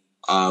mean,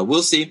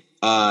 we'll see.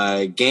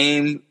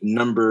 Game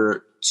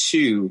number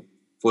 2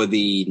 for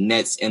the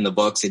Nets and the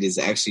Bucks. It is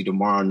actually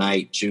tomorrow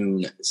night,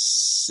 June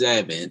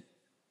 7th,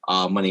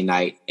 Monday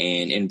night,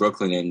 and in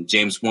Brooklyn. And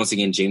once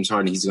again, James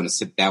Harden, he's going to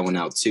sit that one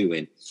out too.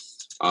 And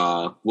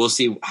we'll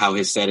see how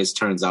his status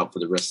turns out for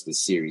the rest of the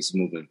series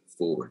moving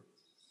forward.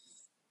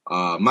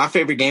 My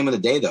favorite game of the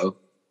day, though,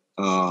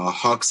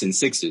 Hawks and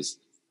Sixers.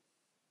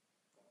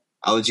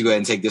 I'll let you go ahead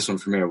and take this one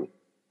from here.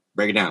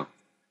 Break it down.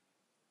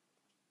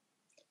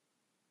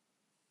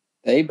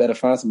 They better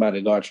find somebody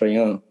to guard Trae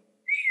Young.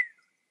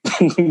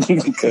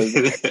 Because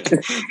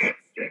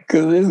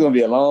it's going to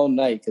be a long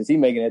night because he's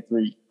making that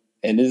 3.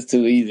 And it's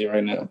too easy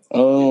right now.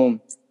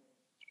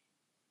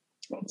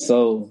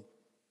 So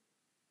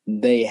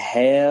they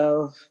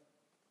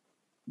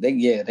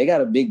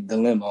got a big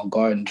dilemma on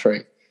guarding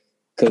Trae.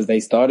 Because they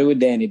started with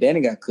Danny.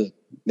 Danny got cooked.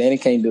 Danny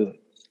can't do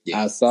it.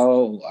 Yeah. I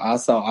saw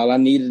all I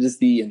needed to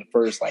see in the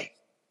first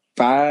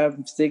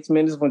 5-6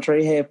 minutes when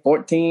Trae had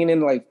 14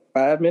 in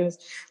 5 minutes.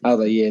 I was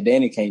like, yeah,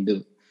 Danny can't do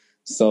it.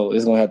 So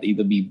it's gonna have to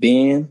either be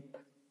Ben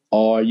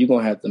or you're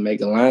gonna have to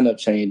make a lineup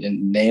change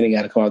and Danny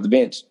gotta come off the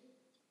bench.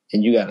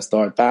 And you gotta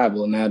start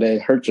Thibault. Now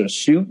that hurts your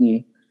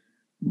shooting,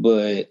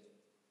 but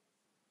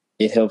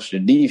it helps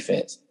your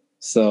defense.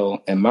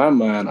 So in my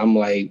mind, I'm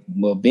like,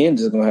 well,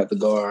 Ben's just gonna have to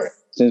guard.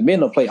 Since Ben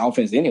don't play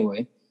offense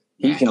anyway,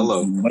 he can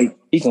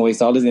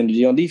waste all his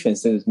energy on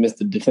defense since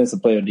Mr.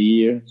 Defensive Player of the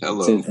Year.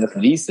 Since that's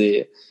what he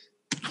said.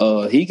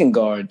 He can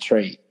guard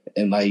Trae.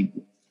 And I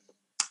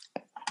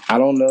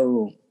don't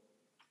know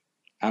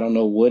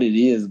what it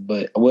is,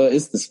 but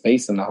it's the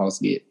space in the house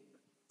get.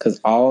 Because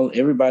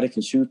everybody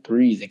can shoot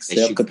threes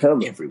except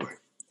Capella. Everywhere.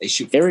 They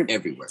shoot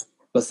everywhere.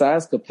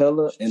 Besides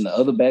Capella and the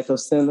other backup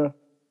center,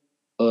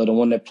 the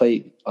one that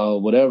played the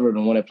one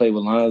that played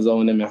with Lonzo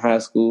and them in high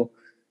school.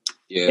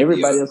 Yeah,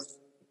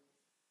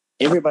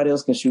 everybody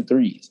else can shoot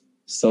threes.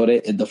 So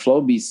that the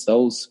flow be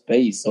so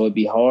spaced, so it'd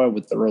be hard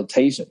with the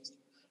rotations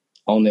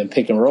on them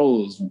pick and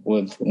rolls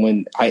when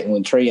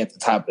Trae at the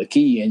top of the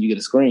key and you get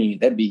a screen,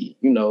 that'd be,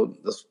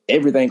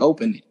 everything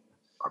open.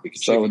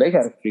 So they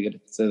gotta figure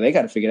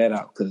that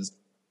out because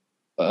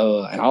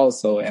and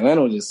also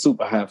Atlanta was just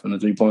super high from the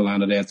 3-point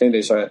line today. I think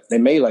they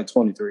made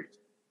 23.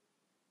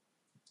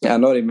 Yeah, I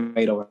know they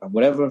made over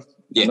whatever.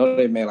 Yeah. I know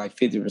they made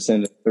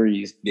 50% of the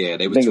threes. Yeah,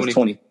 they were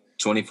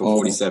 20 for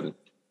 47.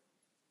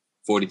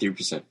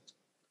 43%.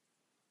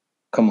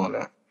 Come on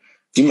now.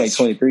 You made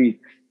 23.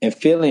 And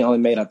Philly only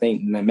made, I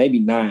think, maybe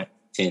 9.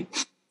 10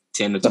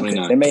 to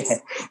 29.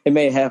 They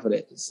made half of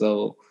that.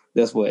 So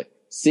that's what?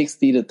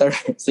 60 to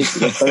 30. 60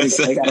 to 30.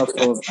 They got to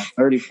score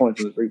 30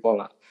 points to the 3-point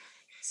line.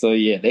 So,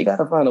 yeah, they got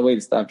to find a way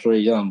to stop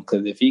Trae Young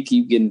because if he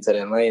keep getting to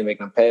that lane,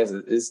 making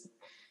passes, it's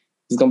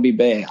going to be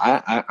bad.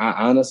 I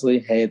honestly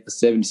had the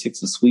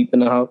 76ers sweep in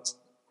the Hawks,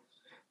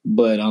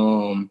 but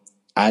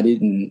I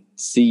didn't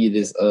see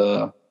this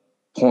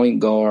point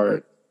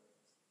guard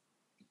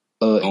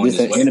this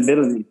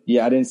inability.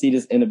 Yeah, I didn't see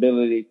this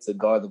inability to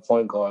guard the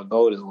point guard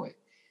go this way.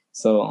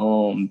 So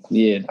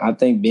I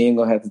think Ben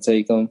gonna have to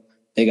take them.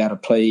 They gotta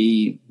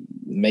play,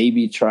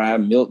 maybe try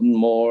Milton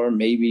more,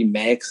 maybe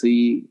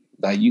Maxey.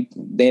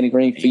 Danny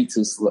Green feet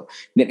too slow.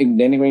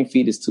 Danny Green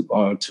feet is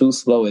too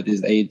slow at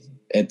this age,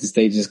 at this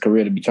stage of his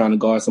career to be trying to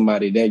guard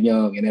somebody that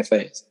young and that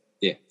fast.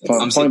 Yeah,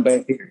 point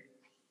back here.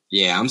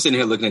 Yeah, I'm sitting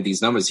here looking at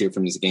these numbers here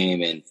from this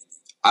game, and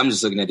I'm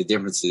just looking at the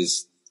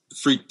differences.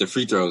 The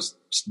free throws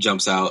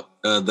jumps out.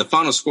 The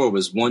final score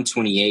was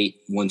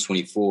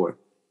 128-124.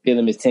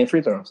 Philly missed 10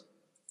 free throws.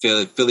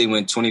 Philly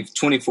went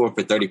 24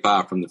 for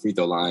 35 from the free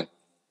throw line,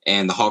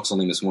 and the Hawks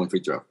only missed 1 free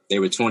throw. They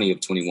were 20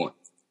 of 21.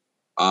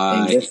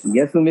 And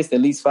guess who missed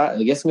at least 5?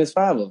 Guess who missed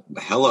 5 of them?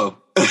 Hello.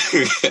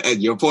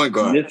 Your point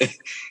guard.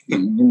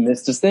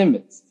 Mr.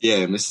 Simmons.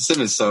 Yeah, Mr.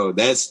 Simmons. So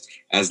that's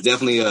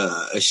definitely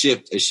a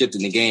shift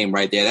in the game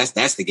right there.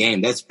 That's the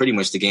game. That's pretty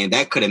much the game.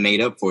 That could have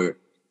made up for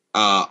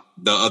the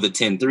other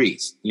 10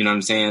 threes. You know what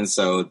I'm saying?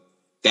 So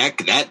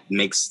that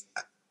makes,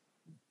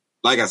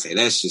 like I say,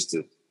 that's just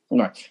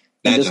right.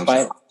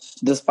 And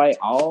despite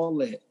all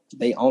that,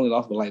 they only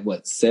lost by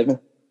 7?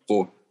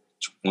 4.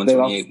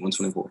 128,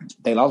 124.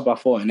 They lost by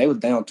 4, and they was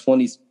down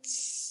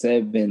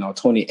 27 or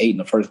 28 in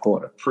the first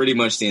quarter. Pretty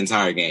much the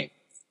entire game.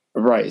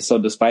 Right. So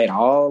despite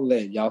all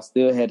that, y'all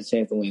still had a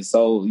chance to win.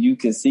 So you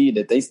can see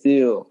that they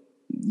still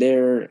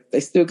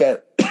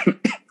got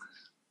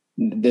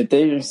that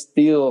they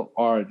still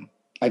are.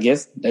 I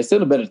guess they're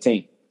still a better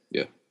team.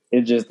 Yeah.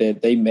 It's just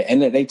that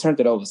they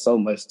turned it over so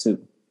much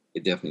too.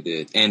 It definitely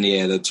did, and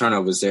yeah, the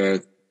turnovers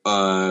there.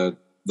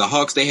 the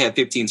Hawks, they had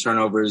 15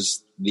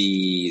 turnovers.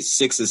 The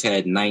Sixers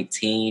had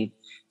 19.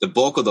 The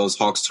bulk of those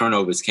Hawks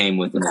turnovers came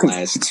within the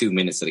last 2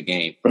 minutes of the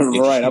game.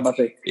 Right, I'm about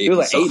to say it was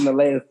like 8 in the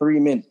last 3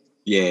 minutes.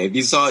 Yeah, if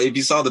you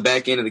saw the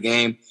back end of the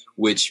game,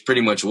 which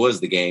pretty much was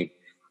the game,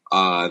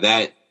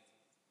 that's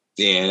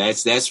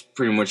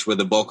pretty much where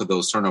the bulk of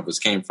those turnovers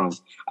came from.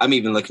 I'm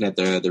even looking at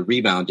the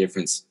rebound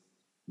difference.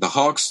 The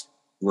Hawks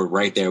were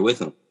right there with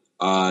them.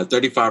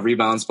 35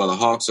 rebounds by the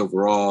Hawks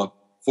overall,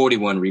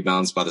 41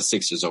 rebounds by the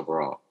Sixers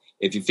overall.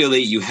 If you feel it,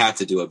 you have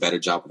to do a better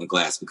job on the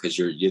glass because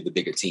you're the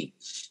bigger team.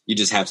 You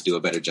just have to do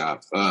a better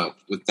job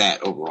with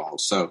that overall.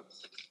 So,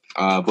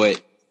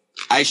 but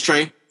Ice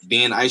Trae,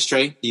 being Ice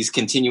Trae, he's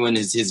continuing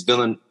his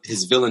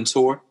villain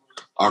tour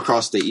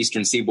across the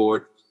Eastern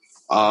Seaboard.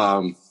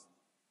 Going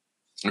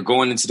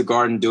into the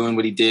Garden, doing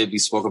what he did. We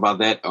spoke about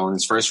that on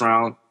his first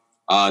round.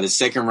 The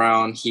second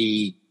round,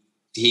 he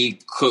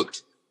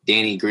cooked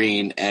Danny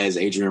Green, as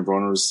Adrian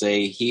Broner would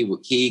say.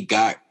 He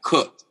got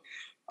cooked.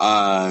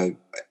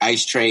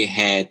 Ice Trae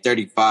had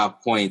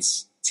 35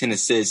 points, 10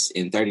 assists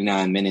in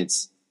 39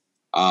 minutes.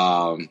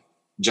 John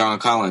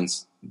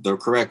Collins, the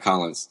correct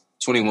Collins,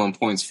 21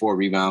 points, 4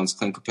 rebounds.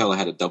 Clint Capella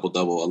had a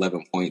double-double,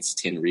 11 points,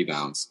 10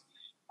 rebounds.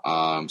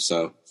 And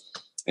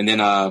then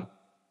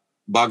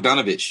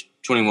Bogdanovich,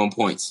 21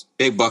 points.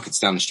 Big buckets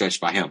down the stretch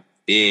by him.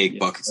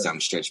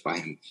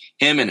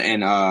 Him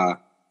and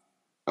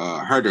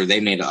Herder,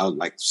 they made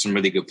like some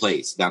really good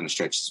plays down the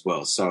stretch as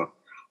well. So,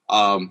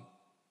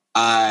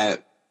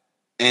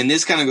 and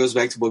this kind of goes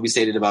back to what we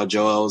stated about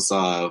Joel's,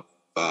 I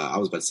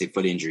was about to say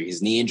foot injury,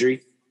 his knee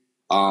injury.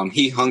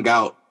 He hung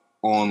out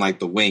on like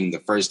the wing the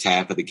first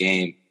half of the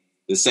game.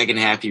 The second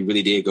half, he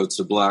really did go to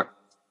the block.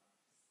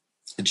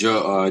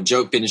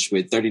 Joe finished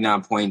with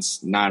 39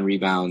 points, 9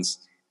 rebounds,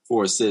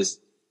 4 assists.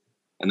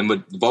 And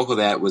the bulk of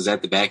that was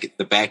at the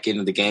back end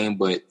of the game,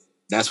 but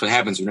that's what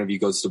happens whenever you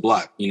go to the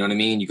block. You know what I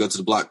mean? You go to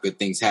the block, good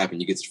things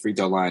happen. You get to the free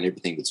throw line,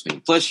 everything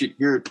between. Plus,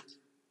 you're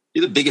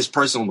the biggest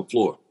person on the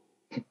floor.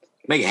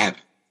 Make it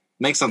happen.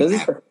 Make something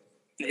happen.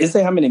 Is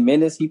there how many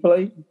minutes he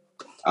played?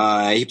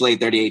 He played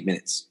 38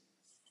 minutes.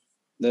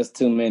 That's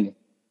too many.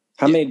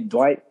 How many?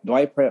 Dwight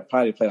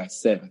probably played like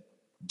 7.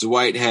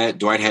 Dwight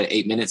had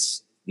 8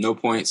 minutes, no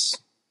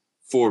points,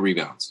 4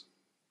 rebounds.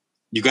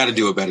 You got to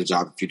do a better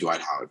job if you're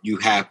Dwight Howard. You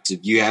have to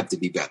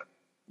be better.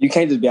 You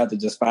can't just be out there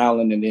just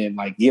fouling and then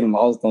like getting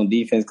lost on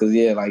defense because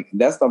like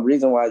that's the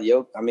reason why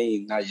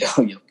Embiid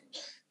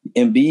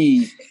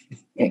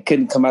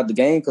couldn't come out the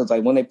game because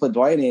like when they put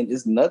Dwight in,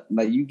 it's nothing.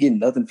 Like you get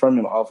nothing from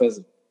him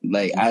offensive.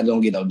 Like I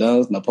don't get no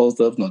dunks, no post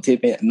ups, no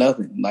tipping,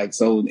 nothing. Like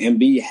so,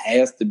 Embiid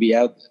has to be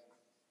out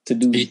to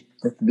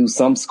do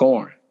some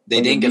scoring.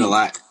 They didn't get a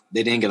lot.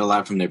 They didn't get a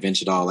lot from their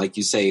bench at all. Like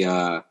you say,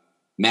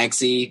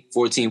 Maxey,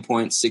 14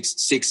 points,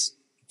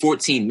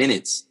 14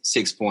 minutes,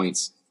 6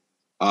 points.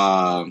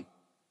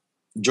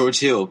 George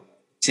Hill,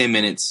 10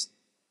 minutes,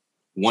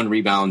 1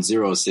 rebound,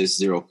 0 assists,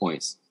 0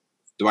 points.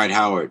 Dwight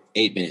Howard,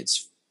 8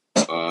 minutes,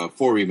 4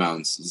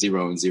 rebounds,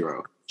 0 and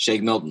 0.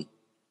 Shake Milton,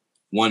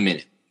 1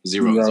 minute,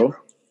 0 and 0.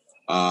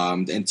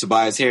 And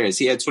Tobias Harris,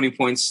 he had 20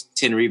 points,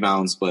 10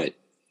 rebounds, but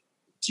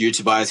your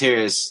Tobias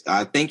Harris,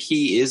 I think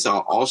he is an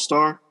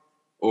all-star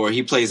or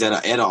he plays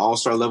at an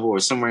all-star level or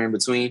somewhere in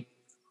between.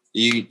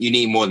 You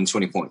need more than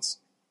 20 points.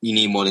 You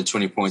need more than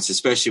 20 points,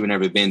 especially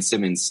whenever Ben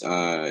Simmons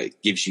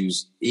gives you.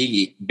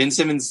 Ben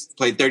Simmons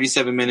played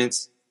 37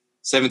 minutes,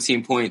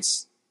 17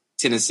 points,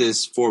 10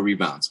 assists, 4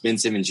 rebounds. Ben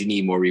Simmons, you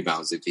need more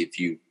rebounds if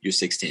you're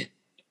 6'10".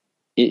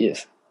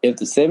 If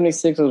the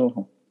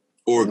 76ers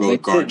or go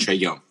guard Trae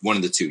Young, one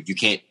of the two. You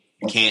can't.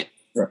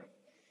 Right.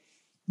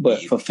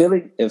 But for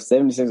Philly, if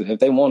 76ers, if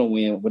they want to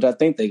win, which I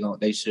think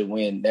they should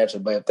win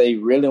naturally. But if they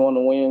really want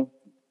to win,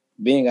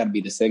 Ben got to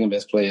be the second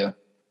best player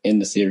in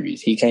the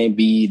series. He can't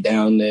be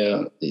down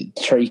there.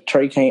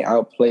 Trae can't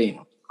outplay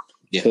him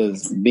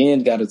because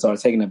Ben got to start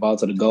taking the ball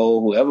to the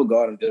goal. Whoever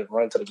guard him, just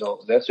run to the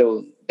goal. That's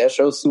your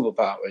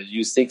superpower.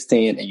 You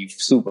 6'10" and you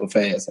super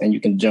fast and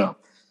you can jump,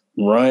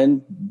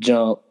 run,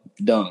 jump,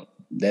 dunk.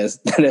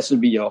 That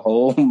should be your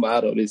whole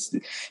motto this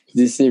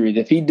series.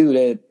 If he do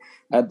that,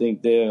 I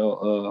think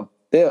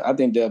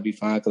they'll be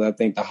fine because I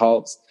think the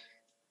Hawks.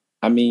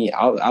 I mean,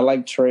 I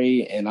like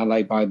Trae and I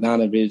like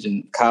Bogdanovich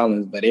and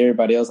Collins, but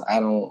everybody else,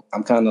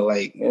 I'm kind of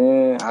like,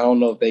 I don't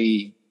know if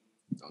they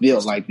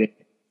feel like that.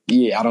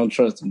 Yeah, I don't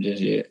trust them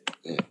just yet.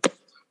 Yeah.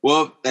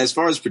 Well, as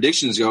far as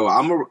predictions go,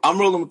 I'm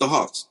rolling with the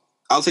Hawks.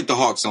 I'll take the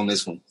Hawks on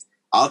this one.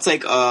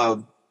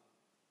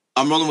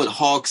 I'm rolling with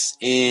Hawks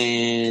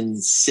in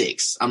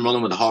 6. Wow.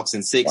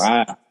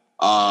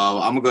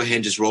 I'm gonna go ahead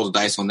and just roll the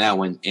dice on that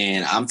one,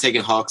 and I'm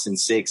taking Hawks in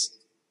 6.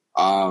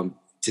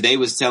 Today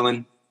was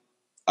telling.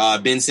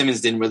 Ben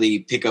Simmons didn't really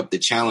pick up the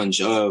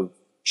challenge of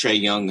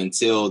Trae Young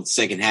until the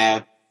second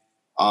half.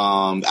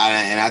 And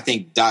I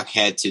think Doc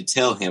had to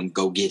tell him,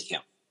 go get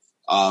him.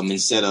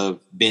 Instead of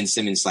Ben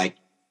Simmons like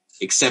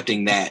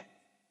accepting that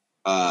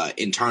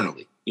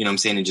internally. You know what I'm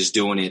saying? And just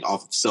doing it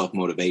off of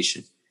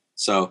self-motivation.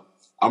 So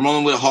I'm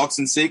rolling with Hawks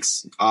in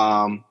 6,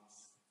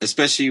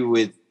 especially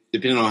with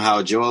depending on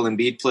how Joel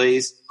Embiid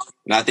plays.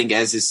 And I think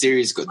as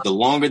the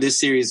longer this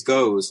series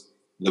goes,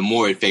 the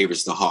more it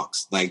favors the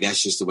Hawks. Like,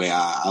 that's just the way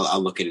I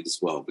look at it as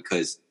well,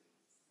 because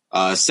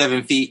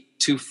 7 feet,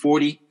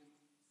 240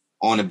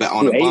 on a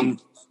bum.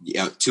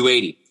 Yeah,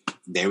 280.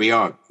 There we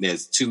are.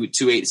 There's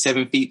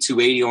 7 feet,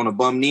 280 on a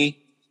bum knee.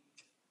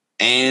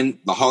 And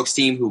the Hawks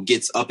team who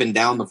gets up and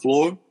down the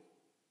floor.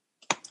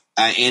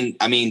 And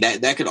I mean,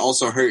 that could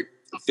also hurt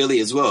Philly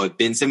as well. If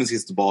Ben Simmons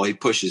gets the ball, he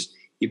pushes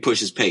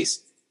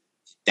pace.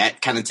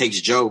 That kind of takes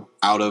Joe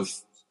out of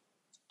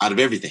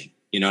everything.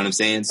 You know what I'm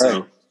saying?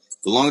 So right.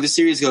 The longer the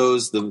series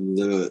goes,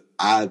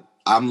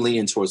 I'm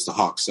leaning towards the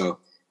Hawks. So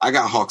I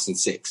got Hawks in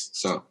 6.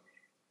 So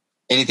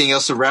anything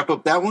else to wrap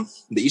up that one?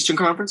 The Eastern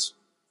Conference?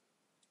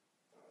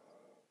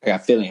 I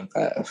got Philly in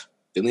 5.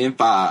 Philly in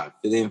 5.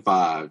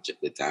 Jump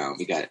it down.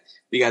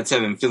 We got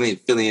 7.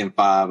 Philly in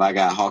 5. I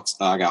got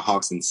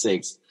Hawks in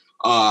 6.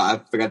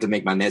 I forgot to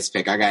make my Nets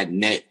pick. I got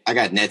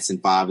Nets in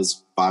 5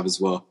 as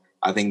well.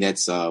 I think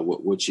that's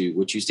what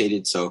you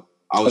stated. So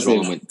I was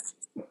rolling with.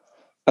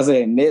 I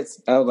said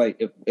Nets. I was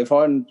like, if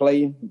Harden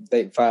play,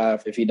 they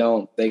 5. If he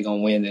don't, they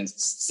gonna win in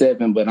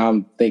 7. But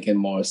I'm thinking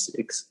more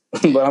 6.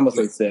 But I'm gonna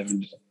say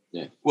 7.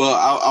 Yeah. Well,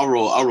 I'll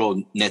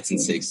roll Nets in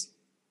 6.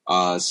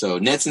 So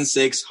Nets in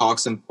 6,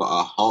 Hawks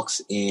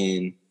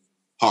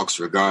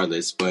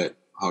regardless, but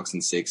Hawks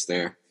in 6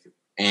 there.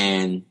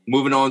 And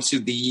moving on to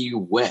the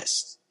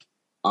West,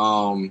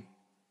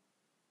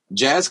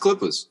 Jazz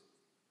Clippers.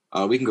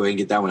 We can go ahead and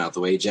get that one out the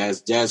way.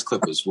 Jazz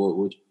Clippers.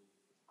 What'd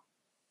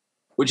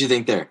you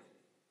think there?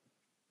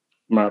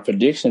 My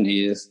prediction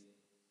is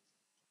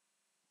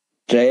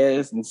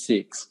Jazz in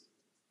 6.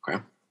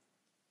 Okay.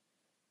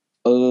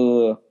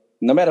 No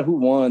matter who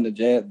won the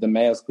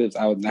Mavs Clips,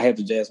 I have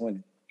the Jazz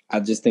winning. I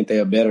just think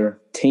they're a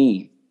better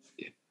team.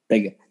 Yeah.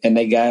 They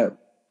got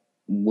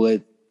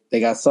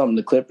something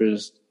the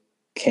Clippers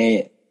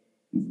can't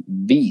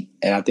beat,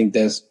 and I think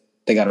they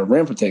got a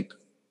rim protector,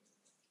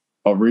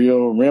 a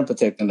real rim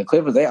protector. And the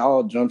Clippers, they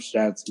all jump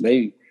shots.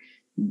 They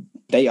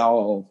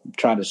all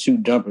try to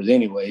shoot jumpers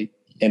anyway,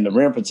 and the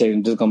rim protector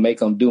is just gonna make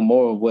them do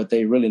more of what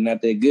they really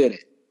not that good at,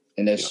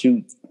 and that's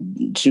shoot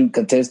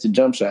contested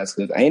jump shots.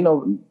 Because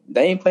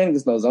they ain't playing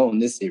against no zone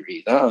this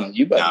series.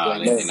 You better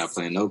play. They're not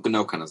playing no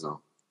kind of zone.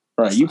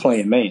 Right, you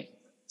playing man.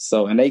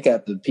 So, and they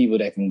got the people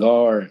that can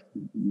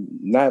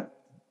not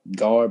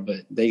guard, but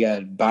they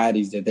got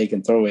bodies that they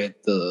can throw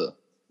at the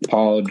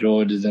Paul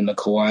Georges and the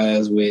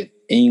Kawhis with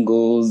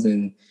Ingles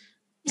and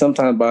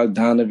sometimes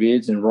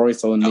Bogdanovich and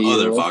Royce O'Neal. The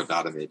other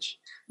Bogdanovich.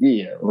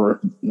 Yeah,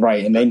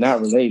 right. And they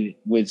not related,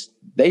 which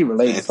they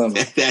related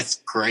something.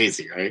 That's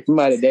crazy, right?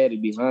 Somebody daddy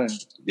be lying.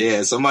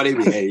 Yeah, somebody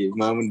be, hey, your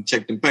mom would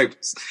check them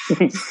papers.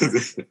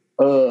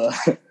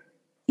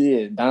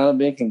 Yeah,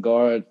 Donovan can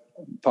guard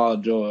Paul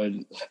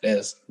George.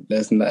 That's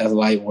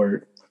light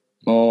work.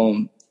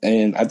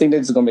 And I think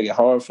they're just gonna make it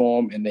hard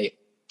for him.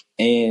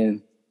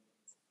 And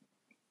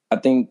I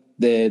think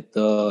that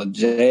the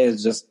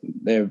Jazz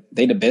they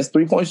the best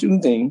 3-point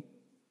shooting team.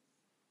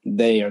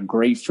 They are a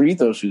great free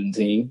throw shooting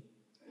team.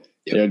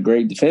 Yep. They're a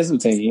great defensive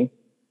team.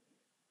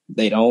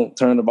 They don't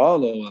turn the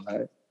ball over a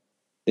lot.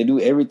 They do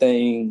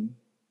everything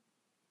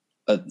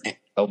a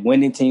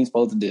winning team's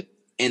supposed to do.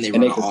 And they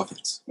run on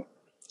offense.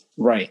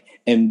 Right.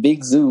 And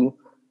Big Zoo,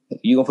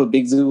 you gonna put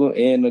Big Zoo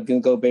in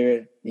against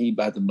Gobert, he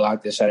about to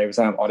block that shot every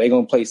time. Are they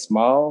gonna play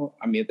small?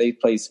 I mean, if they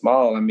play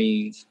small, I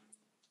mean,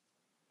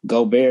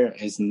 Gobert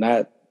is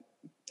not.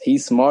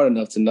 He's smart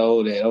enough to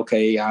know that,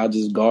 okay, I'll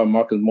just guard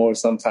Marcus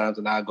Morris sometimes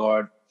and I'll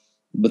guard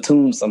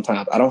Batum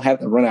sometimes. I don't have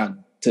to run out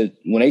to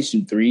when they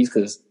shoot threes,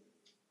 because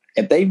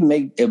if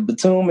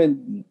Batum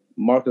and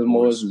Marcus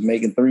Morris is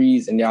making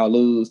threes and y'all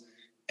lose,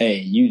 hey,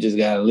 you just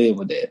gotta live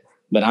with that.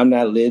 But I'm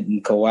not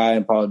letting Kawhi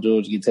and Paul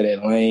George get to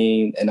that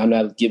lane, and I'm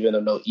not giving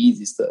them no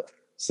easy stuff.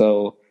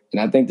 So,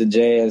 and I think the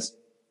Jazz,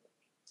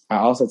 I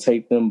also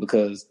take them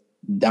because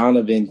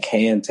Donovan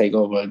can take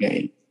over a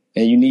game.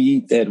 And you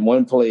need that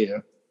one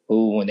player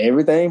who, when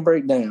everything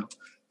breaks down,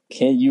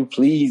 can you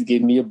please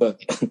give me a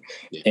bucket?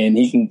 Yeah. and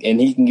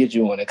he can get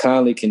you one. And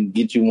Conley can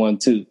get you one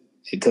too.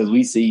 Because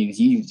we see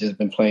he's just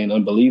been playing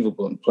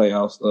unbelievable in the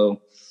playoffs.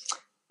 So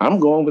I'm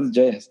going with the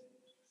Jazz.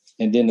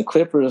 And then the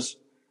Clippers,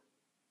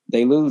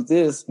 they lose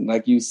this,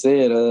 like you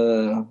said,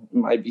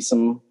 might be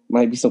some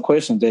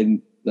questions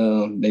that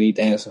they need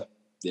to answer.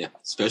 Yeah,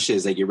 especially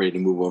as they get ready to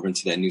move over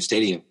into that new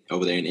stadium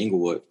over there in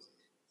Inglewood.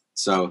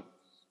 So,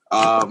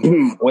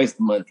 waste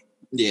of money.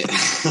 Yeah,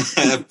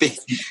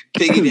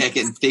 piggyback.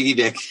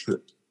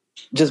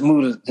 Just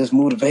move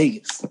to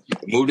Vegas.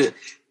 Moved it,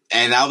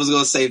 and I was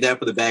gonna save that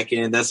for the back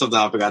end. That's something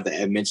I forgot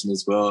to mention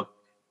as well.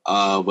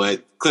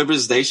 But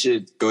Clippers, they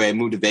should go ahead and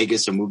move to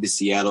Vegas or move to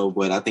Seattle.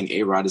 But I think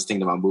A-Rod is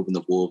thinking about moving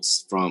the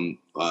Wolves from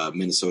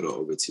Minnesota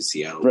over to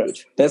Seattle. Right.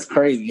 That's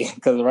crazy,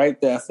 because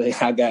right there I say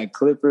I got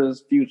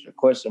Clippers future ?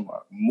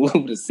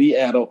 Move to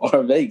Seattle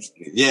or Vegas.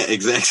 Yeah,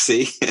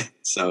 exactly.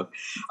 So,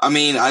 I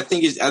mean, I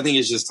think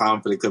it's just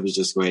time for the Clippers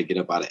just to go ahead and get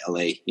up out of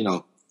LA. You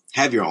know,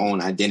 have your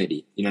own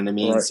identity. You know what I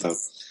mean? Right. So,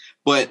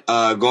 but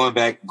going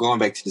back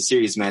to the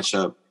series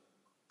matchup,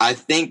 I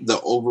think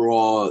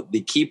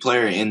the key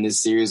player in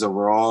this series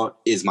overall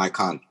is Mike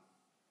Conley.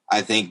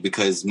 I think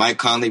because Mike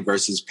Conley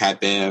versus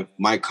Pat Bev,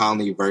 Mike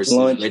Conley versus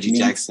Reggie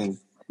Jackson,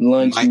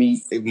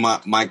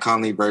 Mike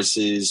Conley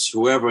versus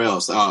whoever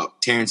else,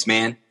 Terrence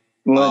Mann.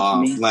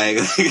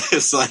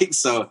 It's like,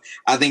 so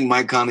I think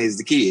Mike Conley is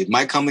the key. If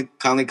Mike Conley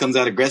comes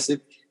out aggressive,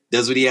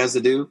 does what he has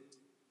to do,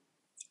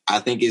 I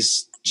think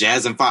it's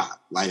Jazz and 5.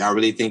 Like, I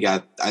really think, I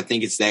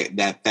think it's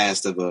that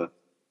fast I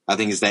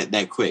think it's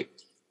that quick.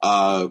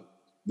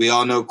 We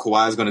all know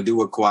Kawhi is going to do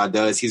what Kawhi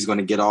does. He's going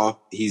to get off.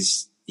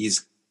 He's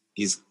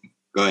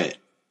go ahead.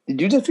 Did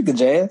you just pick the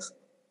Jazz?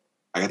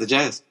 I got the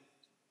Jazz.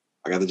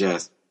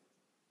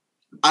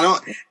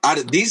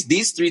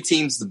 These three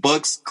teams, the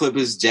Bucks,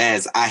 Clippers,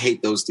 Jazz, I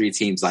hate those three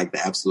teams like the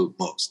absolute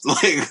most.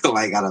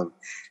 like out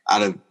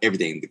of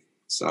everything.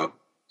 So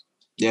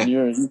yeah.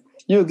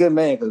 You're a good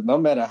man, because no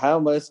matter how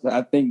much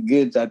I think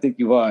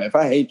you are, if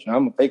I hate you,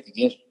 I'm gonna pick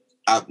against you.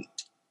 I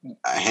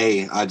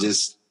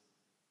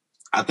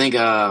think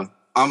I'm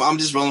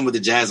just rolling with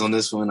the Jazz on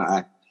this one.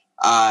 I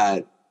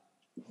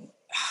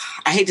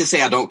hate to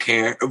say I don't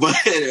care, but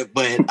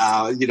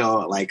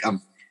like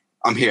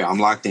I'm here. I'm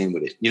locked in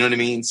with it. You know what I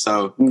mean?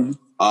 So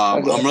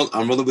I'm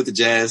rolling with the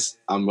Jazz.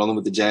 I'm rolling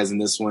with the Jazz in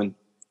this one.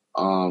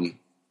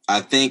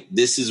 I think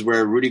this is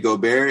where Rudy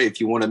Gobert, if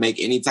you want to make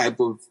any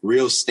type of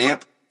real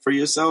stamp for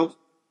yourself,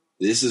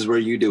 this is where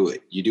you do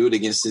it. You do it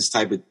against this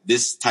type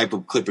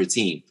of Clipper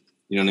team.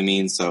 You know what I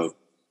mean? So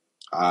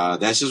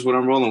that's just what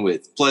I'm rolling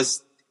with.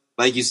 Plus,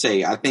 like you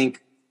say, I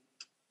think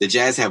the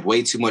Jazz have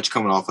way too much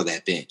coming off of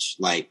that bench.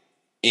 Like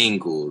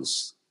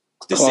Ingles,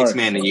 the sixth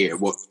man of the year.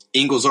 Well,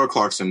 Ingles or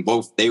Clarkson,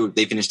 both they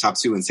finished top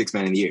 2 in sixth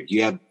man of the year.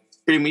 You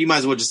might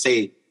as well just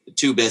say the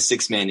 2 best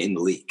sixth men in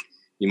the league.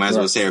 You might as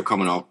well say are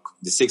coming off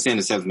the 6th and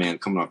the 7th man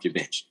coming off your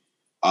bench.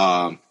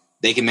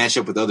 They can match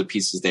up with other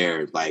pieces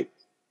there. Like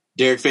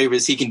Derek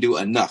Favors, he can do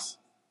enough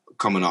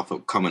coming off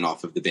of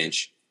the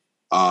bench.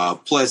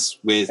 Plus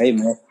with hey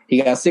man,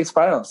 he got 6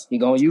 fouls. He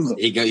gonna use them.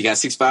 He got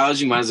 6 fouls.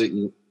 You might as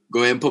well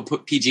go ahead and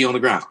put PG on the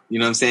ground. You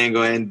know what I'm saying?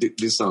 Go ahead and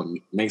do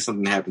something, make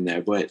something happen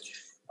there. But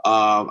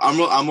I'm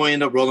gonna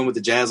end up rolling with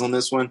the Jazz on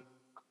this one.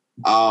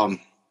 I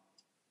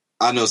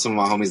know some of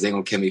my homies, they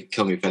gonna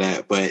kill me for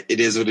that, but it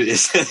is what it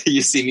is.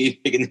 You see me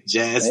picking the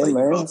Jazz, hey,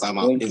 like, time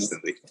out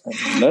instantly.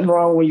 Nothing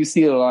wrong when you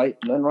see the light.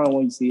 Nothing wrong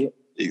when you see it.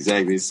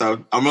 Exactly.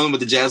 So I'm rolling with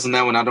the Jazz on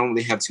that one. I don't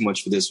really have too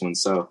much for this one.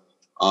 So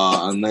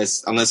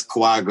unless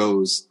Kawhi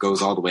goes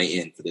all the way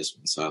in for this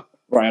one. So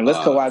right,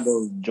 unless Kawhi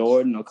goes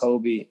Jordan or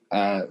Kobe,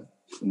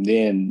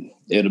 then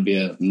it'll be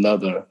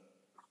another.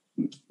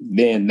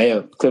 Then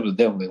Clippers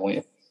definitely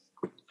win.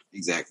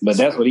 Exactly. But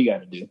that's what he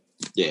got to do.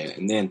 Yeah,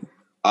 and then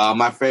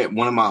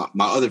one of my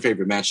other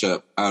favorite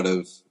matchup out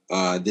of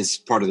this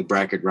part of the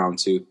bracket, round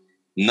 2,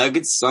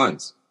 Nuggets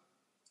Suns.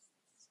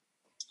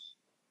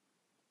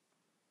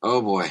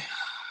 Oh boy,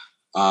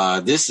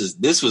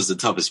 this was the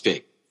toughest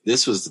pick.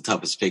 This was the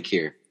toughest pick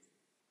here.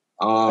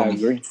 I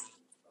agree.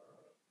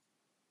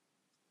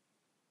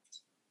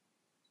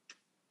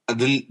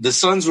 The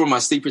Suns were my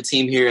sleeper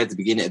team here at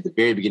the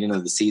very beginning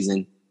of the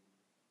season.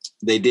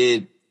 They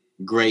did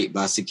great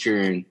by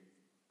securing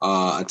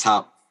a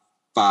top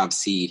 5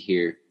 seed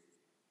here,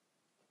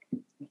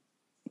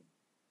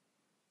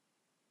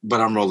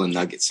 but I'm rolling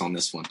Nuggets on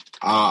this one.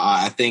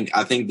 I think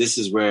this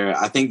is where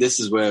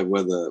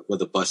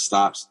the bus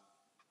stops,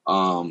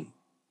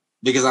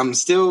 because I'm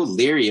still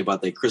leery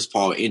about the Chris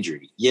Paul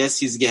injury. Yes,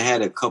 he's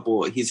had a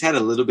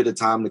little bit of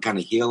time to kind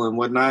of heal and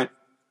whatnot,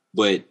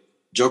 but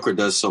Joker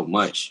does so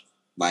much.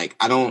 Like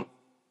I don't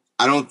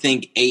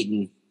think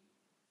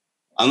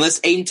unless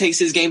Ayton takes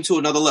his game to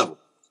another level.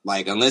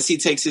 Unless he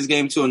takes his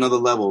game to another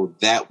level,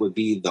 that would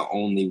be the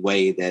only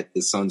way that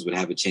the Suns would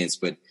have a chance.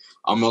 But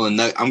I'm going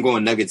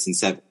Nuggets in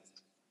 7.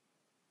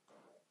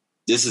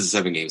 This is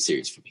a 7-game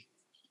series for me.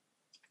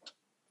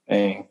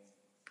 Dang.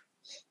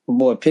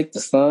 Boy, pick the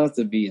Suns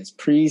to be his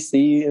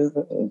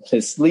preseason,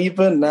 his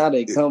sleeper. Now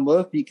they come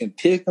up, he can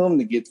pick them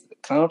to get to the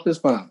conference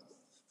final.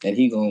 And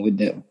he going with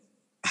them.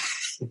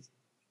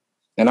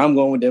 And I'm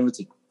going with them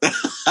too.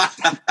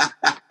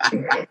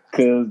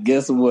 Because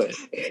guess what?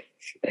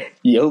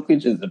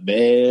 Jokic is a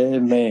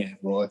bad man,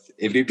 boy.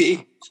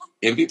 MVP.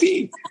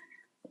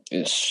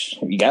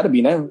 You got to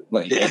be now.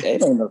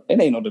 It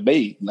ain't no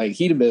debate. Like,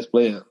 he the best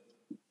player.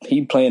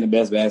 He playing the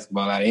best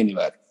basketball out of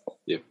anybody.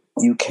 Yeah.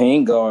 You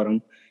can't guard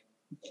him.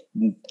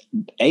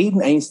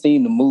 Aiden ain't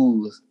seen the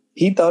moves.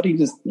 He thought he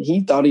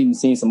done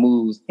seen some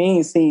moves. He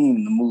ain't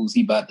seen the moves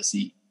he about to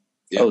see.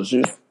 Yeah. Oh,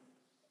 sure.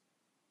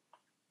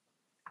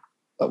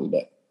 Oh, we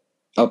back.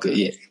 Okay,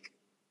 yeah.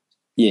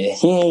 Yeah,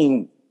 he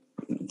ain't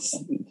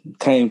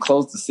came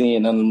close to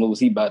seeing none of the moves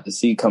he about to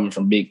see coming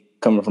from Big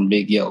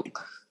Yoke.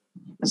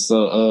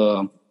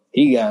 So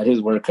he got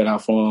his work cut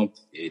out for him.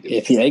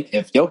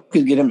 If Yoke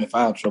could get him in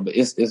foul trouble,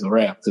 it's a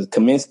wrap. Because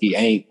Kaminsky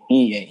ain't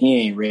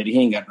ready.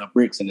 He ain't got enough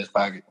bricks in his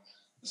pocket.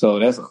 So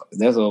that's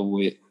over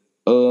with.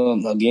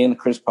 Again, the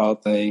Chris Paul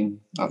thing,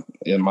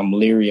 I'm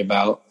leery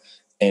about.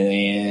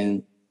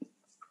 And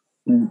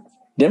then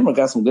Denver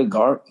got some good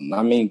guard.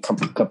 I mean,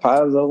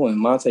 Capazzo and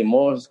Monte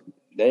Morris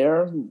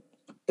they're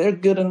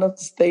good enough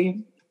to stay.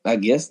 I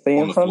guess stay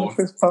On in the front floor. of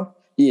Chris Paul.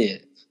 Yeah,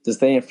 to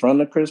stay in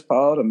front of Chris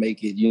Paul to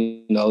make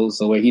it,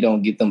 so where he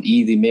don't get them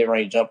easy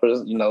mid-range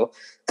jumpers,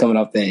 coming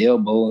off that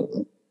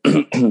elbow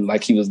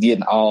like he was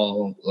getting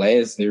all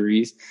last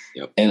series.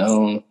 Yep.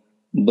 And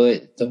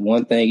but the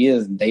one thing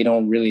is they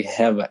don't really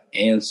have an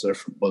answer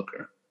for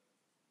Booker.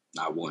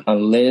 Not one.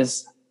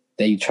 Unless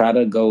they try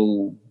to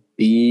go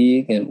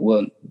big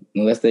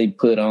unless they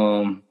put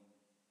Aaron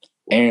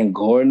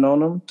Gordon on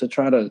them to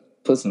try to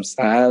put some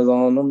size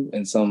on them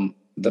and some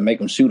to make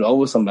them shoot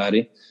over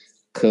somebody.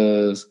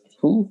 Because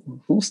who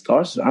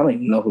starts? I don't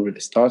even know who really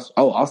starts.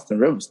 Oh, Austin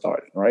Rivers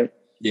started, right?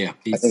 Yeah,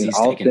 I think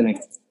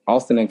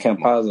Austin and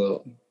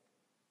Campazzo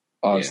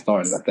are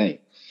started, I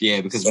think.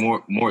 Yeah, because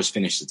Morris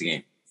finishes the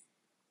game.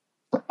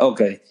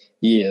 Okay.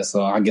 Yeah,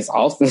 so I guess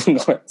Austin's going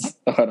to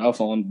start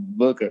off on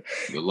Booker.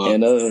 Good luck.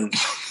 And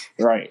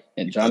right.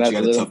 And John you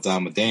got a tough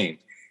time with Dame.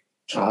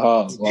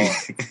 Oh, Lord.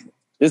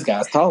 This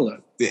guy's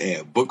taller.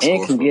 Yeah, book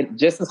and can get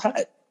just as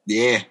hot.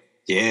 Yeah.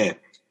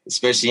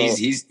 Especially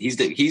he's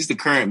the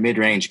current mid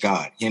range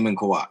god. Him and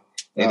Kawhi.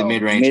 They're the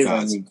mid range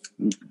gods.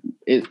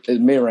 It's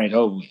mid range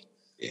over.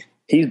 Yeah.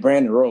 He's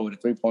Brandon Rowe with a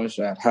 3-point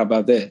shot. How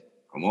about that?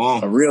 Come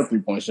on. A real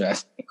 3-point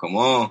shot. Come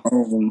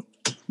on.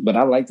 But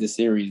I like this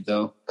series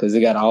though, because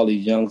they got all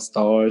these young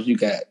stars. You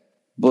got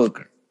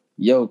Booker,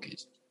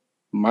 Jokic,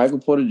 Michael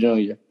Porter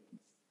Jr.,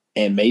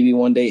 and maybe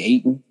one day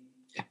Ayton.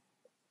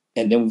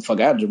 And then we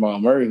forgot Jamal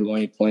Murray, who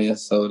ain't playing.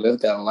 So there's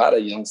got a lot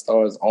of young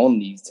stars on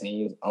these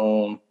teams.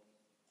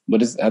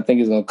 But I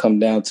think it's going to come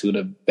down to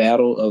the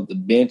battle of the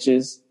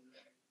benches.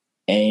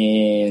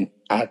 And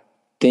I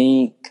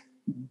think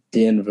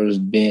Denver's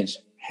bench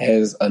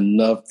has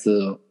enough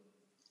to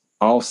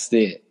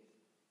offset.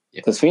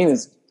 Because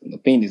Phoenix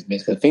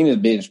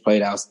bench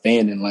played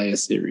outstanding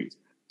last series.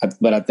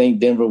 But I think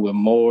Denver with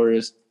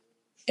Morris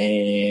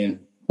and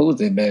who was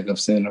their backup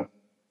center?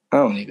 I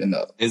don't even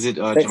know. Is it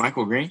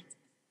JaMychal Green?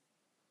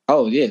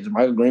 Oh, yeah.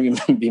 JaMychal Green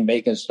be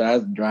making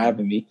shots,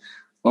 driving me.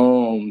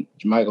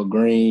 JaMychal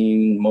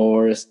Green,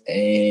 Morris,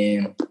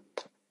 and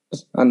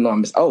I don't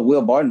know.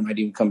 Will Barton might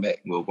even come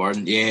back. Will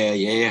Barton?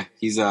 Yeah.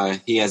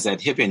 He has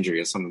that hip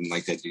injury or something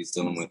like that he's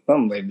dealing with.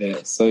 Something like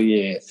that. So,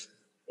 yeah,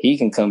 he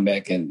can come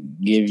back and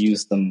give you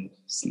some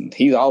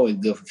he's always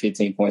good for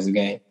 15 points a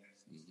game.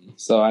 Mm-hmm.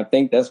 So I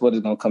think that's what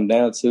it's going to come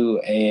down to.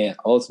 And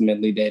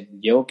ultimately,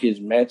 that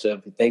Jokic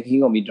matchup, I think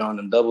he's going to be drawing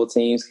them double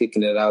teams,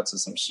 kicking it out to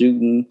some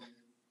shooting.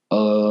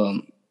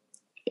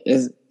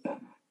 It's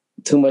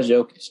too much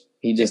Jokic.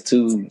 He just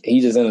in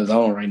his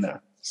zone right now.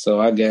 So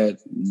I got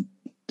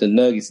the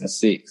Nuggets in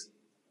 6.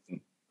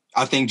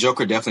 I think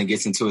Joker definitely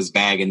gets into his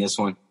bag in this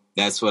one.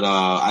 That's what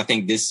I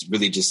think this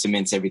really just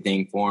cements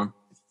everything for him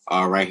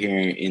right here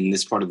in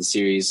this part of the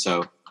series.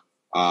 So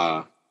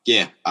I'm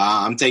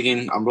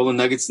rolling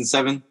Nuggets in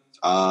 7.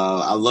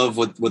 I love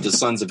what the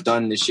Suns have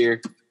done this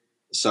year.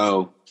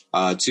 So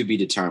to be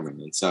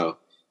determined. And so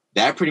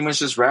that pretty much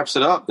just wraps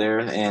it up there.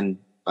 And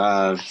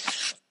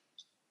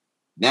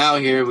now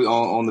here we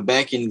on the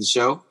back end of the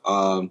show,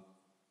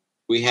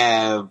 we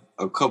have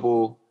a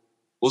couple.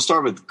 We'll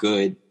start with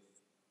good.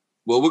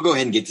 Well, we'll go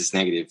ahead and get this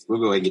negative. We'll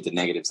go ahead and get the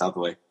negatives out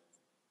the way.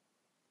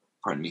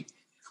 Pardon me.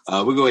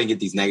 We'll go ahead and get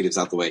these negatives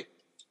out the way.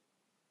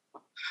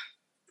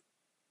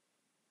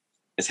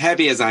 As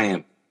happy as I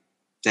am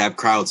to have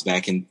crowds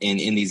back in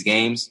these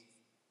games,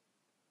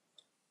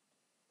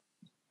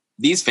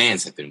 these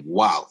fans have been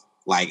wild,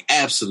 like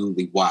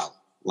absolutely wild,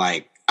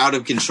 like out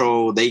of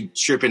control. They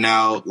tripping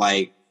out,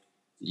 like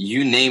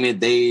you name it,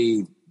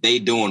 they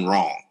doing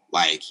wrong.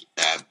 Like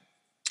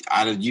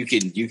you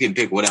can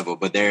pick whatever,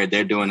 but they're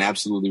doing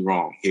absolutely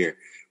wrong here.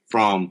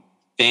 From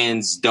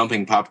fans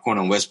dumping popcorn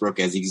on Westbrook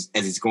as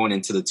he's going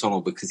into the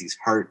tunnel because he's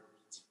hurt.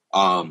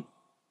 The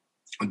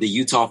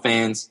Utah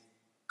fans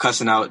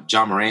cussing out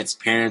John Morant's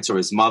parents or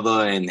his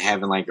mother and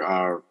having like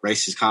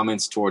racist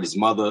comments toward his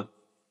mother.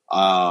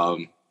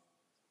 The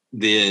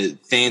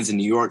fans in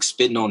New York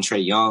spitting on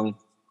Trae Young.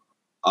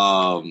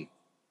 And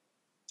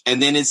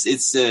then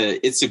it's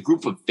a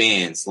group of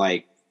fans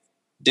like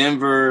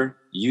Denver,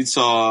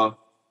 Utah,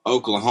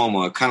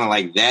 Oklahoma, kind of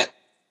like that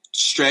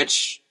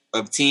stretch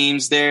of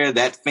teams there,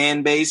 that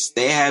fan base.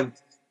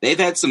 They've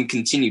had some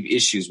continued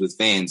issues with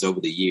fans over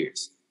the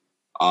years.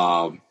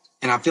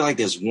 And I feel like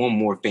there's one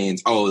more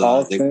fans.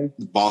 Boston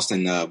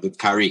with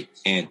Kyrie.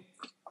 And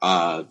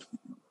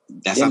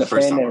that's not the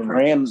first time I've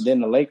heard. Then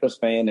the Lakers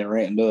fan that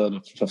ran,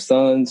 the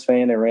Suns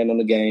fan that ran on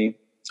the game.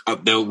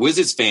 The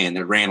Wizards fan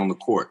that ran on the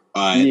court.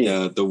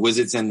 The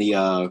Wizards and the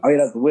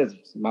that's the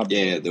Wizards.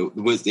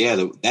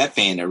 That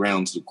fan that ran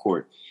onto the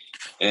court.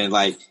 And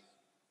like,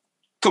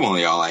 come on,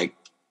 y'all. Like,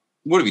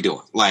 what are we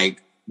doing?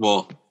 Like,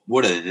 well,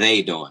 what are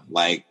they doing?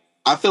 Like,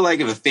 I feel like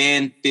if a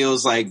fan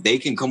feels like they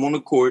can come on the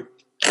court,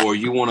 or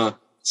you want to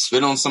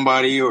spit on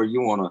somebody, or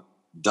you want to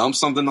dump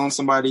something on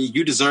somebody,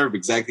 you deserve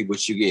exactly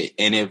what you get.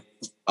 And if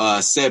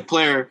said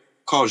player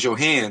calls your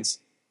hands,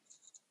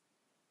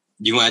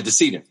 you gonna have to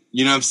see them.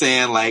 You know what I'm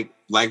saying?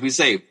 Like we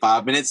say,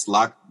 5 minutes,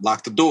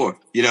 lock the door.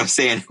 You know what I'm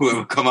saying?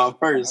 Whoever come out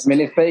first. I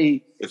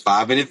mean,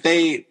 5-minute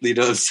fade. You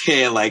know what I'm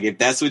saying? Like, if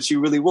that's what you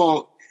really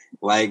want,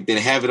 like, then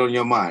have it on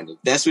your mind. If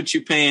that's what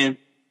you're paying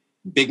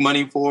big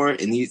money for,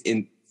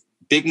 in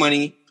big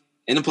money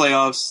in the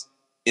playoffs,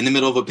 in the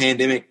middle of a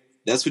pandemic,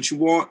 that's what you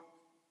want.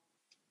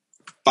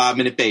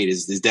 5-minute fade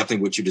is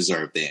definitely what you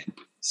deserve then.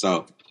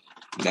 So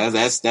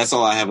that's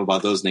all I have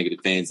about those negative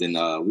fans. And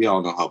we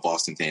all know how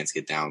Boston fans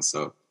get down.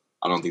 So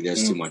I don't think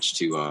there's too much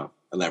to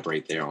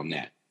elaborate there on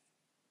that.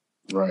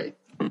 Right.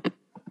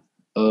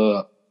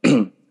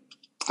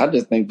 I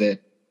just think that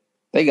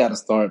they got to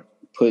start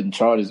putting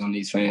charges on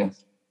these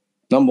fans.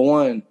 Number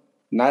one,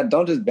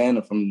 don't just ban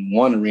them from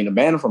one arena,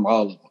 ban them from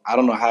all of them. I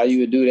don't know how you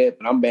would do that,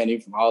 but I'm banning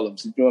you from all of them.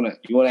 So if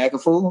you wanna act a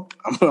fool,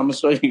 I'm gonna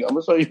show you. I'm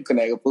gonna show you can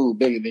act a fool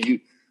bigger than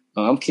you.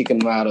 I'm kicking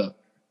them out of.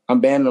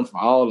 I'm banning them from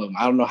all of them.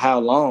 I don't know how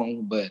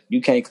long, but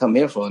you can't come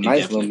here for a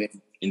nice little minute.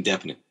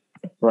 Indefinite.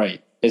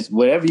 Right. It's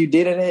whatever you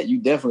did in it, you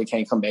definitely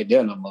can't come back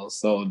there no more.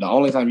 So the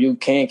only time you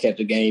can catch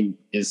a game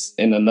is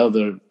in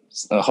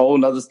a whole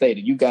nother state.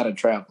 You got to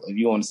travel if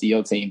you want to see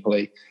your team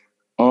play.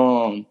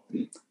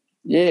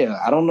 Yeah,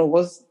 I don't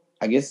know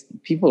I guess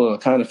people are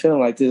kind of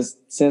feeling like this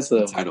sense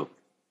of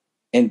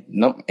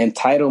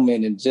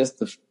entitlement and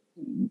just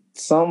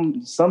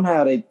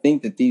somehow they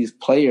think that these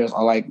players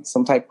are like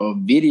some type of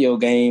video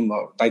game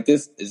or like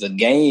this is a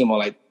game or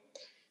like,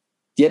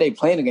 yeah, they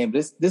playing the game,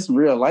 but this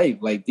real life.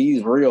 Like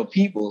these real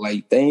people,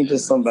 like they ain't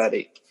just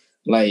somebody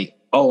like,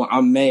 oh,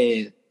 I'm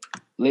mad.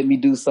 Let me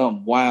do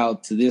something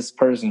wild to this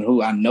person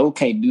who I know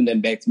can't do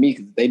nothing back to me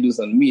because if they do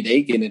something to me,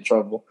 they get in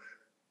trouble.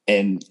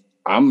 And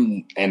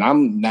I'm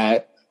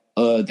not.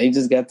 They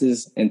just got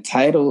this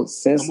entitled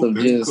sense of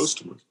just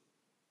customer.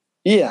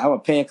 Yeah, I'm a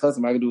paying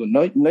customer. I can do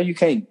it. No, you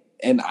can't.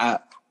 And I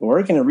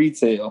working in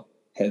retail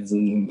I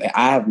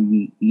have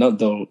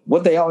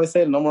what they always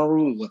say, the number one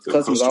rule, what the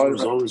customer's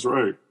always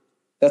right.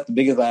 That's the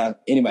biggest lie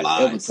anybody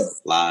ever told.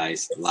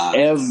 Lies.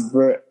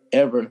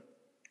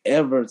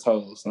 Ever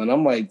told. And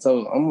I'm like,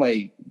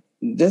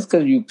 just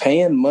because you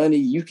paying money,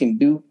 you can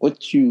do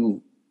what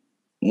you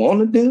want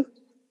to do.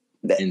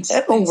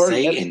 That don't work.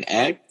 Say and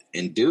act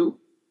and do.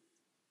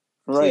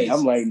 Right.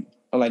 Please.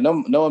 I'm like,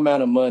 no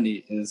amount of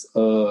money is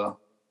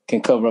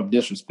can cover up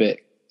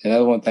disrespect, and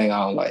that's one thing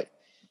I don't like.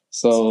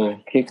 So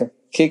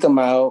kick them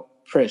out,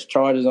 press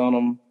charges on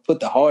them, put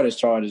the hardest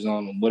charges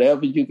on them,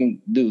 whatever you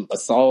can do.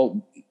 Assault,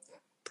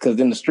 because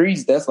in the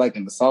streets that's like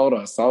an assault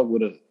or assault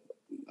with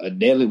a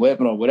deadly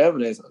weapon or whatever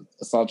that's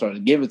assault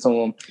charge. Give it to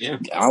them. Yeah.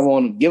 I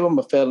want to give them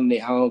a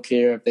felony. I don't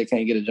care if they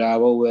can't get a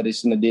job. Oh well, they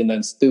shouldn't have did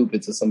nothing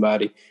stupid to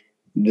somebody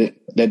that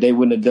they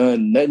wouldn't have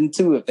done nothing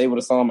to if they would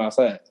have saw them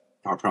outside.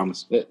 I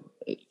promise.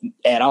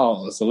 At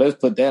all. So let's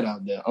put that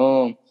out there.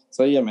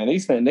 So yeah, man,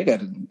 these fans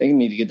they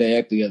need to get their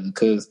act together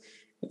because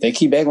if they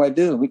keep acting like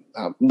this,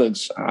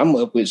 I'm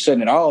up with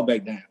shutting it all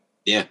back down.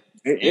 Yeah.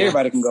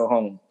 Everybody can go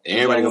home.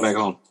 Everybody go back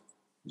home.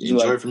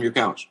 Enjoy it from your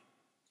couch.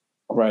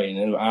 Right.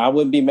 And I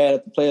wouldn't be mad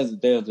at the players if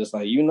they're just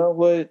like, you know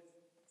what?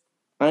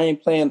 I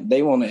ain't playing.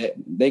 They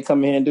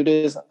come here and do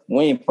this.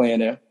 We ain't playing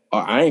there. Or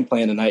I ain't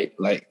playing tonight.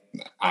 Like,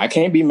 I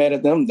can't be mad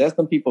at them. That's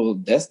them people.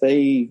 That's how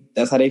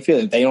they feel.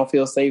 If they don't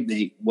feel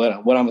safe, what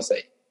I'm gonna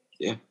say.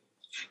 Yeah.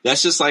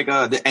 That's just like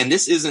and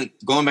this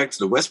isn't going back to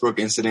the Westbrook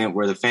incident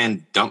where the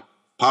fan dumped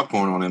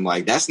popcorn on him.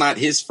 Like that's not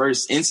his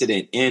first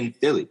incident in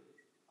Philly.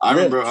 I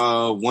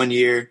remember 1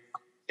 year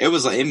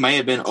it may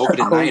have been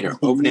opening night or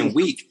opening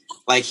week.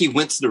 Like he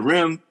went to the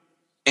rim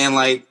and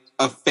like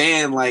a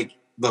fan like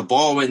the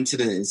ball went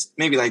into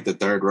maybe like the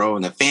third row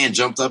and the fan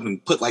jumped up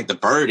and put like the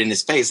bird in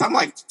his face. I'm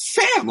like,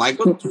 fam, like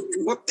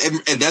what?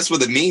 And that's where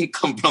the meme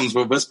comes from.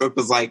 Where Westbrook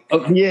was like,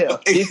 man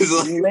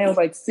was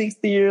like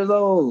 60 years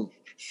old.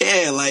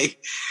 Yeah,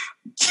 like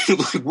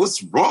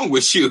what's wrong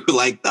with you?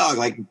 Like, dog,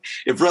 like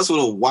if Russ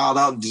would have wild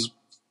out and just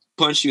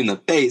punched you in the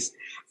face,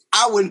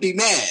 I wouldn't be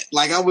mad.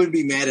 Like I wouldn't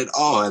be mad at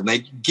all. And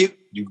like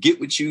you get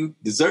what you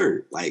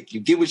deserve. Like you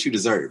get what you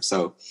deserve.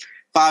 So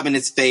 5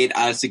 minutes fade.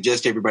 I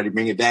suggest everybody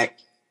bring it back.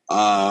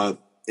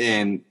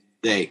 And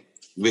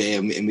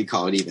we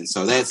call it even.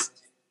 So that's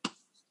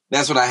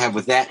what I have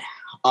with that.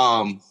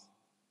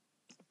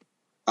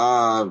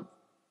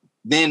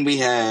 Then we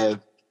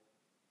have.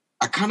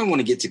 I kind of want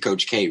to get to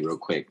Coach K real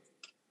quick.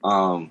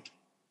 Coach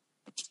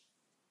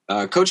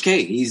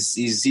K,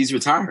 he's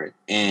retired,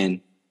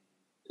 and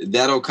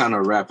that'll kind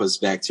of wrap us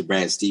back to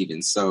Brad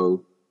Stevens.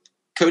 So,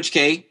 Coach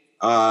K,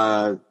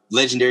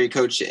 legendary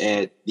coach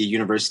at the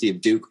University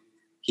of Duke,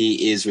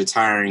 he is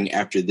retiring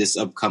after this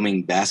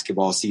upcoming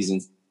basketball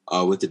season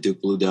with the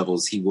Duke Blue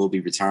Devils. He will be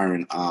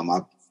retiring.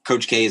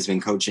 Coach K has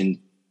been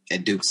coaching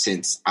at Duke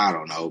since, I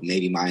don't know,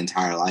 maybe my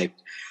entire life.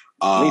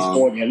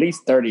 At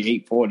least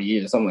 38, 40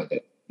 years, something like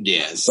that.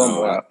 Yeah,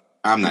 so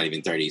I'm not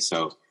even 30.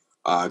 So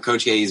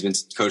Coach K has been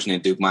coaching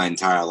at Duke my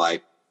entire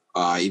life,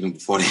 even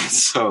before that.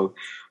 So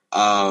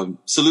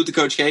salute to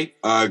Coach K.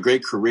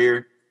 Great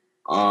career,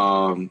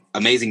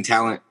 amazing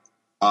talent,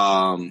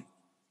 a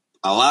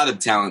lot of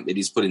talent that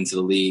he's put into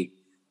the league,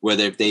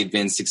 whether if they've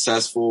been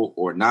successful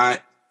or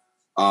not.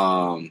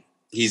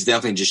 He's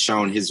definitely just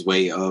shown his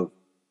way of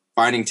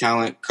finding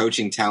talent,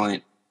 coaching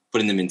talent,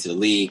 putting them into the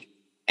league,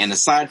 And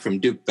aside from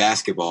Duke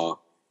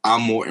basketball,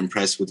 I'm more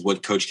impressed with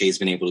what Coach K has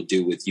been able to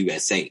do with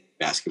USA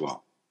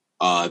basketball.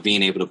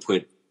 Being able to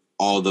put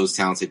all those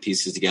talented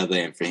pieces together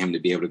and for him to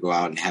be able to go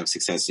out and have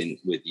success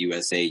with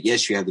USA.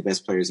 Yes, you have the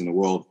best players in the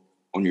world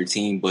on your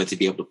team, but to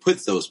be able to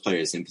put those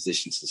players in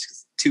positions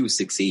to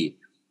succeed,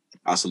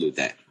 I'll salute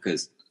that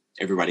because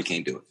everybody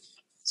can't do it.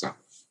 So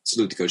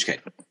salute to Coach K.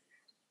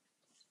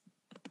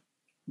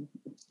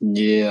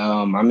 Yeah,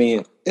 I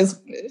mean,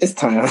 it's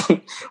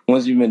time.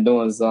 Once you've been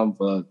doing something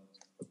for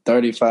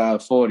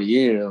 35, 40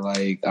 years,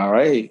 like, all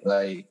right,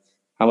 like,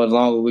 how much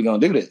longer are we gonna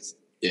do this?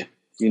 Yeah.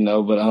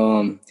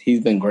 But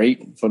he's been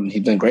great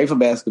for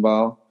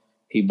basketball.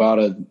 He brought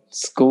a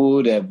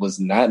school that was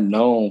not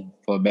known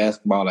for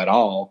basketball at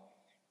all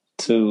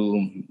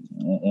to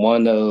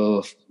one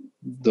of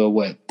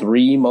the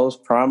three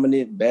most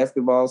prominent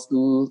basketball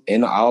schools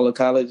in all of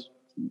college.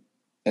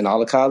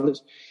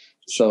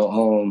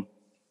 So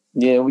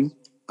yeah, we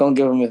gonna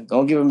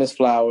give him his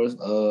flowers.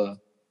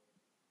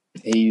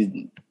 He's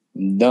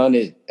done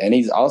it, and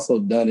he's also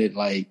done it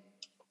like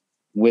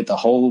with a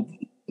whole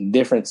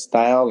different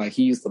style. Like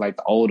he used to like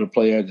the older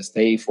player that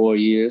stayed 4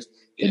 years,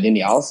 and then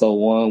he also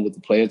won with the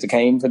players that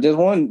came for just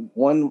one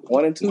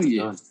and 2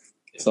 years.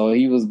 So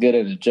he was good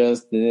at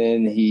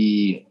adjusting.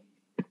 You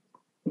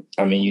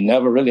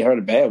never really heard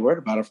a bad word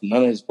about him from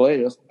none of his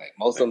players. Like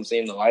most of them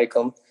seem to like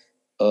him.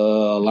 A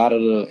lot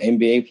of the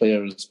NBA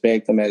players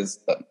respect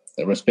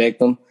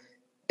him,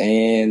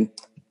 and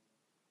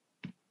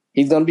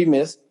he's gonna be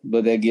missed.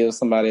 But that gives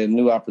somebody a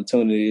new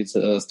opportunity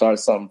to start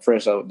something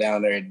fresh out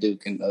down there at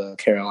Duke and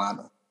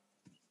Carolina.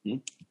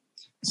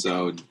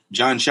 So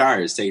John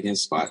Shire is taking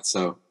his spot.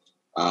 So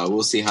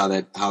we'll see how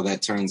that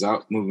turns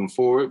out moving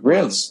forward.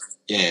 Really?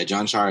 Yeah,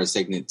 John Shire is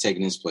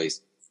taking his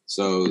place.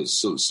 So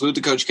salute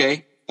to Coach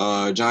K.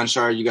 John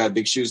Shire, you got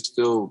big shoes to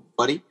fill,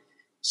 buddy.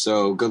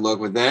 So good luck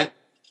with that.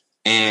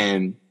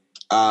 And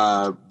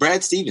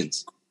Brad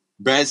Stevens.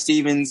 Brad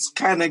Stevens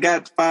kind of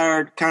got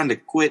fired, kind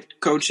of quit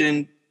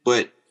coaching,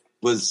 but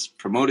was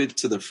promoted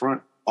to the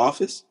front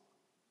office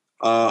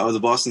of the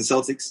Boston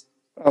Celtics.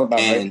 Oh, about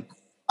and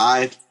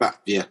right.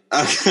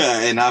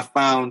 And I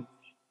found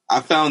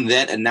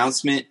that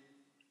announcement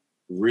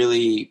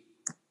really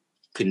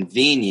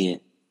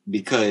convenient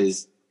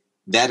because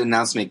that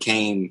announcement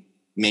came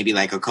maybe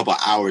like a couple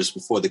hours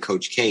before the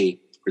Coach K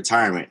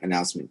retirement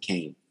announcement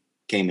came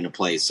into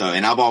play. So,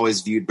 and I've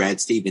always viewed Brad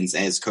Stevens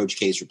as Coach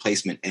K's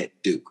replacement at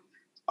Duke,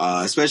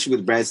 especially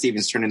with Brad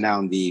Stevens turning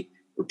down the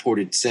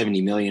reported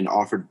 $70 million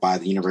offered by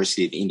the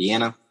University of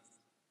Indiana.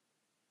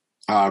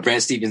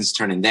 Brad Stevens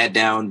turning that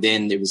down.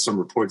 Then there was some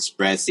reports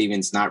Brad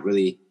Stevens not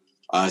really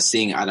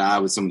seeing eye to eye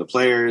with some of the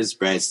players.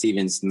 Brad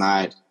Stevens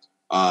not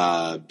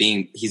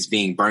he's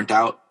being burnt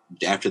out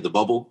after the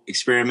bubble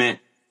experiment.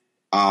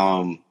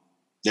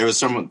 There was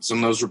some of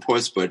those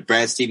reports, but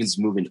Brad Stevens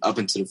moving up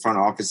into the front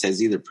office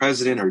as either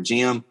president or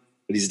GM,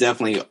 but he's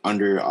definitely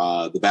under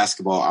the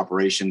basketball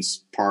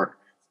operations part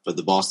of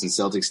the Boston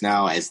Celtics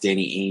now as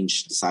Danny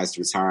Ainge decides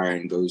to retire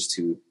and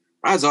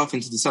rides off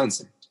into the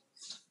sunset.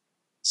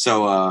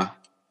 So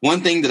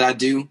one thing that I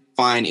do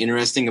find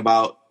interesting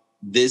about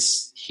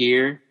this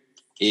here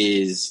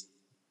is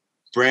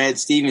Brad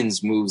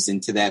Stevens moves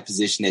into that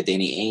position that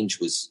Danny Ainge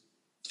was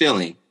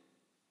filling,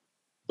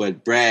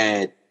 but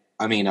Danny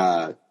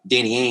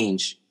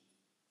Ainge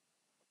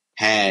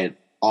had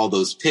all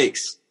those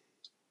picks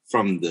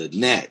from the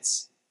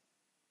Nets,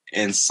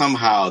 and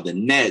somehow the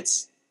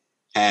Nets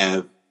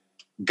have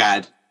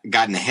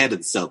gotten ahead of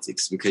the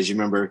Celtics because you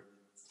remember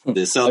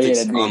the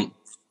Celtics,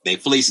 they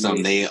fleeced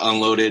them. They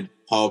unloaded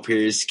Paul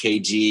Pierce,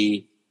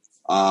 KG,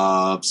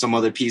 some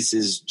other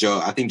pieces.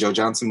 I think Joe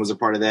Johnson was a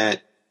part of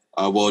that.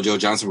 Joe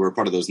Johnson were a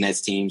part of those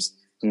Nets teams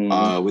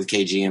with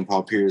KG and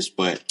Paul Pierce,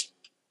 but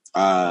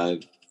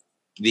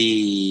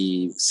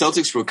the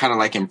Celtics were kind of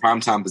like in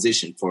primetime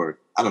position for,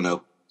 I don't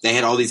know, they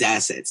had all these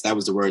assets. That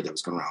was the word that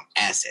was going around.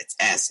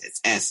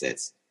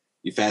 Assets.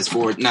 You fast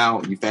forward,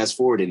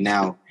 and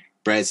now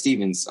Brad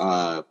Stevens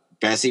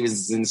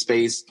is in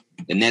space.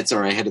 The Nets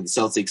are ahead of the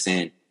Celtics,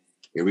 and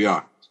here we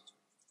are.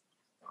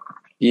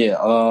 Yeah,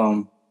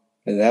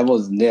 it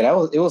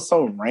was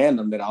so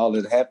random that all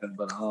this happened.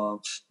 But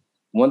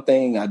one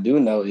thing I do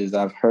know is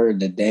I've heard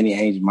that Danny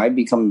Ainge might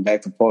be coming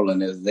back to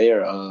Portland as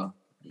their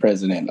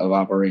president of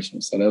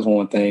operations. So that's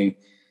one thing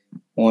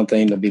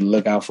to be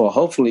look out for.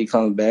 Hopefully he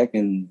comes back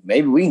and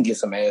maybe we can get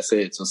some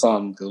assets or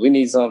something because we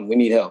need something. We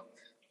need help.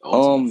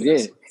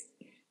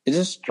 It's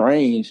just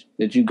strange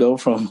that you go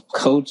from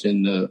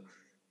coaching to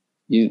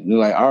you're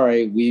like, all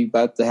right, we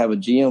about to have a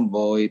GM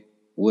void.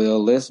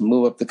 Well, let's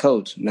move up the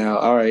coach. Now,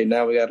 all right,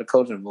 now we got a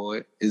coaching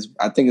void.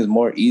 I think it's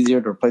more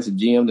easier to replace a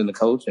GM than a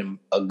coach, and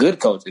a good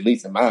coach, at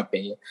least in my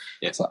opinion.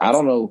 Yeah. So I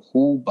don't know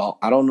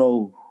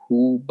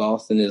who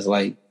Boston is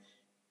like.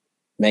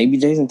 Maybe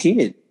Jason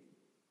Kidd,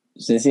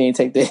 since he ain't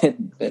take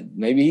that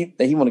maybe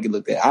he want to get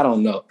looked at. I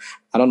don't know.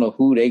 I don't know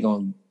who they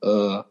gonna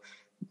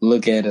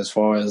look at as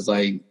far as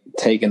like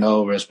taking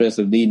over,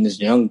 especially leading this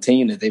young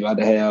team that they about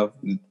to have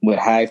with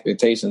high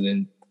expectations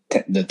and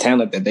the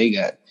talent that they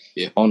got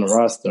on the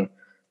roster.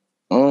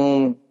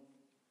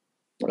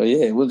 Well,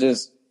 yeah, it was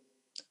just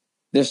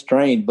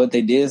strange. But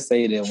they did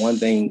say that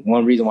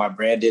one reason why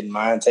Brad didn't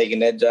mind taking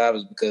that job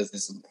is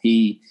because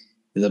he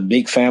is a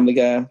big family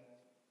guy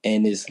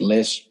and it's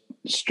less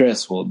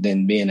stressful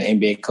than being an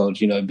NBA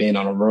coach. You know, being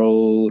on the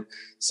road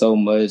so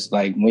much.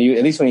 Like when you're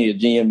a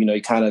GM, you know,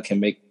 you kind of can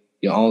make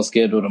your own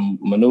schedule to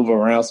maneuver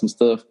around some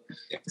stuff.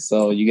 Yeah.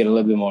 So you get a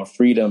little bit more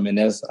freedom, and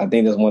I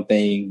think that's one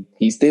thing.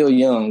 He's still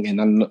young,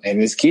 and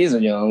his kids are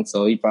young,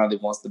 so he probably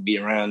wants to be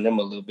around them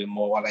a little bit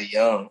more while they're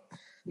young.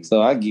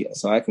 So I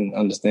can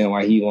understand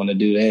why he want to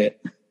do that.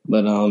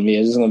 But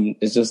yeah,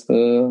 it's just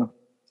a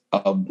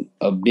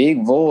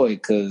big void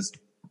because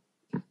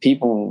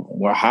people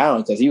were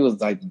hiring because he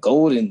was like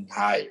golden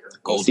hire.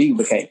 He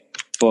became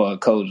for a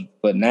coach,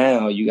 but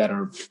now you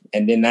have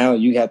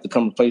to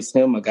come replace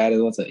him, a guy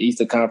that went to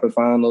Eastern Conference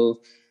Finals,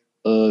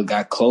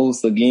 got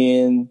close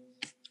again,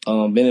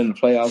 been in the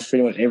playoffs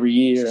pretty much every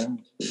year.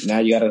 Now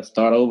you got to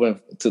start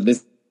over to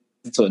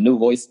a new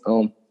voice.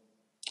 I'm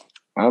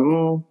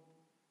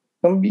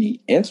gonna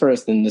be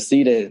interesting to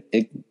see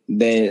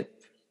that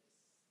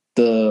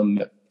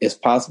it's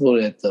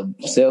possible that the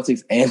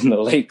Celtics and the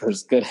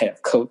Lakers could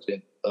have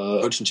coaching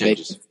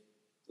changes.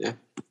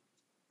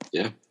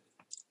 Yeah,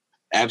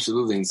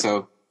 absolutely. And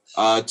so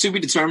to be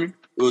determined.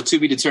 Well, to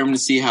be determined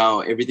to see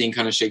how everything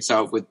kind of shakes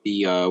out with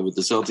the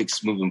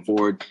Celtics moving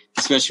forward,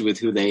 especially with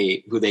who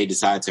they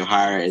decide to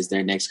hire as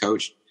their next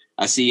coach.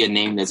 I see a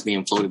name that's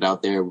being floated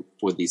out there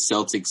for the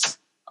Celtics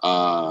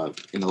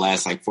in the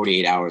last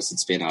 48 hours.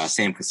 It's been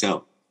Sam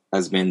Cassell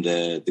has been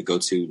the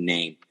go-to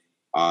name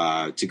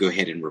to go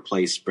ahead and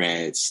replace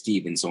Brad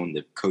Stevens on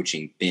the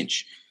coaching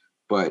bench.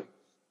 But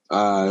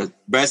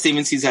Brad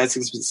Stevens, he's had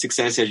some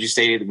success, as you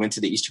stated. Went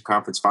to the Eastern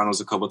Conference Finals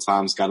a couple of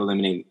times. Got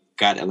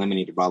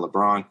eliminated by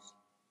LeBron.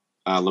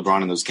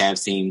 LeBron and those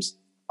Cavs teams.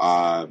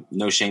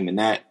 No shame in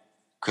that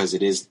because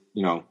it is,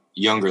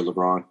 younger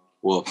LeBron.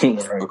 Well,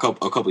 right. a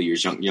couple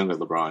years younger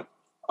LeBron.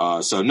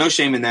 So no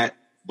shame in that.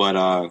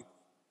 But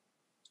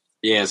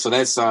yeah, so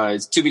that's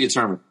it's to be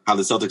determined how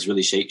the Celtics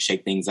really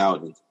shake things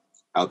out and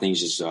how things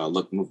just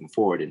look moving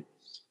forward. And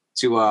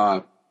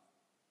to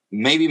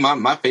maybe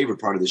my favorite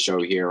part of the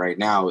show here right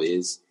now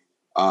is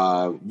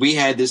we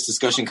had this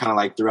discussion kind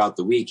of throughout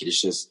the week.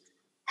 It's just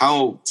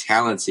how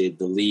talented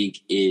the league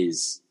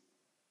is,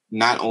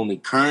 not only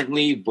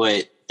currently,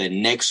 but the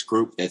next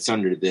group that's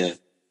under the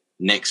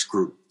next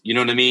group. You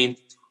know what I mean?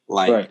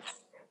 Right.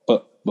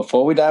 But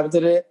before we dive into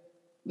that,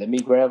 let me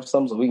grab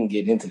some so we can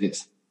get into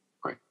this.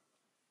 Right.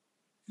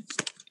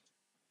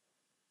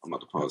 I'm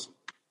about to pause.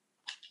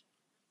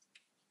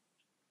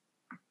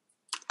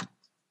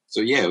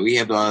 So yeah, we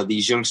have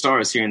these young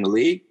stars here in the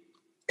league,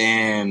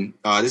 and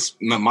this is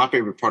my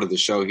favorite part of the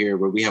show here,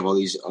 where we have all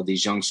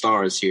these young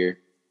stars here,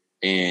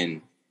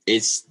 and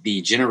it's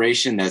the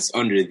generation that's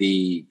under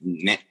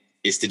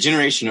it's the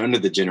generation under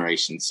the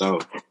generation. So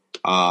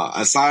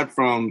aside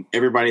from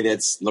everybody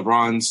that's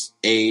LeBron's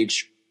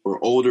age or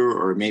older,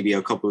 or maybe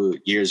a couple of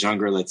years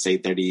younger, let's say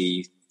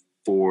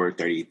 34,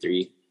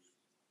 33,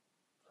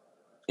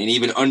 and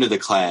even under the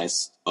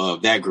class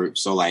of that group.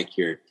 So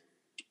you're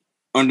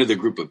under the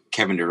group of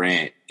Kevin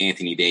Durant,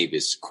 Anthony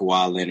Davis,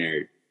 Kawhi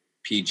Leonard,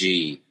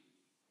 PG,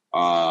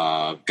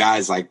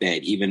 guys like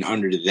that, even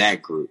under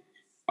that group,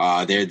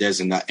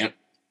 there's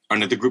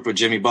under the group of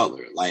Jimmy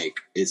Butler,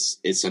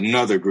 it's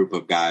another group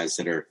of guys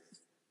that are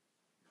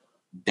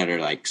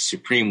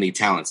supremely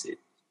talented.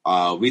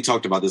 We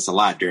talked about this a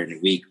lot during the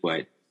week,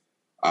 but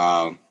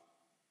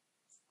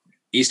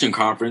Eastern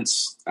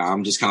Conference,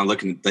 I'm just kind of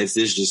looking at this.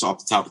 This is just off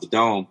the top of the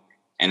dome,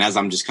 and as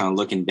I'm just kind of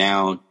looking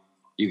down,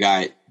 you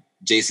got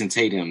Jason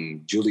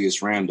Tatum,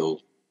 Julius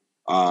Randle,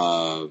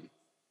 Jaylen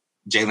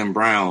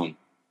Brown,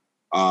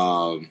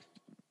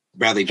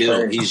 Bradley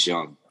Beal, he's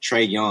young,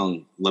 Trae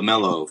Young,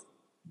 LaMelo,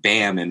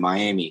 Bam in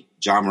Miami,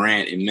 Ja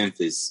Morant in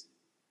Memphis,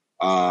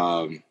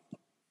 Zion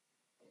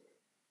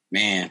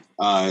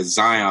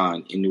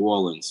in New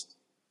Orleans.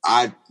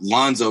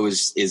 Lonzo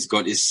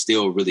is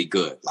still really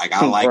good.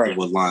 I like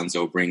what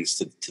Lonzo brings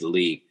to the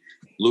league.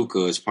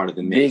 Luka is part of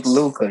the mix. Big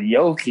Luka,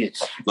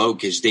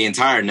 Jokic, the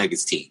entire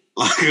Nuggets team,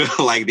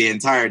 the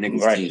entire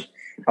Nuggets team.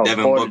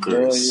 Devin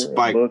Booker,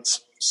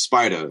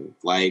 Spider.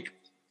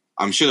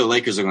 I'm sure the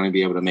Lakers are going to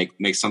be able to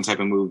make some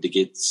type of move to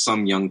get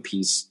some young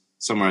piece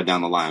somewhere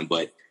down the line.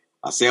 But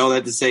I say all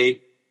that to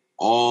say,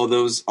 all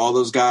those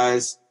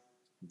guys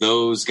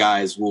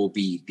will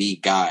be the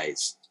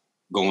guys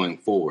going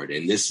forward.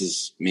 And this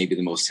is maybe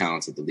the most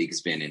talented the league has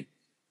been in,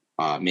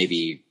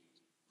 maybe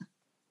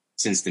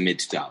since the mid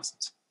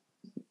 2000s.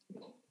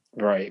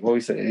 Right. What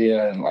we said,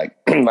 yeah,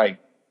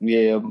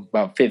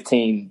 about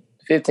 15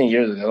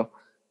 years ago.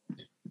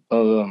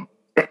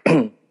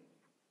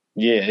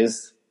 Yeah,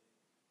 it's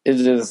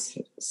just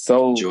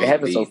so Joel it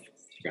happened B. so.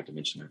 Forgot to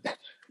mention that.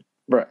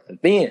 Bro,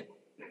 Ben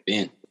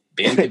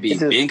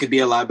could be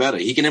a lot better.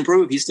 He can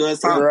improve. He still has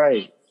time.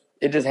 Right.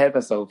 It just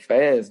happened so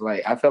fast.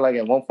 I feel like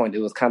at one point it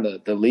was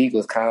the league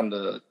was kind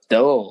of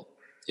dull.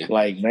 Yeah.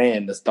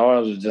 The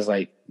stars were just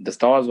the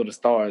stars were the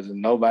stars,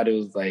 and nobody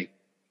was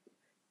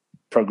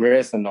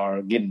progressing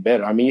or getting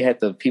better. I mean, you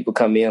had the people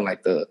come in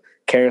the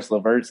Karis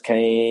LeVert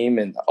came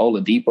and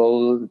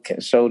Oladipo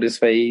showed his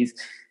face.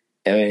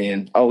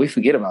 And we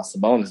forget about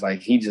Sabonis.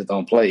 Like, he just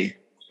don't play.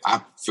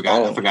 I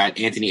forgot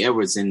Anthony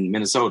Edwards in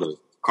Minnesota.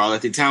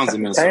 Karl-Anthony Towns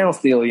in Minnesota. Towns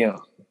still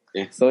young.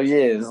 Yeah. So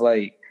yeah, it's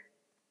like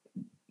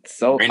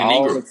Brandon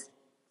Ingram.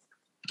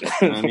 You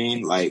know what I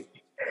mean? Like,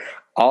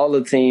 all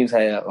the teams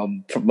have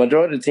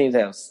majority of the teams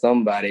have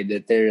somebody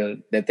that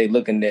they're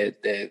looking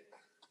at that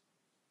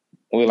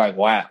we're like,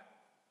 wow.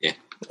 Yeah.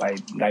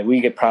 Like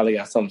we probably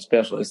got something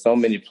special. There's so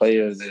many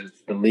players that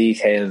the league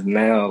has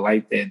now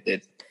like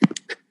that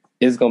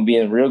it's gonna be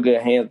in real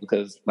good hands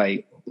because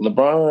like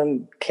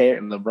LeBron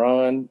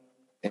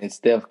and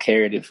Steph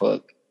carried it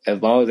for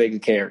as long as they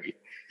could carry it.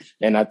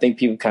 And I think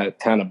people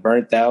kind of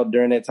burnt out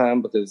during that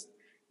time because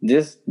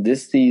this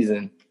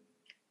season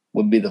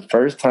would be the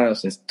first time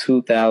since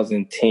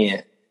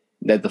 2010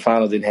 that the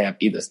finals didn't have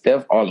either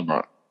Steph or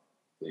LeBron.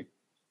 Yeah.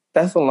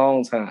 That's a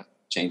long time.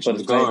 Change for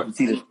the guard. To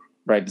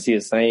see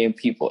the same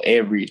people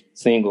every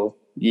single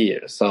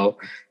year. So,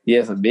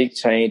 yes, a big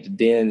change.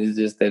 Then it's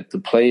just that the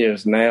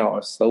players now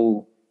are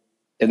so.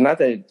 It's not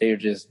that they're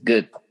just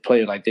good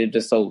players; like they're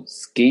just so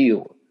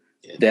skilled.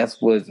 Yeah.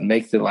 That's what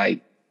makes it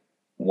like,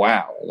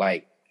 wow!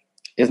 Like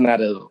it's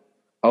not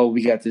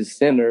we got this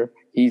center.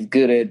 He's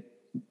good at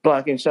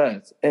blocking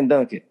shots and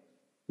dunking.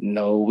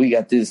 No, we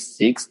got this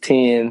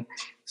 6'10"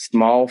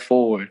 small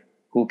forward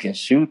who can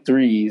shoot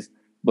threes,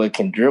 but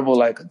can dribble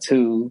like a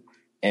 2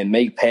 and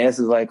make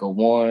passes like a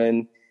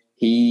 1.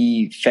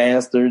 He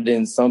faster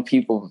than some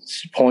people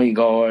point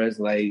guards.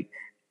 Like,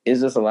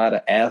 it's just a lot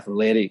of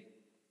athletic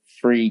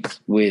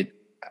freaks with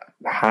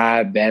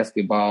high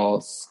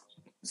basketball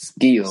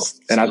skill.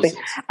 And I think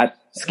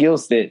skill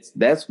sets,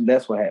 that's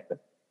what happened.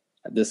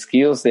 The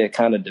skill set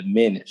kind of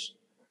diminished.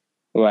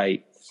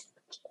 Like,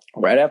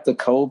 right after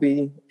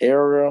Kobe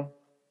era,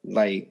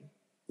 like,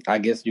 I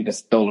guess you can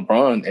throw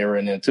LeBron era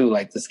in there too.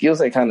 Like, the skill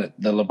set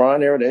the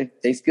LeBron era,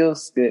 they skill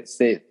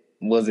set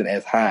wasn't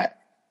as high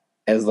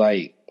as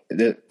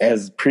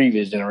as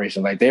previous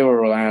generation. Like, they were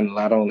relying a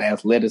lot on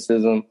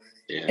athleticism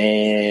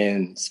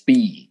and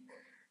speed.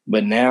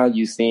 But now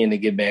you're seeing it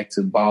get back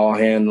to ball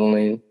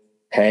handling,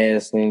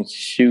 passing,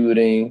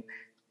 shooting,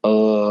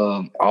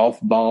 off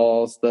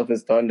ball stuff is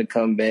starting to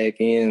come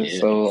back in. Yeah.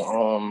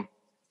 So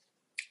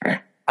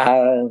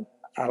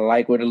I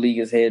like where the league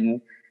is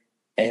heading,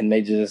 and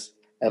they just,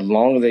 as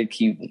long as they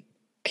keep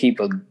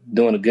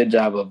doing a good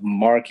job of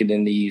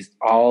marketing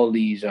all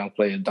these young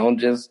players, don't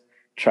just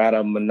try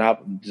to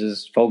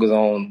just focus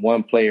on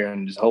one player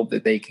and just hope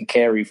that they can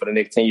carry for the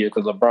next 10 years.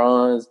 Because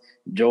LeBrons,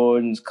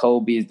 Jordans,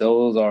 Kobe's,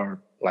 those are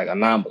like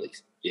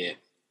anomalies. Yeah.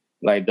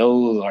 Like,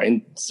 those are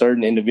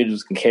certain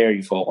individuals can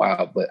carry for a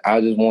while, but I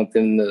just want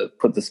them to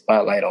put the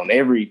spotlight on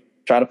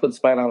try to put the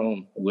spotlight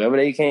on whoever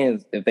they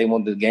can if they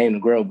want the game to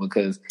grow,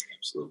 because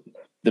absolutely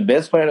the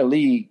best player in the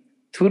league,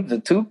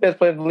 the two best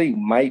players in the league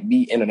might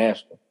be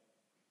international.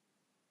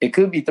 It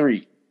could be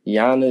 3.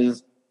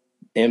 Giannis,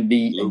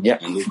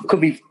 Embiid,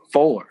 could be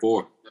 4.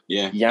 4,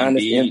 yeah.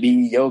 Giannis,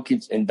 Embiid,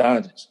 Jokic, and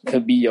Doncic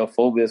could be your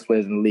 4 best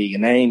players in the league,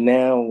 and they ain't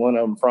now one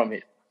of them from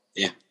here.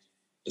 Yeah,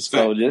 it's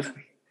fair.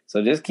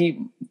 So just keep,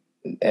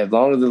 as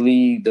long as the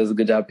league does a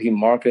good job, keep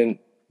marketing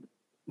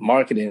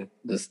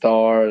the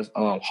stars.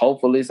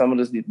 Hopefully, some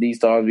of these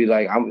stars be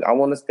like, I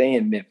want to stay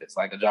in Memphis,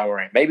 like a Ja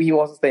Morant. Maybe he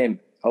wants to stay in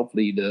Memphis.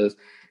 Hopefully, he does.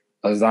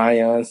 A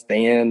Zion,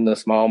 stay in the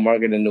small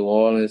market in New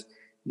Orleans.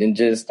 Then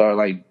just start,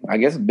 like, I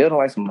guess, building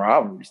like some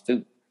rivalries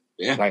too.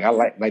 Yeah. Like, I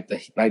like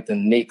the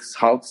Knicks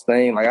Hawks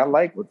thing. Like, I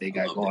like what they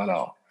got going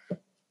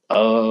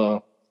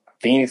on.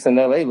 Phoenix and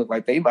LA look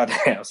like they about to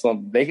have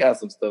something. They got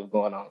some stuff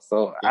going on.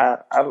 So yeah.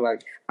 I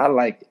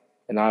like it.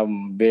 And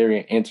I'm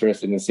very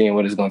interested in seeing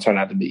what it's gonna turn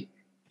out to be.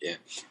 Yeah.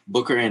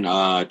 Booker and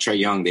Trae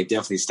Young, they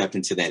definitely stepped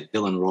into that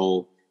villain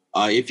role.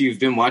 If you've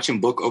been watching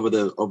Book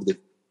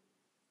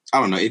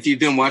if you've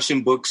been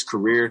watching Book's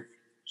career,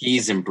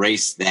 he's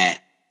embraced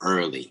that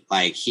early.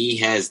 Like, he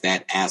has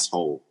that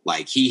asshole.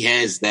 Like, he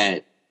has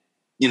that,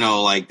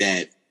 like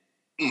that,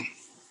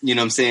 you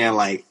know what I'm saying?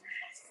 Like,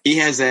 he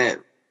has that,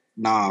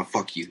 nah,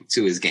 fuck you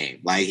to his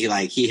game.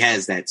 He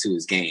has that to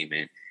his game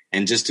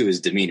and just to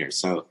his demeanor.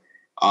 So,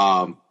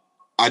 I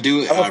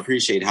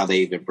appreciate how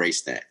they've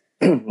embraced that.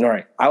 All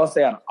right. I would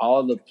say out of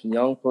all the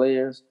young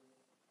players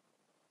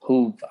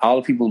all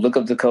the people look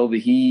up to Kobe,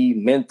 he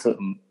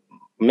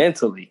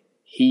mentally,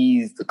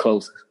 he's the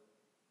closest.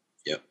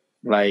 Yep.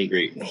 Like,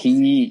 great.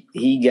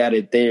 He got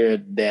it there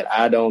that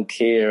I don't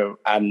care.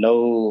 I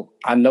know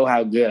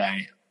how good I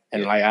am.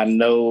 And like, I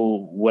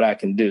know what I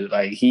can do.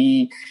 Like,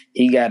 he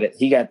got it.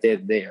 He got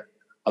that there.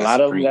 A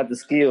lot of them got the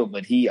skill,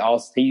 but he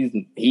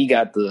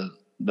got the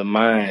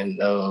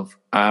mind of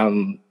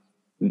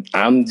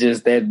I'm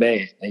just that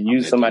bad,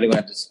 and somebody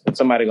gonna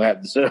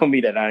have to show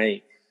me that I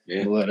ain't.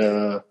 Yeah. But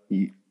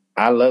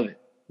I love it.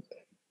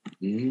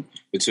 Mm-hmm.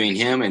 Between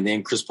him and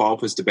then Chris Paul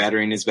puts the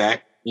battery in his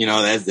back,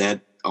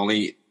 that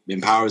only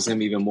empowers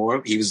him even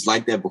more. He was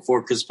like that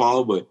before Chris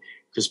Paul, but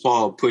Chris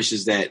Paul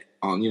pushes that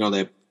on,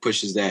 that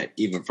pushes that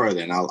even further,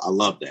 and I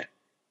love that.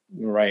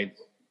 Right.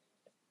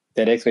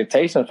 that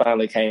expectation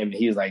finally came. And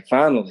he was like,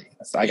 finally,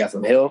 so I got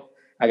some help.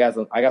 I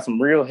got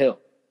some real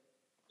help.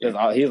 He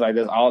was like,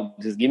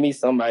 just give me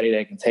somebody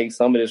that can take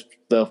some of this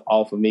stuff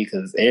off of me,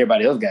 because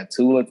everybody else got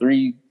 2 or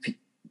 3,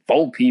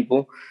 4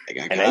 people.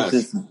 And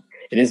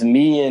it's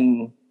me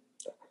and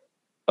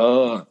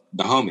the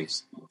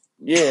homies.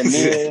 Yeah,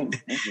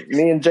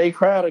 me and Jay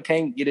Crowder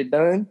can't get it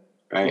done.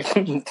 Right.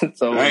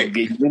 So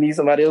we need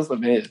somebody else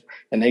up here.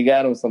 And they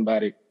got him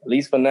somebody, at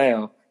least for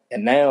now.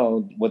 And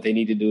now what they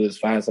need to do is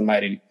find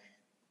somebody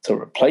to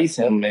replace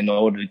him in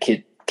order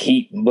to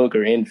keep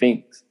Booker in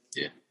Phoenix.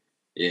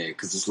 Yeah,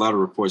 because there's a lot of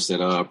reports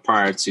that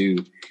prior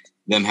to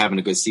them having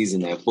a good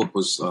season, that Book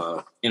was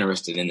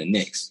interested in the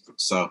Knicks.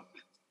 So,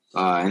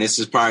 and this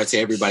is prior to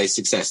everybody's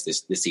success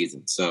this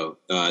season. So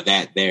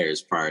that there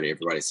is prior to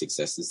everybody's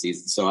success this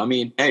season. So, I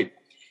mean, hey,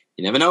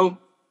 you never know.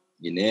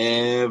 You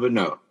never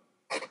know.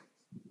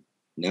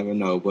 Never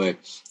know. But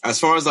as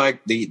far as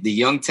like the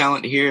young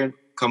talent here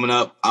coming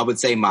up, I would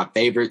say my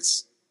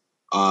favorites,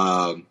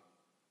 Book,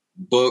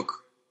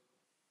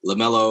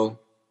 LaMelo,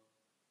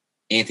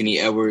 Anthony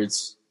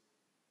Edwards,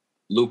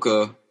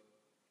 Luka,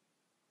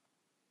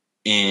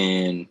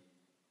 and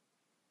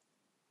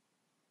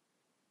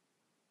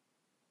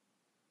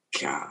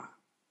God.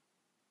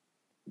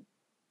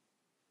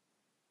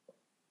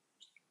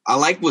 I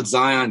like what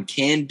Zion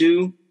can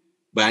do,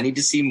 but I need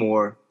to see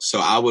more. So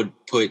I would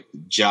put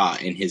Ja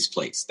in his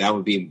place. That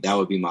would be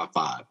my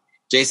 5.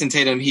 Jason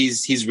Tatum,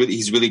 he's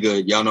really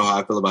good. Y'all know how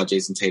I feel about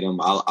Jason Tatum.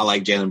 I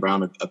like Jaylen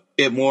Brown a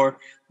bit more,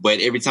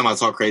 but every time I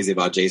talk crazy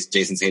about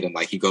Jason Tatum,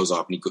 like he goes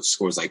off and he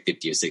scores like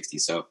 50 or 60.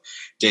 So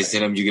Jason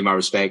Tatum, you get my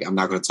respect. I'm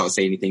not going to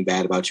say anything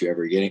bad about you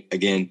ever again.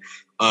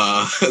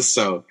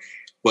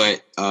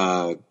 But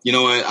you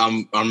know what?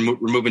 I'm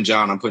removing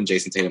John. I'm putting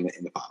Jason Tatum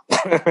in the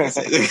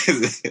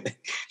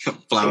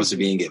 5. Flowers are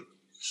being given.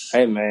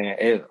 Hey man,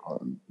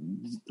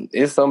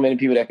 it's so many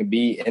people that could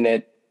be in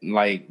that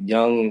like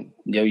young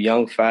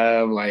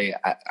 5. Like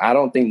I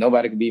don't think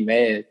nobody could be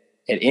mad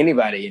at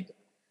anybody,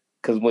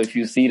 because if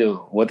you see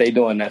what they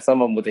doing now,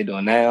 some of them what they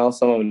doing now,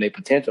 some of them their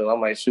potential. I'm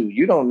like, shoot,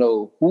 you don't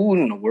know who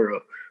in the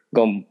world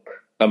gonna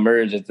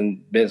emerge as the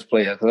best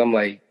player. Because I'm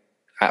like,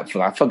 I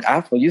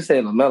forgot. You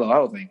said LaMelo, I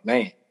was like,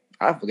 man,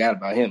 I forgot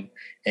about him,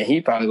 and he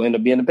probably gonna end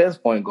up being the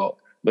best point guard.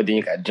 But then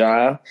you got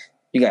Ja,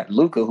 you got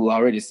Luka, who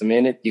already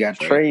cemented. You got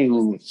Trey,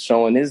 who's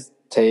showing his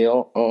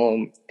tail.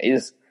 I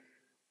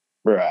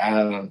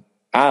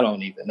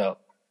don't even know.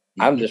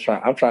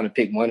 Mm-hmm. I'm trying to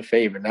pick one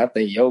favorite. And I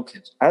think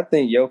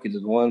Jokic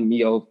is one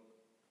me over.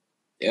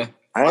 Yeah.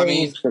 I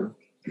mean,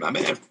 my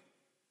man.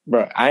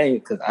 Bro,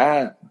 I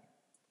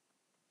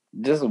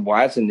just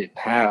watching it,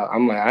 how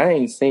I'm like, I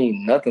ain't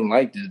seen nothing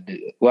like this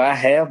dude. Well, I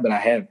have, but I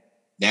haven't.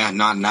 Yeah,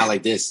 not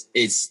like this.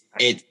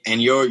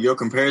 And your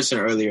comparison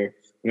earlier,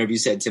 whenever you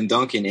said Tim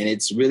Duncan, and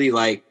it's really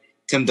like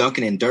Tim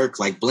Duncan and Dirk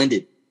like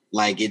blended.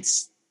 Like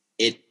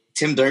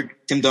Tim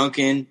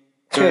Duncan,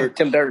 Dirk.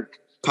 Tim Dirk.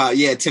 Powell,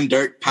 yeah, Tim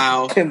Dirk,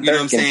 Powell. You know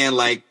what I'm saying?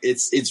 Like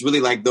it's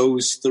really like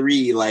those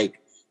 3 like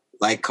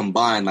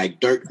combined. Like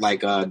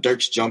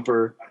Dirk's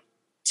jumper,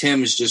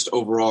 Tim's just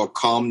overall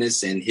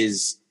calmness and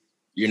his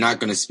you're not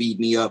gonna speed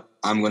me up.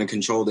 I'm gonna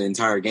control the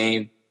entire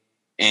game.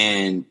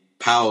 And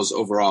Powell's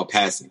overall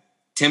passing.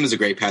 Tim is a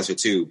great passer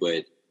too,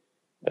 but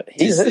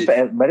his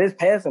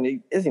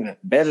passing isn't even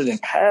better than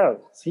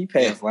Powell's. He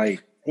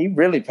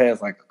really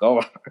passed like a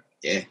guard.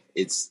 Yeah,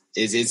 it's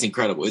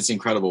incredible. It's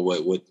incredible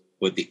what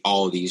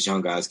all these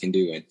young guys can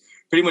do, and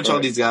pretty much all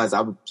these guys,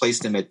 I would place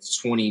them at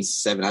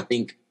 27. I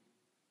think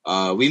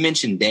we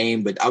mentioned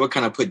Dame, but I would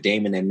kind of put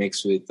Dame in that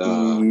mix with.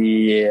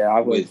 I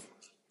would.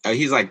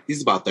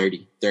 He's about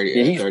 30. Yeah,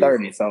 he's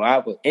 30. So I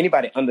would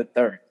anybody under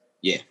 30.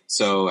 Yeah.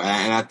 So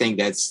and I think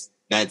that's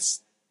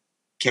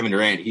Kevin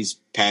Durant. He's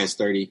past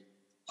 30.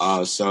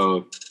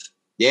 So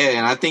yeah,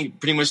 and I think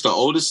pretty much the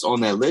oldest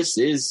on that list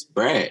is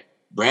Brad.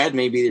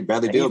 Bradley Beal.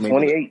 He's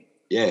 28.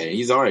 Yeah,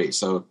 he's already.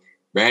 So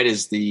Brad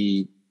is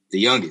the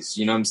youngest.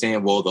 You know what I'm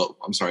saying? Well, the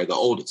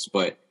oldest.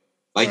 But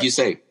like you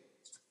say,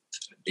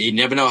 you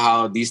never know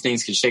how these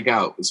things can shake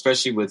out,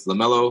 especially with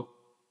LaMelo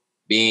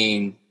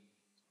being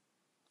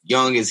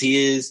young as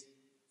he is.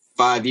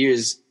 5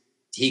 years,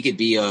 he could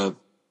be a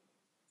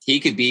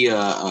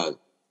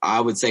I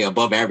would say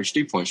above average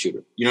 3-point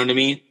shooter. You know what I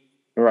mean?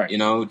 Right. You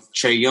know,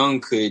 Trae Young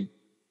could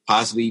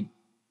possibly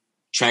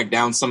track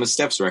down some of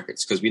Steph's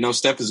records, because we know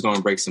Steph is going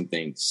to break some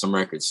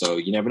records. So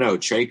you never know.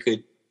 Trae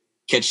could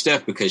catch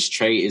Steph because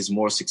Trae is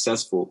more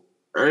successful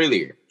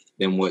earlier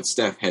than what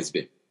Steph has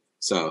been.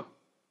 So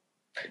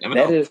you never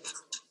know.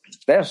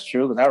 That's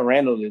true, because I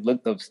randomly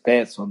looked up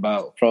stats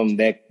from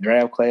that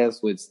draft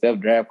class with Steph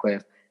draft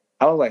class.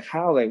 I was like,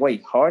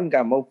 wait, Harden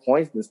got more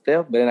points than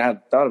Steph? But then I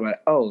thought about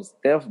it.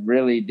 Steph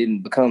really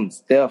didn't become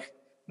Steph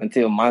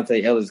until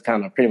Monte Ellis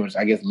kind of pretty much,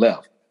 I guess,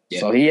 left.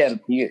 Yeah. So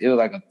it was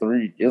like a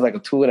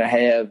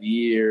 2.5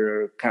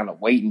 year kind of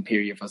waiting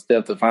period for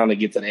Steph to finally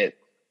get to that.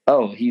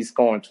 He's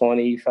scoring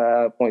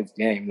 25 points a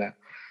game now.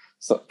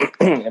 So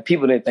and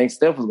people didn't think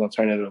Steph was going to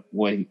turn into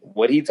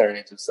what he turned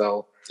into.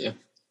 So yeah,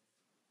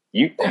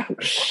 you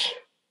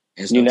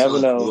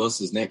never know who else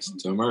is next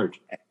to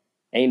emerge.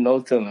 ain't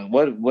no telling.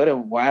 What if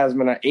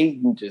Wiseman or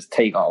Ayton just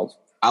take off?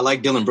 I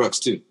like Dylan Brooks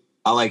too.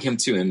 I like him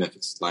too in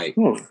Memphis. Like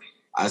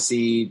I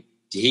see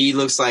he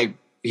looks like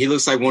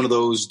one of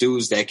those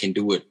dudes that can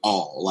do it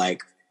all.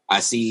 Like I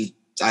see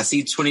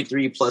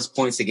 23 plus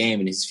points a game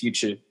in his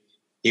future.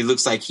 He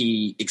looks like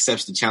he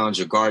accepts the challenge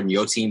of guarding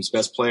your team's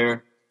best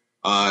player.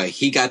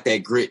 He got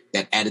that grit,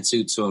 that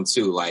attitude to him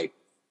too. Like,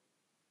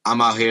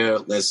 I'm out here,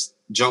 let's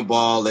jump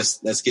ball,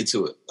 let's get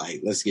to it.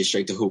 Like, let's get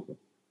straight to hooping.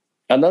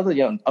 Another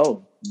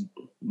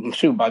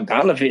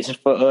Bogdanovich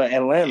for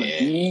Atlanta.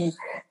 Yeah.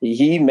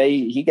 He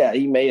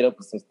made up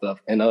with some stuff.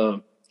 And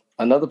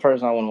another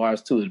person I want to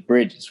watch too is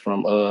Bridges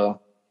from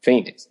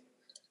Phoenix.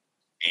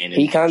 And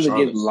he kind of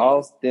gets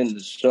lost in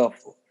the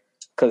shuffle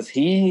because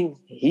he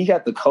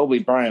got the Kobe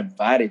Bryant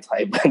body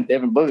type, but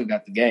Devin Booker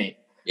got the game.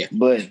 Yeah.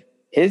 But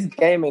his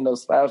game ain't no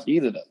slouch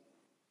either, though.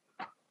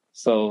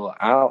 So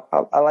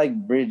I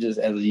like Bridges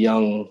as a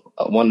young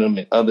one of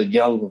them other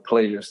younger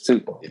players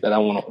too that I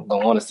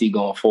want to see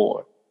going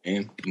forward.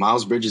 And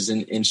Miles Bridges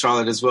in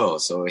Charlotte as well.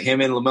 So him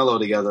and LaMelo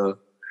together,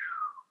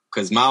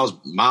 because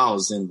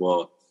Miles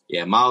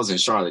in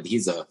Charlotte,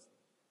 he's a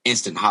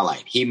instant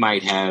highlight. He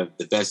might have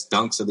the best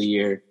dunks of the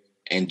year,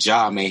 and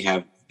Ja may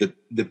have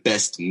the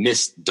best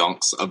missed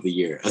dunks of the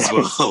year as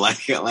well.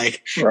 like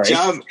right.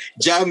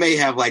 Ja may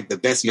have like the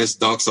best missed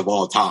dunks of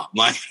all time.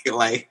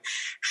 Like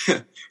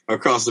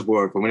across the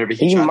board. But whenever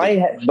he might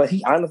have, but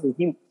he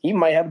honestly he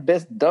might have the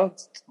best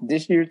dunks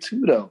this year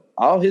too. Though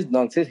all his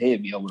dunks, his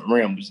head be over the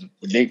rim, which is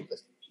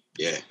ridiculous.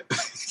 Yeah,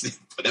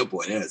 but that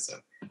boy, that's a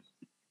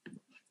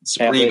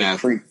supreme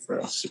athlete.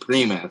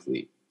 Supreme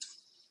athlete.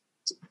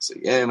 So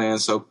yeah, man.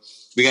 So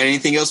we got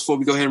anything else before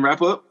we go ahead and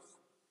wrap up?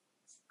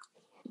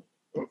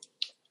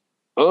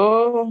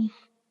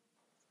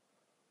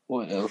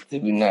 What else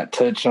did we not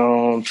touch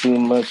on too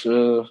much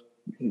of?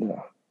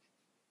 No.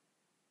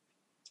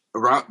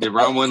 Did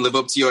round one live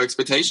up to your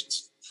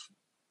expectations?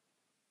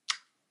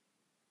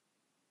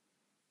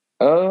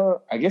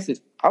 I guess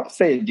I would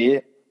say it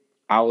did.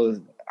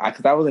 Because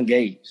I was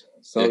engaged.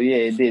 So yeah,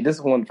 it did. This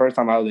is one of the first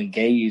time I was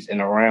engaged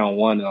in a round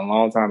one in a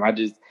long time.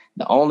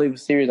 The only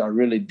series I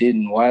really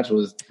didn't watch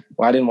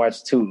I didn't watch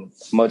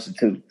much of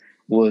two,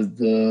 was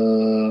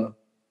the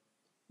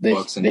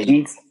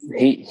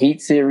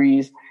Heat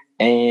series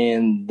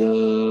and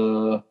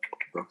the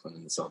Brooklyn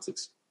and the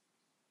Celtics.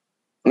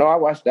 No, I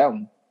watched that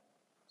one.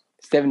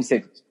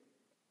 76ers.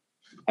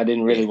 I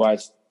didn't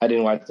watch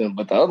them,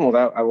 but the other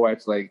ones I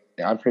watched. Like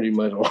I pretty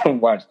much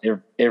watched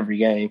every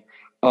game.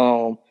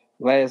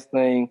 Last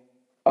thing,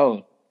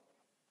 I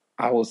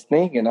was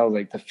thinking, I was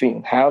like,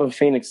 how the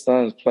Phoenix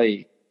Suns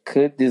play?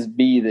 Could this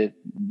be that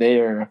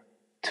their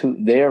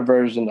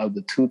version of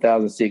the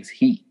 2006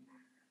 Heat?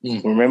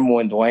 Remember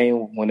when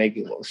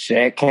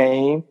Shaq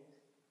came,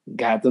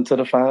 got them to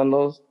the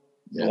finals?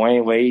 Yeah.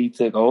 Dwayne Wade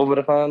took over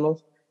the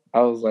finals.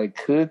 I was like,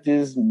 could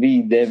this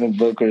be Devin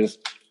Booker's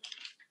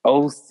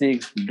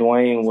 06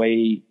 Dwayne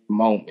Wade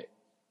moment?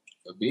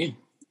 Could be.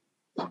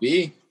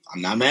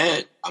 I'm not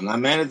mad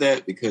at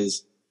that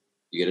because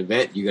you got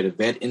a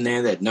vet in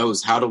there that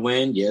knows how to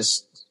win.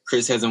 Yes,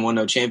 Chris hasn't won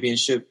no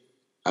championship.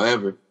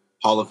 However,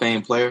 Hall of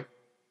Fame player.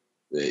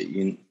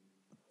 You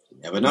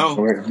never know.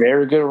 We're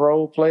very good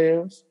role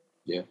players.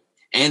 Yeah.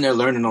 And they're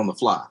learning on the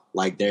fly.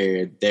 Like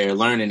they're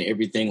learning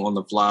everything on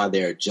the fly.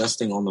 They're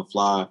adjusting on the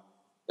fly.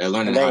 They're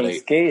learning how to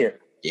scared.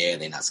 Yeah,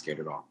 they're not scared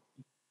at all.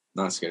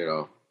 Not scared at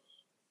all.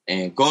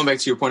 And going back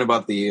to your point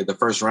about the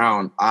first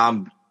round,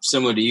 I'm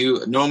similar to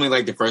you. Normally,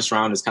 like the first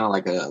round is kind of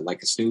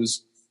like a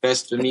snooze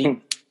fest for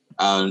me.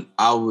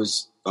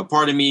 A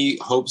part of me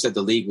hopes that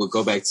the league will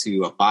go back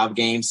to a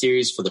 5-game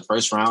series for the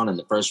first round and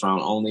the first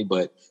round only,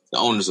 but the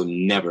owners will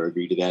never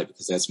agree to that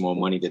because that's more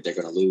money that they're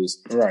going to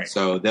lose. Right.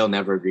 So they'll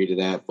never agree to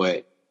that.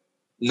 But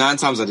 9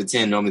 times out of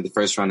 10, normally the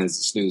first round is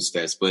a snooze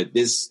fest. But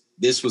this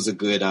was a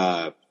good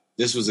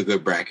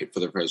bracket for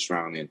the first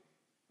round, and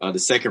the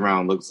second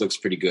round looks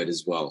pretty good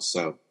as well.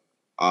 So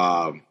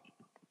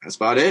that's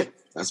about it.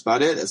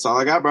 That's all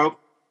I got, bro.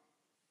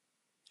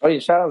 Oh yeah,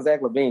 shout out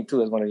Zach LaVine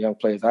too as one of the young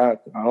players. I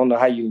don't know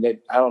how you let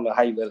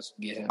us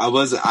forget him. I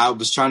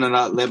was trying to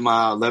not let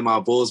my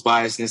Bulls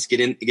biasness get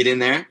in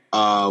there.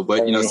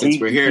 But since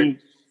we're here,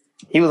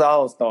 he was an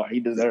all-star. He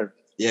deserved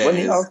it. Yeah,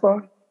 wasn't he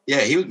all-star? Yeah,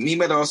 he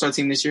made the all-star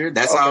team this year.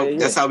 That's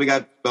how we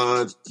got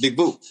Big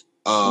Boo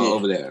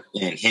over there,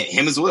 and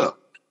him as well.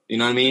 You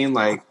know what I mean?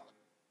 Like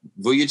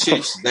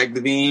Vujicic, Zach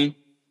LaVine,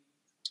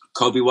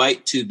 Kobe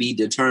White to be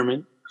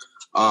determined.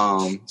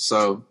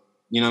 So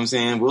you know what I'm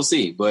saying? We'll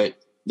see, but.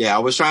 Yeah, I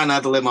was trying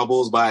not to let my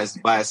Bulls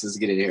biases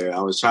get in here.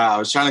 I was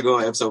trying to go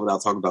an episode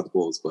without talking about the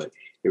Bulls, but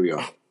here we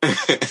are.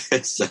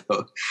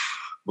 So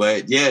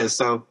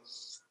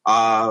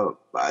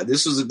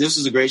this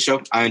was a great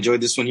show. I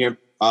enjoyed this one here.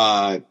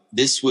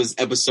 This was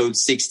episode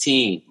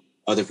 16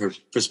 of the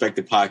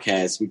Perspective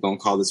Podcast. We're gonna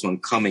call this one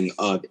Coming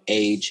of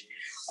Age.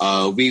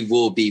 We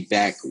will be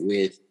back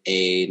with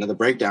another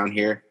breakdown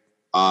here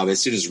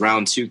as soon as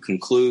round 2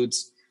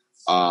 concludes.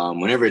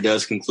 Whenever it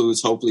does conclude,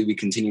 hopefully we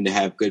continue to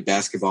have good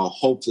basketball.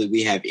 Hopefully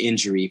we have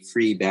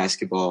injury-free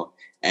basketball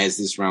as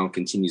this round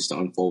continues to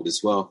unfold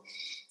as well.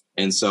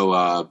 And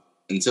so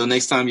until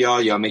next time,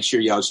 y'all make sure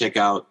y'all check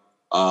out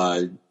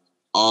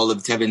all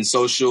of Tevin's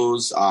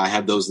socials. I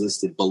have those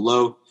listed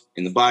below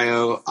in the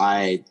bio.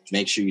 I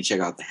make sure you check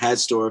out the hat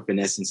store,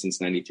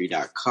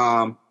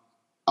 finessingsince93.com.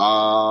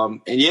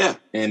 And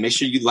make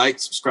sure you like,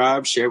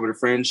 subscribe, share with a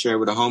friend, share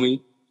with a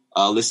homie.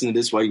 Listen to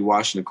this while you're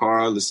washing the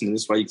car. Listen to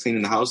this while you're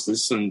cleaning the house.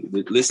 Listen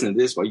to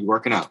this while you're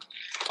working out.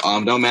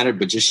 Don't matter,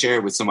 but just share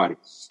it with somebody.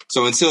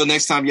 So until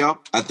next time, y'all,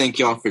 I thank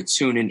y'all for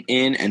tuning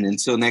in. And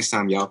until next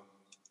time, y'all,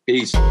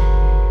 peace.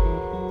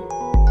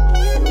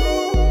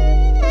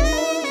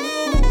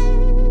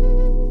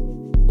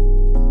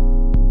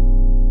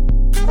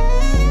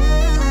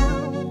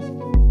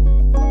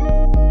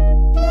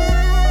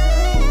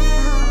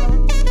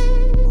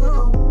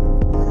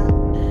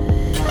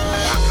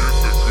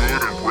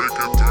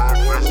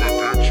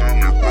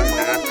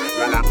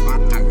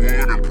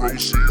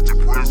 Proceed to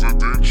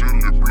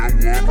presidentially blow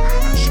up.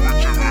 I'm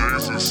switching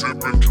lanes and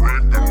sipping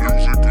drink, the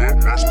music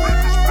up, my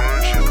speakers back.